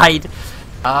just died.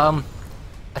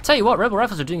 I tell you what, Rebel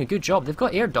Rifles are doing a good job. They've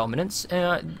got air dominance.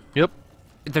 Yep.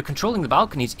 They're controlling the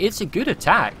balconies. It's a good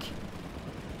attack.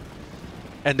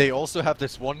 And they also have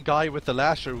this one guy with the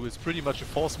lasher who is pretty much a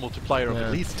force multiplier of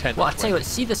at least 10. Well, I tell you what,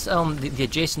 see this, the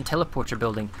adjacent teleporter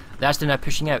building that's they're now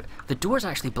pushing out. The door's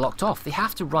actually blocked off. They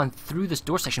have to run through this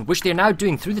door section, which they're now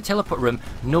doing through the teleport room.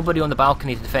 Nobody on the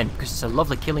balcony to defend, because it's a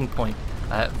lovely killing point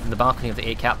from the balcony of the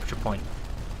A capture point.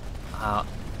 Now,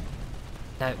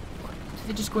 do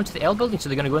they just go into the L building? So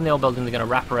they're going to go in the L building, they're going to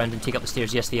wrap around and take up the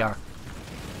stairs. Yes, they are.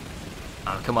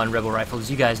 Oh, come on, Rebel Rifles.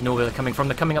 You guys know where they're coming from.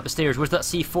 They're coming up the stairs. Where's that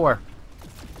C4?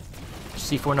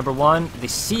 C4 number 1. They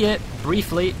see it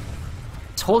briefly.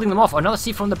 It's holding them off. Another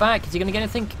C4 in the back. Is he going to get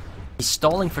anything? He's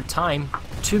stalling for time.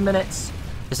 2 minutes.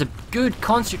 There's a good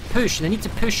concert push. They need to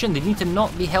push in. They need to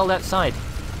not be held outside.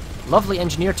 Lovely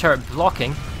engineer turret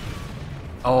blocking.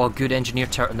 Oh, good engineer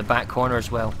turret in the back corner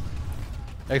as well.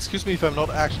 Excuse me if I'm not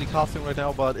actually casting right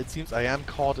now, but it seems I am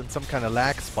caught in some kind of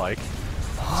lag spike.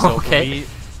 So Okay. for me,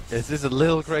 this is a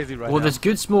little crazy right now. Well, there's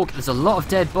good smoke. There's a lot of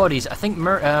dead bodies. I think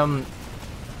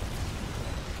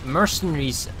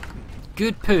mercenaries,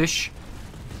 good push.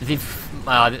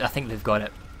 I think they've got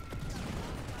it.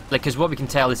 Like, because what we can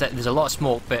tell is that there's a lot of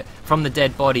smoke, but from the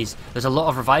dead bodies, there's a lot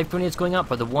of revive grenades going up.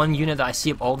 But the one unit that I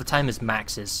see up all the time is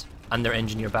Max's and their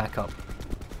engineer backup.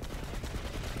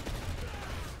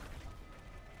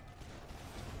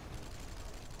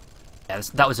 Yeah,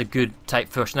 that was a good type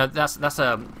push. Now that's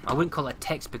a, I wouldn't call it a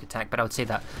textbook attack, but I would say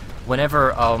that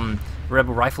whenever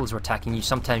Rebel Rifles were attacking you,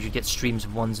 sometimes you get streams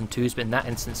of 1s and 2s, but in that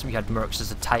instance we had Mercs as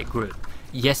a tight group.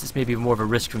 Yes, it's maybe more of a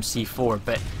risk from C4,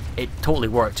 but it totally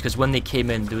worked, because when they came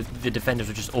in, the defenders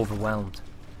were just overwhelmed.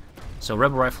 So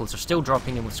Rebel Rifles are still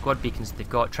dropping in with squad beacons that they've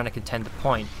got, trying to contend the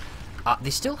point.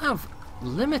 They still have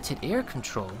limited air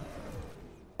control,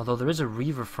 although there is a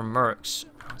Reaver from Mercs.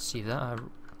 Let's see that.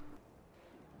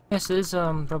 Yes, it is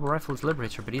Rebel Rifles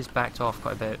Liberator, but he's backed off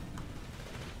quite a bit.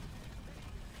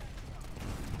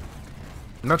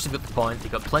 The Mercs have got the point,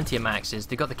 they've got plenty of maxes,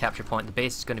 they've got the capture point, the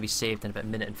base is going to be saved in about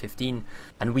 1 minute and 15,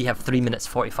 and we have 3 minutes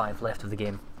 45 left of the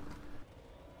game.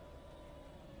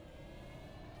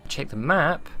 Check the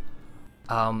map.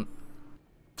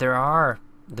 There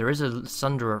is a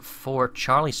Sunderer for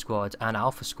Charlie Squad and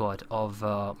Alpha Squad of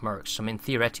Mercs. I mean,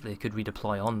 theoretically, they could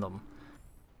redeploy on them.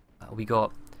 We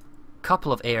got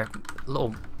couple of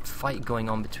little fight going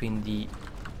on between the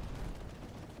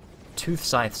Tooth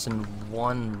Scythes and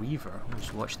one Reaver. Let's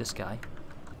just watch this guy.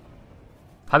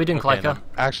 How are you doing, Klyka?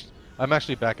 I'm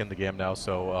actually back in the game now,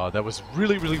 so that was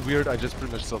really, really weird. I just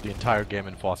pretty much saw the entire game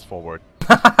in fast forward.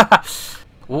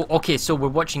 Well, okay, so we're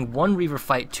watching one Reaver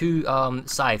fight 2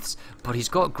 Scythes, but he's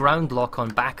got ground lock on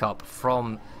backup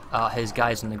from his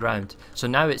guys on the ground. So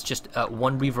now it's just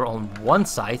one Reaver on one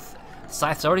Scythe.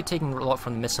 Scythe's already taken a lot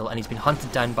from the missile, and he's been hunted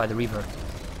down by the Reaver.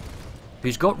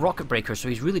 He's got rocket breakers, so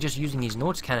he's really just using his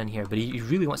nodes cannon here, but he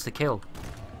really wants to kill.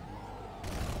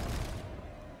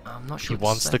 I'm not sure. He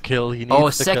wants to kill, he needs to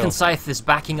kill. Second Scythe is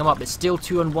backing him up. It's still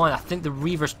 2 on 1. I think the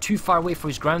Reaver's too far away for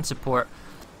his ground support.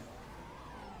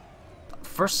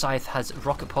 First Scythe has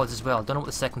rocket pods as well. Don't know what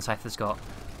the second Scythe has got.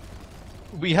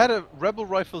 We had a Rebel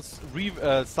Rifles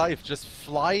Scythe just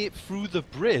fly through the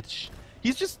bridge.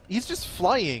 He's just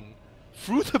flying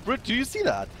through the bridge. Do you see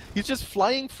that? He's just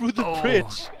flying through the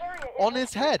bridge on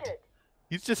his head.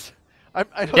 He's just... I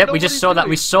don't Yep, know we what just he's saw that. doing.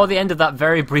 We saw the end of that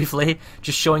very briefly,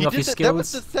 just showing He off did his that. skills. That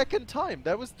was the second time.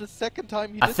 That was the second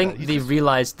time he I did think that. they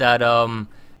realized that,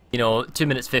 you know, 2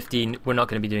 minutes 15, we're not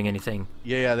going to be doing anything.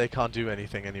 Yeah, they can't do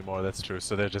anything anymore. That's true.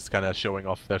 So they're just kind of showing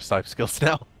off their snipe skills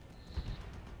now.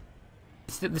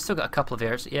 They still got a couple of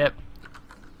airs. Yep.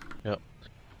 Yep.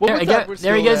 Well, with that, we're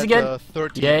there he still goes at, again.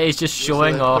 13, Yeah, he's just we're still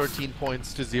showing at off. 13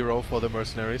 points to 0 for the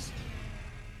mercenaries.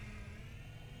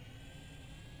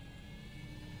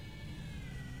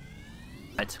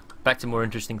 Right, back to more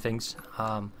interesting things.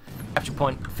 Capture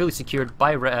point fully secured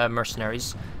by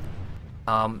mercenaries.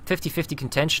 50-50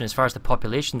 contention as far as the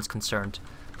population is concerned.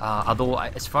 Although,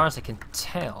 as far as I can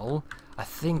tell, I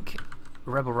think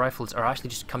Rebel Rifles are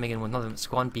actually just coming in with another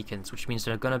squad beacons, which means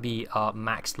they're going to be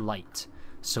maxed light.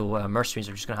 So mercenaries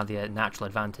are just going to have the natural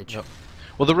advantage. Yep.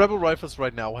 Well, the Rebel Rifles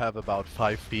right now have about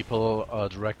 5 people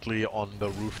directly on the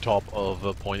rooftop of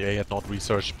Point A, not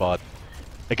researched, but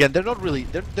again, they're not really.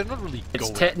 They're not really. It's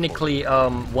going technically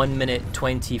 1 minute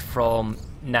 20 from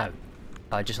now.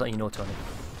 Just letting you know, Tony.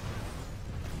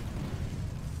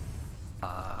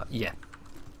 Yeah.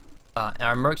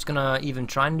 Are Mercs gonna even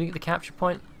try and get the capture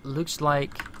point? Looks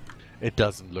like. It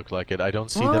doesn't look like it. I don't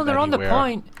see Well, them they're on the anywhere.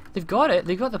 point. They've got it.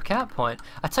 They've got the cap point.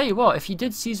 I tell you what, if you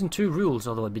did Season 2 rules,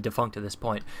 although it'd be defunct at this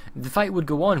point, the fight would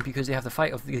go on because they have the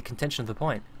fight of the contention of the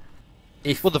point.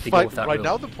 If Well, the they go fight with that right rule.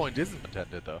 now, the point isn't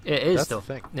intended though. It is That's though.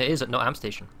 The thing. It is at no amp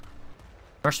station.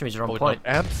 Mercenaries are on Oh, point.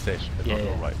 not amp station. Yeah, Yeah,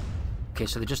 yeah. right. Okay,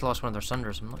 so they just lost one of their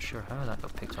Sunders. I'm not sure how that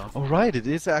got picked off. Oh right, it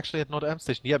is actually at not amp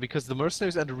station. Yeah, because the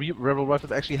mercenaries and the Rebel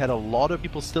Rifles actually had a lot of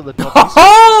people still at not.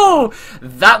 Oh,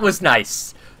 that was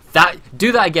nice.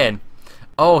 Do that again.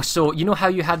 Oh, so you know how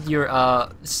you had your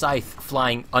scythe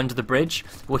flying under the bridge?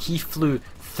 Well, he flew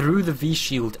through the V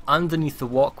shield underneath the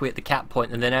walkway at the cap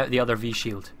point, and then out the other V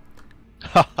shield.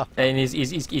 And he's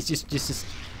just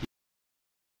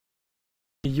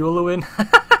YOLOing.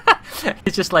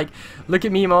 It's just like, look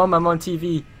at me, mom, I'm on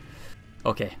TV.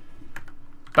 Okay.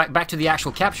 Back to the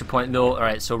actual capture point though.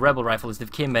 Alright, so Rebel Rifles,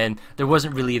 they've came in. There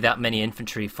wasn't really that many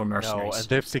infantry for mercenaries. No, and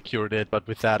they've secured it, but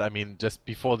with that, I mean, just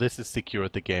before this is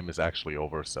secured, the game is actually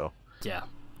over, so. Yeah.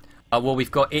 Well,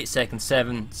 we've got 8 seconds.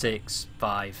 7, 6,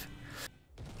 5.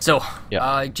 So,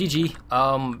 Yeah. GG.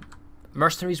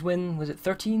 Mercenaries win, was it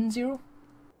 13-0?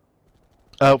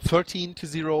 13 to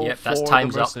 0 Yep, for that's the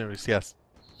time's up. mercenaries, yes.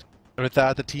 And with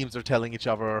that, the teams are telling each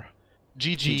other,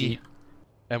 GG.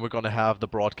 And we're going to have the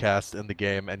broadcast in the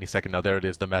game any second. Now, there it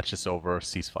is. The match is over.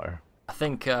 Ceasefire. I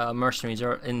think mercenaries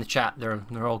are in the chat.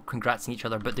 They're all congratsing each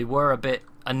other, but they were a bit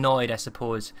annoyed, I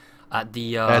suppose, at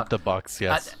the Bucks.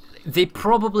 Yes. They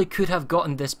probably could have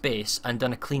gotten this base and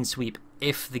done a clean sweep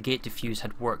if the gate diffuse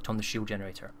had worked on the shield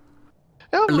generator.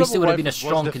 Yeah, At least it Rebel would have been a Rifles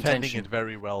strong was defending contention. it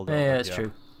very well, though. Yeah, but that's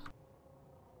true.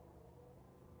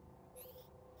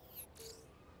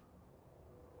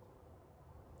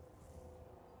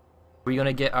 We're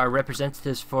gonna get our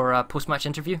representatives for a post-match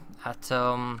interview at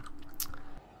Sky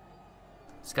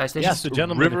Station. Yeah, so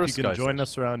gentlemen, River if you can Sky join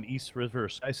us around East River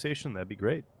Sky Station, that'd be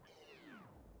great.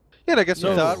 Yeah, and I guess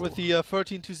with that, So- with the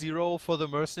 13 to 0 for the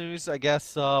mercenaries, I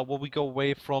guess what we go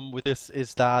away from with this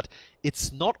is that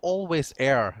it's not always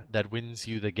air that wins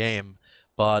you the game,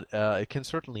 but it can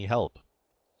certainly help.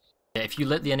 Yeah, if you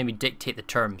let the enemy dictate the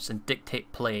terms and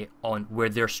dictate play on where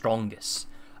they're strongest,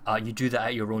 you do that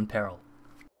at your own peril.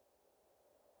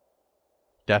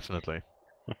 Definitely.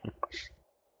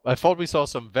 I thought we saw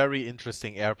some very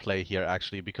interesting airplay here,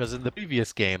 actually, because in the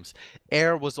previous games,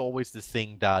 air was always this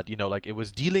thing that, you know, like it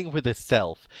was dealing with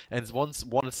itself, and once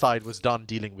one side was done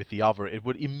dealing with the other, it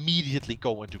would immediately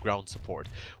go into ground support.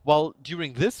 While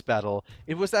during this battle,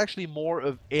 it was actually more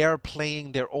of air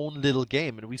playing their own little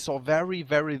game, and we saw very,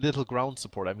 very little ground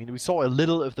support. I mean, we saw a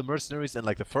little of the mercenaries in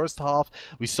like the first half,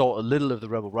 we saw a little of the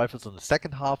Rebel Rifles in the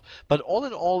second half, but all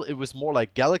in all, it was more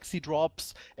like galaxy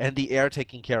drops and the air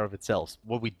taking care of itself.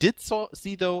 What we did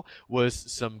see though was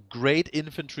some great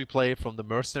infantry play from the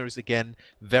mercenaries again,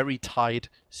 very tight,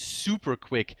 super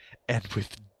quick, and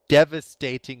with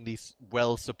devastatingly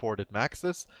well supported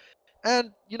maxes,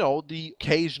 and you know, the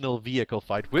occasional vehicle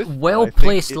fight with Well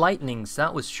placed lightnings,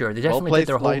 that was sure. They definitely did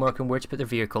their homework on where to put their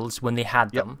vehicles when they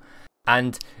had them,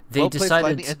 and they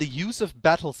decided. And the use of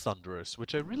battle thunderers,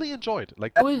 which I really enjoyed.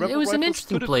 Like it was an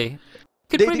interesting play.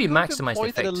 Could maybe maximize the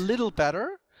effect. A little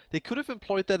better. They could have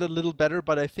employed that a little better,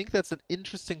 but I think that's an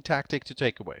interesting tactic to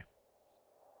take away.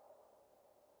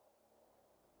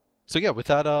 So yeah, with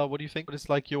that, what do you think? What is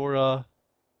like your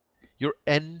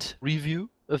end review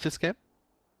of this game?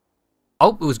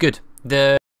 Oh, it was good.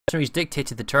 The Mercenaries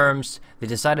dictated the terms. They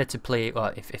decided to play,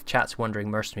 if chat's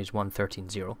wondering, Mercenaries won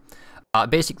 13-0.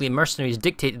 Basically, Mercenaries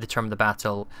dictated the term of the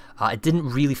battle. It didn't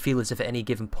really feel as if at any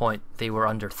given point they were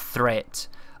under threat.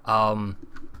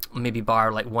 Maybe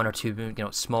bar like one or two,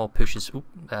 small pushes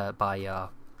by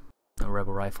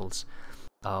Rebel Rifles.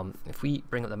 If we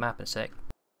bring up the map in a sec.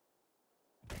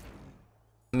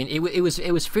 I mean, it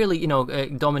was fairly,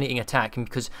 dominating attack,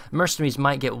 because Mercenaries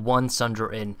might get one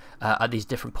Sunder in at these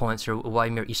different points, or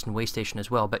Waimir Eastern Way Station as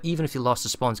well. But even if you lost the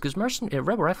spawns, because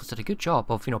Rebel Rifles did a good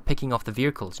job of, picking off the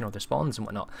vehicles, their spawns and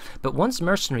whatnot. But once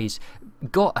Mercenaries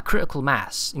got a critical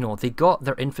mass, they got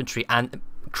their infantry and,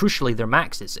 crucially, their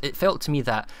maxes, it felt to me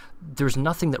that there's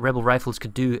nothing that Rebel Rifles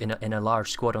could do in a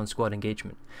large squad-on-squad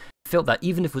engagement. I felt that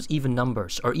even if it was even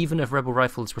numbers, or even if Rebel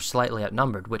Rifles were slightly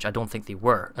outnumbered, which I don't think they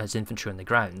were as infantry on the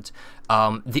ground,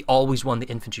 they always won the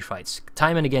infantry fights.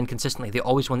 Time and again, consistently, they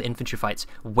always won the infantry fights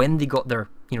when they got their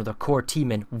core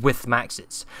team in with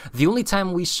maxes. The only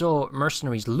time we saw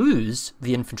Mercenaries lose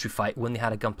the infantry fight when they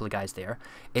had a gunpla of guys there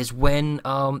is when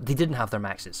they didn't have their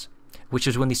maxes, which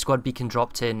was when the squad beacon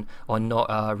dropped in on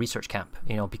not research camp,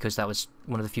 because that was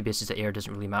one of the few bases that air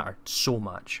doesn't really matter so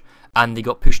much. And they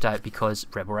got pushed out because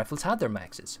Rebel Rifles had their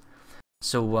maxes.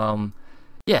 So,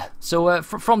 yeah. So,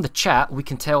 from the chat, we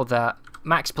can tell that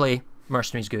max play,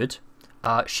 Mercenaries good.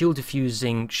 Shield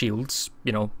diffusing shields,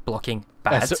 blocking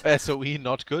bad. SOE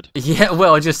not good? Yeah,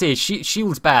 well, I just say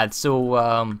shield's bad.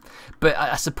 So, but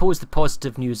I suppose the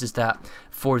positive news is that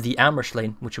for the ambush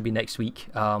lane, which will be next week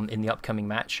in the upcoming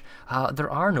match, there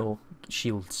are no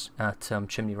shields at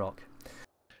Chimney Rock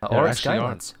or at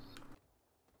Skylands.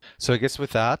 So I guess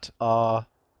with that, Klyka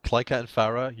and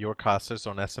Fara, your casters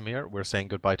on Esamir, we're saying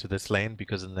goodbye to this lane,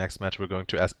 because in the next match we're going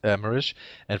to Emerish.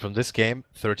 And from this game,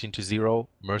 13-0,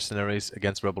 Mercenaries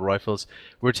against Rebel Rifles,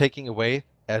 we're taking away,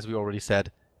 as we already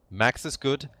said, max is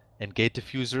good, and gate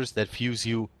diffusers that fuse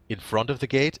you in front of the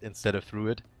gate instead of through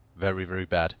it, very, very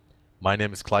bad. My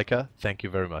name is Klyka, thank you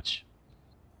very much.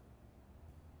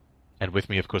 And with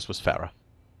me, of course, was Fara.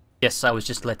 Yes, I was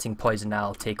just letting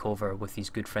PoisonedAl take over with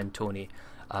his good friend Tony.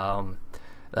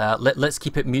 Let's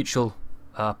keep it mutual,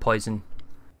 Poison.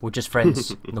 We're just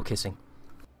friends, no kissing.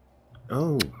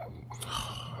 Oh,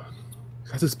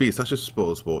 that has be such a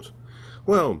spoil sport.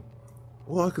 Well,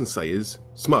 all I can say is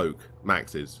smoke,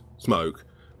 maxes, smoke,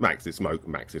 maxes, smoke,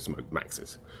 maxes, smoke,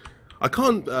 maxes. I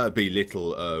can't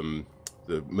belittle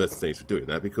the Mercenaries for doing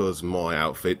that, because my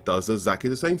outfit does exactly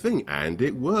the same thing, and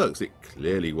it works. It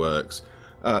clearly works.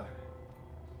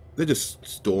 They just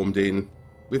stormed in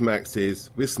with maxes,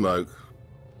 with smoke,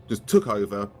 just took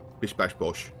over, bish bash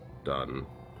bosh, done.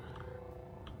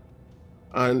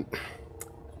 And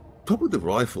top of the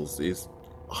rifles is,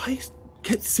 I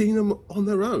kept seeing them on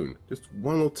their own, just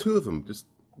one or two of them, just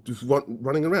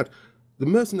running around. The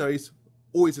Mercenaries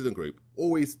always in a group,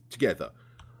 always together.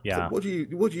 Yeah. So what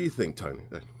do you think, Tony?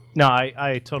 No,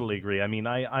 I totally agree. I mean,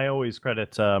 I always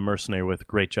credit Mercenary with a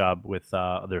great job with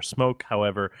their smoke.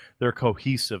 However, their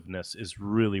cohesiveness is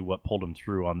really what pulled them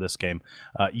through on this game.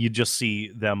 You just see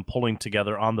them pulling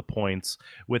together on the points,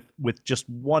 with just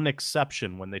one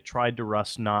exception, when they tried to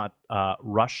rush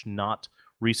not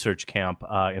research camp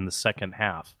in the second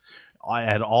half.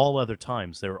 At all other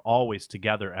times, they were always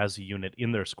together as a unit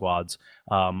in their squads.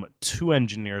 2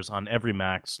 engineers on every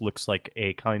max looks like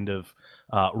a kind of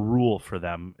rule for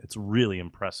them. It's really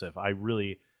impressive. I'd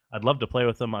love to play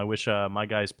with them. I wish my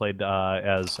guys played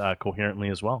as coherently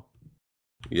as well.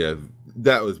 Yeah,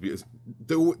 that was beautiful.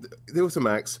 There was a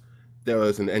max. There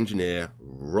was an engineer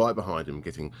right behind him,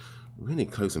 getting really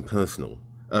close and personal.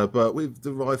 But with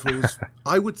the rifles,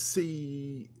 I would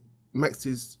see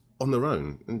maxes on their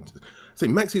own. And so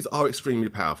maxes are extremely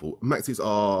powerful. Maxes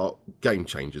are game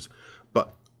changers.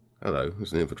 But hello,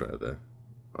 there's an infiltrator there.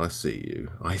 I see you.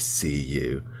 I see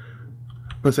you.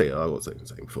 I say I was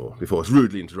saying before I was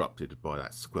rudely interrupted by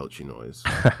that squelchy noise.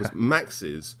 Because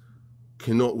maxes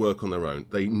cannot work on their own.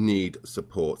 They need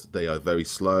support. They are very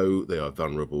slow. They are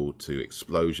vulnerable to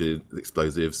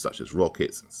explosives such as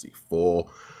rockets and C4.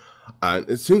 And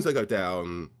as soon as they go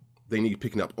down, they need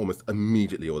picking up almost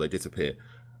immediately, or they disappear.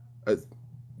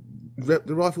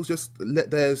 The rifles just let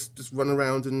theirs just run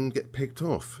around and get picked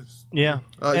off.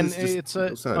 And it's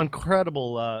an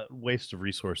incredible waste of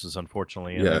resources,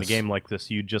 unfortunately. And in a game like this,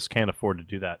 you just can't afford to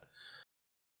do that.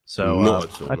 So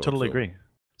I totally agree.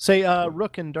 Say,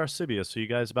 Rook and Darcibius, are you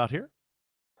guys about here?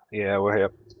 Yeah, we're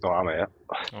here. Oh, I'm here.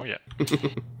 Oh, yeah.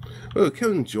 Well,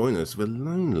 come and join us. We're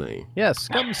lonely. Yes,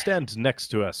 come stand next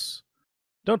to us.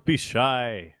 Don't be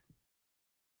shy.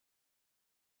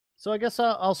 So I guess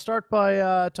I'll start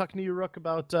by talking to you, Rook,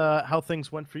 about how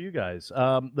things went for you guys.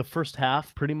 The first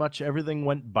half, pretty much everything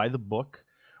went by the book.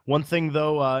 One thing,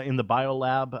 though, in the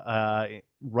biolab,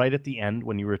 right at the end,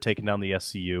 when you were taking down the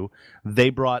SCU, they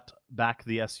brought back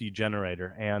the SCU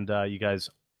generator, and you guys,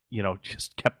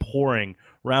 just kept pouring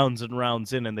rounds and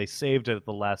rounds in, and they saved it at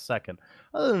the last second.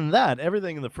 Other than that,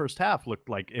 everything in the first half looked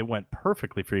like it went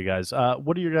perfectly for you guys.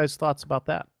 What are your guys' thoughts about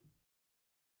that?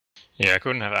 Yeah, I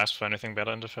couldn't have asked for anything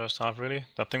better in the first half, really.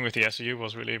 That thing with the SCU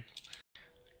was really,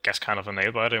 I guess, kind of a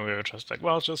nail-biter, and we were just like,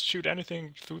 well, just shoot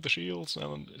anything through the shields,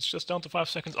 and it's just down to 5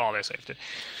 seconds. Oh, they saved it.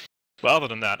 But other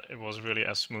than that, it was really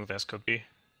as smooth as could be.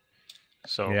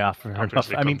 So, yeah, fair enough.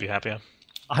 obviously couldn't be happier.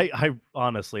 I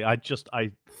honestly, I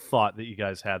thought that you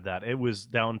guys had that. It was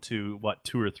down to,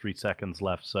 2 or 3 seconds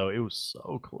left, so it was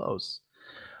so close.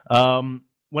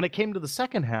 When it came to the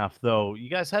second half, though, you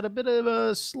guys had a bit of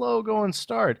a slow-going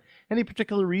start. Any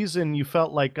particular reason you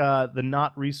felt like the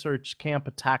not research camp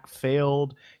attack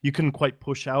failed? You couldn't quite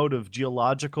push out of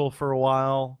geological for a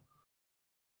while?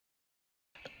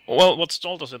 Well, what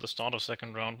stalled us at the start of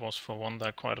second round was, for one,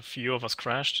 that quite a few of us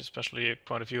crashed, especially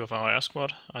quite a few of our air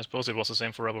squad. I suppose it was the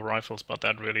same for Rebel Rifles, but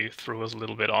that really threw us a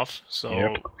little bit off.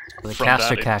 So The from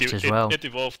caster that, catch as well. it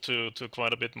evolved to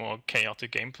quite a bit more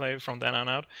chaotic gameplay from then on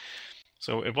out.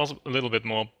 So it was a little bit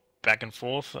more back and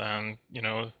forth, and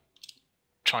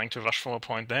trying to rush for a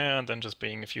point there, and then just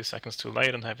being a few seconds too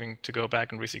late and having to go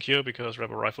back and resecure because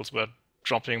Rebel Rifles were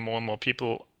dropping more and more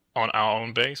people on our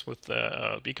own base with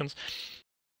their beacons.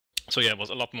 So yeah, it was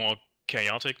a lot more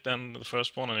chaotic than the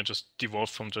first one, and it just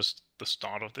devolved from just the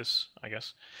start of this, I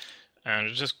guess. And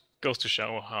it just goes to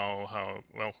show how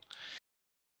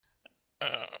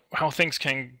things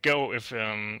can go if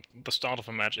the start of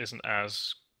a match isn't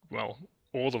as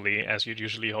orderly as you'd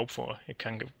usually hope for. It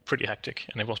can get pretty hectic,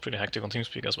 and it was pretty hectic on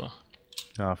TeamSpeak as well.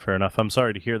 Oh, fair enough. I'm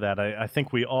sorry to hear that. I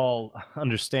think we all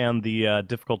understand the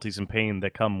difficulties and pain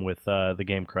that come with the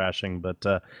game crashing, but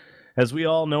as we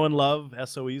all know and love,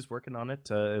 SOE's working on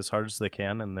it as hard as they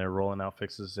can, and they're rolling out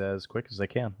fixes as quick as they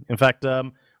can. In fact,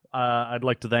 I'd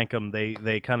like to thank them.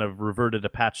 They kind of reverted a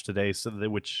patch today,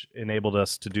 which enabled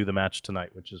us to do the match tonight,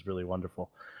 which is really wonderful.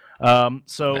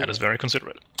 So that is very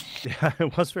considerate. Yeah,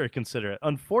 it was very considerate.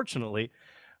 Unfortunately,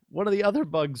 one of the other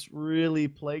bugs really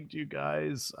plagued you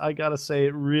guys. I gotta say,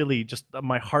 it really just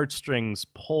my heartstrings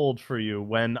pulled for you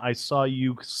when I saw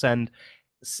you send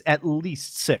at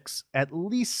least six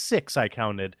I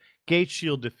counted, gate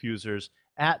shield diffusers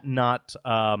at not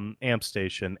amp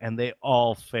station, and they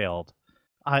all failed.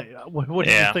 What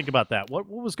did you think about that? What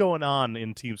was going on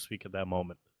in TeamSpeak at that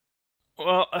moment?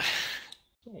 Well,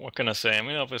 what can I say? I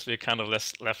mean, obviously, it kind of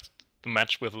left the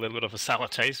match with a little bit of a sour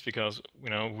taste because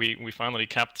we finally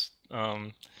kept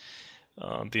the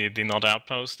not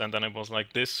outpost, and then it was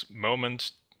like this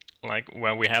moment, like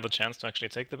where we had a chance to actually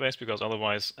take the base, because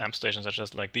otherwise amp stations are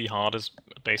just like the hardest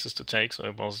bases to take. So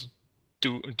it was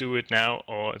do it now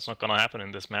or it's not gonna happen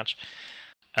in this match.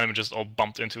 And we just all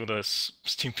bumped into this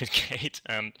stupid gate,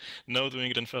 and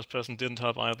doing it in first person didn't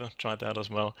help either. Tried that as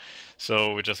well.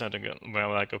 So we just had to go,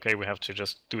 okay, we have to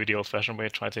just do it the old-fashioned way,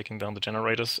 try taking down the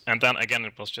generators. And then again,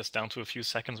 it was just down to a few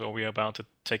seconds where we were about to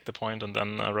take the point, and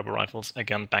then Rebel Rifles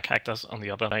again backhacked us on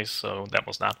the other base, so that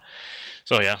was that.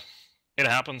 So yeah, it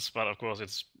happens, but of course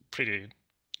it's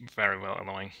very well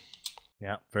annoying.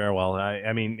 Yeah, very well.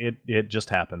 I mean, it just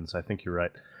happens. I think you're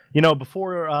right.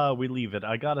 Before we leave it,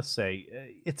 I gotta say,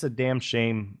 it's a damn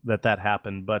shame that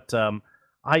happened, but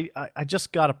I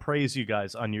just gotta praise you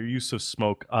guys on your use of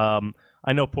smoke.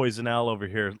 I know PoisonedAl over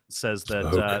here says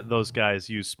that those guys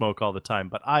use smoke all the time,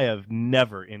 but I have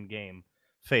never in-game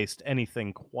faced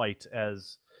anything quite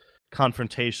as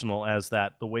confrontational as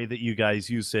that. The way that you guys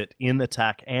use it in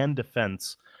attack and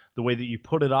defense, the way that you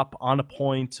put it up on a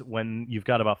point when you've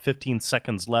got about 15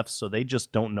 seconds left, so they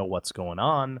just don't know what's going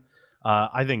on.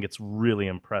 I think it's really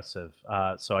impressive.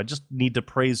 So I just need to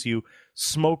praise you.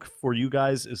 Smoke for you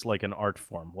guys is like an art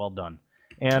form. Well done.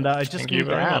 And I just Thank you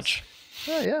very much.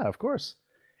 Yeah, of course.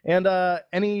 And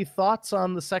any thoughts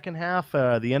on the second half,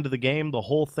 the end of the game, the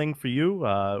whole thing for you?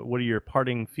 What are your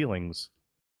parting feelings?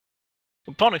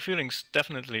 Well, parting feelings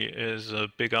definitely is a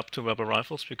big up to Rebel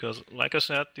Rifles, because, like I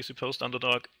said, the supposed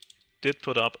underdog did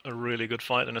put up a really good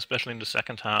fight, and especially in the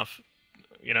second half.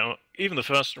 Even the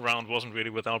first round wasn't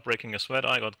really without breaking a sweat.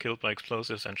 I got killed by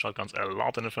explosives and shotguns a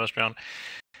lot in the first round.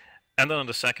 And then in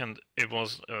the second, it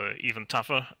was even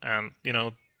tougher. And,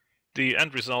 the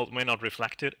end result may not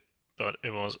reflect it, but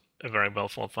it was a very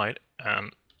well-fought fight.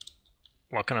 And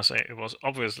what can I say? It was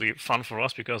obviously fun for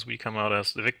us because we come out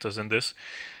as the victors in this,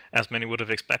 as many would have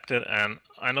expected. And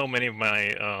I know many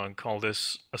might call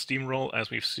this a steamroll, as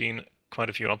we've seen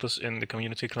quite a few others in the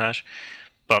Community Clash.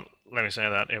 But let me say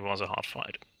that it was a hard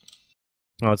fight.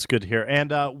 Oh, it's good to hear.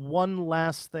 And one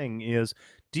last thing is,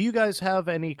 do you guys have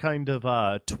any kind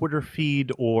of Twitter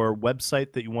feed or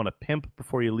website that you want to pimp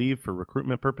before you leave for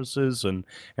recruitment purposes and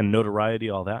notoriety,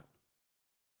 all that?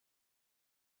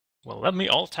 Well, let me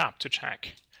alt tab to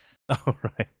check. All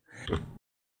right.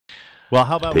 Well,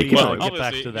 how about we Well, get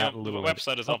back to that a the little website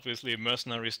later. is obviously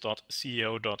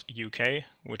mercenaries.co.uk,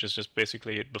 which is just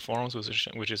basically the forums,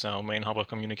 which is our main hub of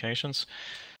communications.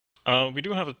 We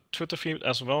do have a Twitter feed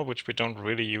as well, which we don't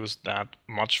really use that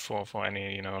much for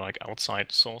any, like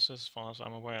outside sources, as far as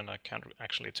I'm aware, and I can't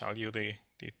actually tell you the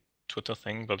Twitter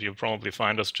thing, but you'll probably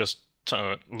find us just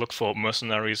look for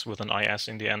mercenaries with an IS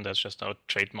in the end. That's just our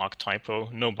trademark typo.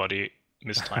 Nobody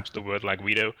mistypes the word like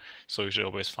we do, so you should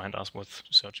always find us with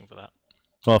searching for that.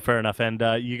 Well, fair enough. And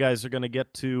you guys are going to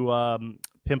get to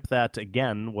pimp that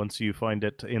again once you find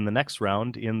it in the next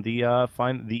round in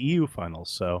the EU finals.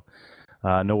 So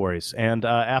no worries. And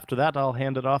after that, I'll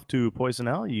hand it off to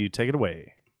PoisonedAl. You take it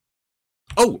away.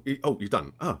 Oh, you're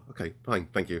done. Oh, okay, fine,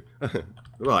 thank you.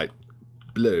 Right,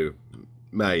 Blue,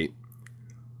 mate,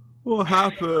 what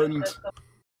happened?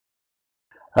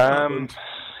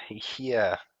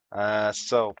 Yeah.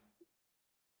 So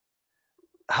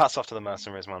hats off to the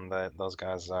Mercenaries, man. Those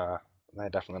guys, they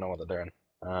definitely know what they're doing.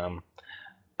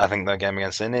 I think their game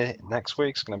against Indy next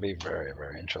week is going to be very,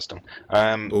 very interesting.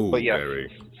 Ooh, but yeah,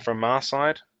 very. from our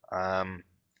side,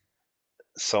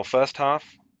 so first half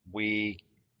we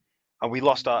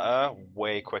lost our air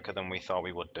way quicker than we thought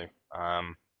we would do.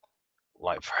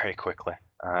 Like very quickly,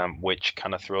 which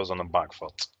kind of threw us on the back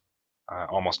foot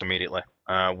almost immediately.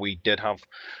 We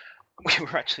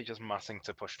were actually just massing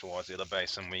to push towards the other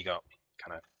base, and we got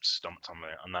kind of stumped on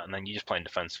that. And then you're just playing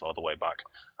defensive all the way back.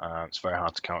 It's very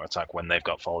hard to counterattack when they've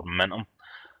got forward momentum.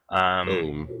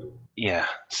 Yeah.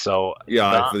 So yeah,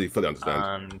 I fully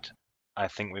understand. And I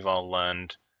think we've all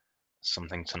learned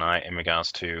something tonight in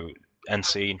regards to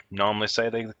NC normally say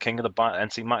they're the king of the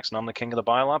NC Max normally king of the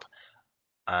biolab.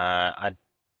 I'd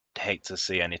hate to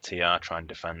see any TR try and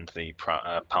defend the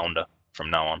Pounder from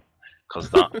now on,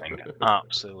 because that thing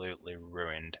absolutely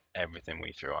ruined everything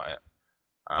we threw at it.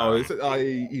 I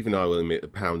will admit the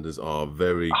Pounders are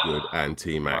very good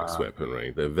anti-max weaponry.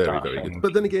 They're very, very good.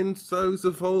 But then again, so's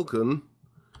the Falcon.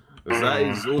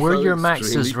 Were your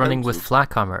maxes running with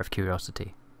flak armor, of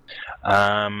curiosity?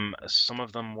 Some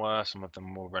of them were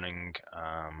running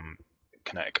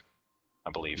kinetic,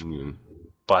 I believe.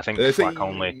 But I think flak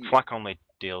only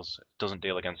doesn't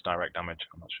deal against direct damage.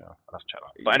 I'm not sure. I'll have to check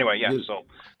that. But anyway, yeah. So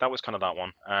that was kind of that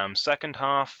one. Second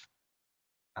half,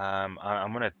 I'm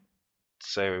gonna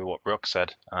say what Rook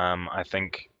said. I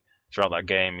think throughout that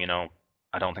game, I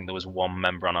don't think there was one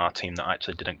member on our team that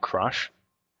actually didn't crash.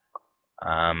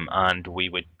 And we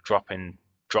would drop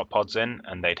pods in,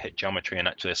 and they'd hit geometry and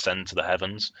actually ascend to the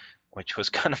heavens, which was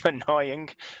kind of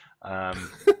annoying. I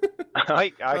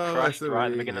crashed right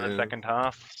at the beginning of the second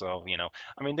half, so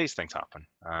I mean, these things happen.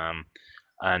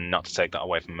 And not to take that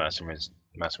away from Mercenaries'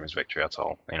 victory at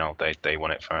all. They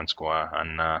won it fair and square,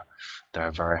 and they're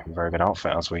a very, very good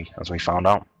outfit, as we found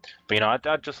out. But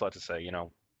I'd just like to say,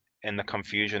 in the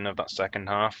confusion of that second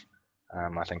half,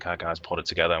 I think our guys pulled it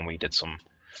together, and we did some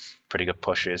pretty good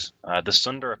pushes. The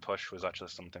Sundara push was actually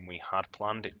something we had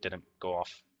planned. It didn't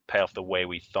pay off the way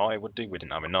we thought it would do. We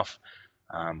didn't have enough.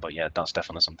 But yeah, that's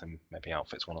definitely something maybe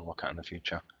outfits want to look at in the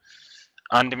future.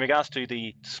 And in regards to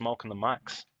the smoke and the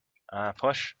max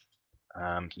push,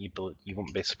 you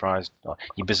wouldn't be surprised.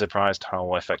 You'd be surprised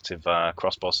how effective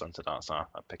crossbow center darts are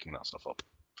at picking that stuff up.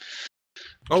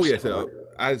 Oh yes,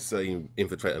 as an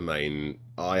infiltrator main,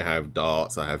 I have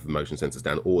darts, I have motion sensors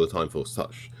down all the time for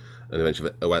such an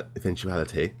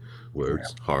eventuality.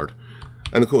 Words hard,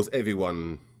 and of course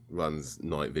everyone runs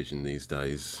night vision these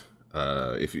days.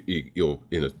 If you're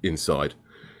inside,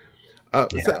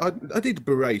 so I did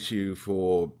berate you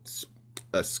for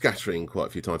scattering quite a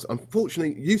few times.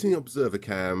 Unfortunately, using observer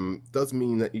cam does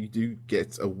mean that you do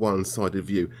get a one-sided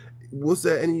view. Was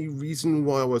there any reason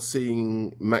why I was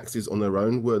seeing maxes on their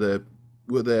own? Were there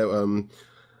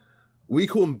we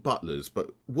call them butlers, but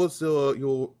was there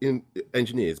your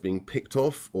engineers being picked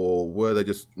off, or were they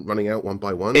just running out one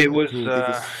by one? It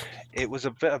was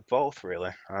a bit of both,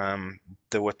 really.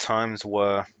 There were times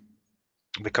where,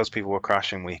 because people were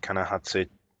crashing, we kind of had to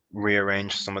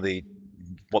rearrange some of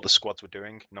what the squads were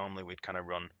doing. Normally, we'd kind of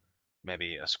run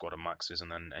maybe a squad of maxes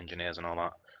and then engineers and all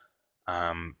that.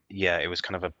 Yeah, it was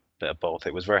kind of a bit of both.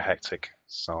 It was very hectic.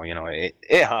 So it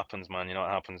happens, man. It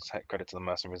happens. Credit to the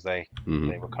Mercenaries, they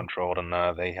were controlled, and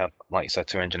they had, like you said,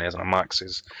 2 engineers and a max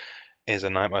is a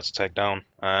nightmare to take down.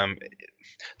 There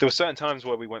were certain times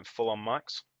where we went full on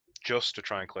max just to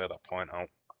try and clear that point out.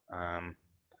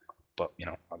 but you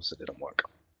know, obviously it didn't work.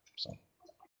 So.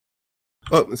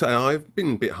 Oh, so I've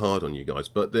been a bit hard on you guys,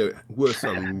 but there were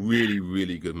some really,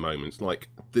 really good moments, like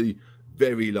the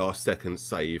very last second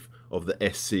save of the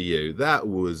SCU. That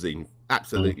was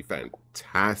absolutely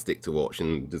fantastic to watch,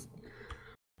 and just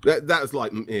that was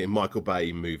like Michael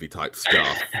Bay movie type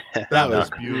stuff. That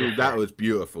was beautiful. That was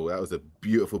beautiful. That was a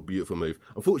beautiful, beautiful move.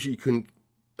 Unfortunately, you couldn't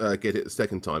get it the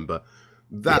second time, but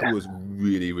that was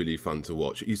really, really fun to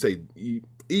watch. You say,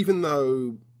 even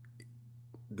though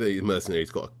the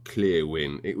Mercenaries got a clear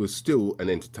win, it was still an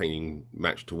entertaining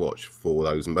match to watch for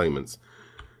those moments.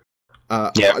 We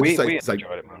enjoyed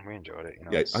it, man. We enjoyed it. You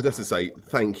know, I'd have to say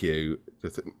thank you.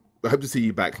 I hope to see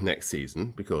you back next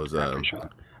season because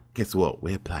guess what?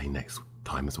 We're playing next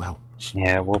time as well.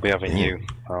 Yeah, we'll be having you.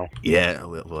 Oh. Yeah,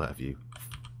 we'll have you.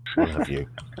 We'll have you.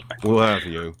 We'll have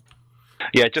you.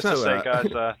 Yeah, just to say, guys,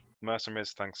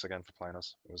 MercenaryS, thanks again for playing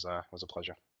us. It was a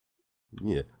pleasure.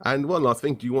 Yeah, and one last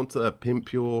thing. Do you want to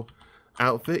pimp your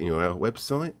outfit in your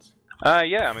website?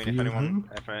 Yeah, I mean, if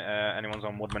anyone's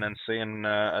on Woodman NC and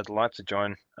would like to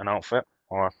join an outfit,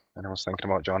 or anyone's thinking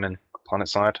about joining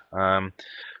PlanetSide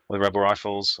with Rebel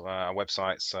Rifles, our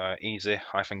website's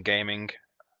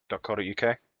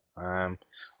easy-gaming.co.uk,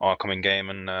 or come in game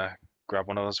and grab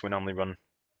one of us. We normally run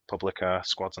public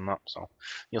squads and that, so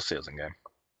you'll see us in game.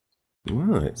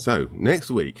 Right. So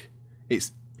next week,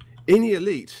 it's Any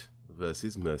Elite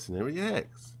versus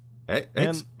MercenaryS.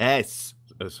 S.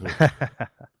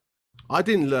 I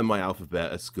didn't learn my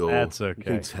alphabet at school. That's okay. You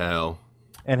can tell.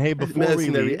 And hey, before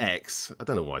Mercenary X. I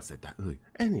don't know why I said that.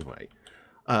 Anyway,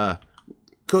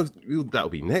 because that'll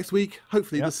be next week.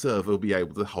 Hopefully, the server will be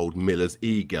able to hold Miller's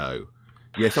ego.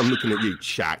 Yes, I'm looking at you,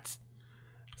 chat.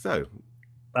 So,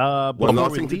 one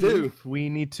last thing to do. We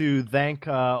need to thank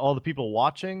all the people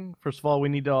watching. First of all, we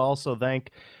need to also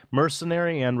thank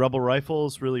Mercenary and Rebel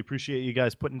Rifles. Really appreciate you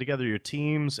guys putting together your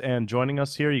teams and joining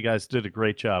us here. You guys did a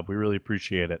great job. We really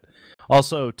appreciate it.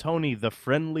 Also, Tony, the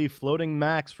friendly floating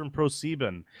Max from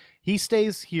ProSieben. He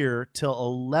stays here till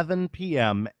 11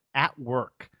 p.m. at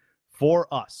work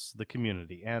for us, the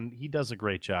community, and he does a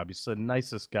great job. He's the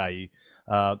nicest guy.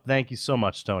 Thank you so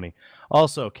much, Tony.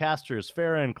 Also, casters,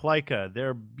 Fara and Klyka,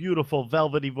 they're beautiful,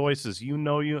 velvety voices. You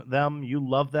know them, you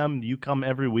love them, you come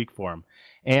every week for them.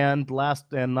 And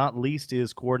last and not least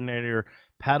is coordinator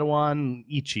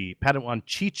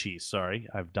Padawanchichi, sorry.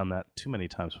 I've done that too many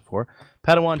times before.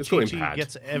 Padawanchichi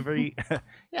gets every...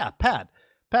 yeah, Pad.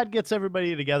 Pad gets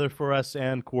everybody together for us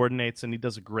and coordinates, and he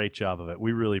does a great job of it.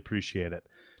 We really appreciate it.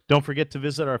 Don't forget to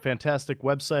visit our fantastic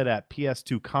website at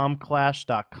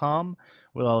ps2comclash.com.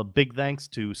 Well, big thanks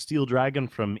to SteelDragon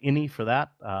from INI for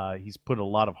that. He's put a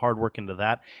lot of hard work into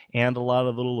that and a lot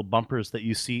of little bumpers that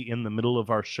you see in the middle of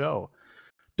our show.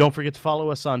 Don't forget to follow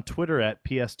us on Twitter at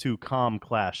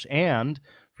ps2comclash. And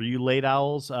for you late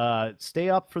owls, stay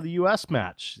up for the U.S.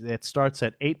 match. It starts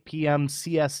at 8 p.m.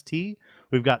 CST.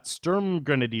 We've got Sturm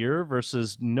Grenadier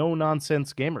versus No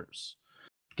Nonsense Gamers.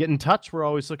 Get in touch. We're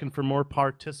always looking for more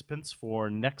participants for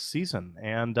next season.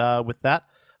 And with that,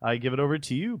 I give it over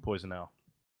to you, PoisonedAl.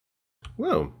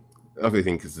 Well, I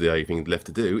think the only thing left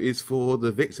to do is for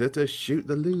the victor to shoot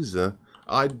the loser.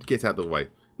 I'd get out of the way.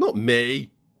 Not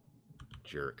me.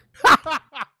 Jerk.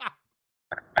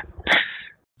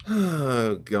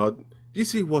 Oh, God. Do you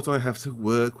see what I have to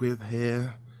work with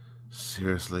here?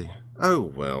 Seriously. Oh,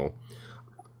 well.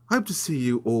 Hope to see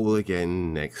you all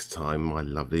again next time, my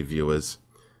lovely viewers.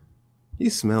 You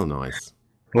smell nice.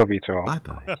 Love you too.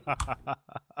 Bye-bye.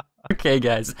 Okay,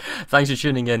 guys. Thanks for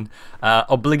tuning in.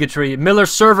 Obligatory Miller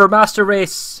server master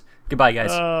race. Goodbye,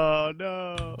 guys. Oh,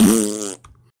 no.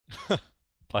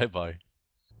 Bye-bye.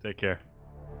 Take care.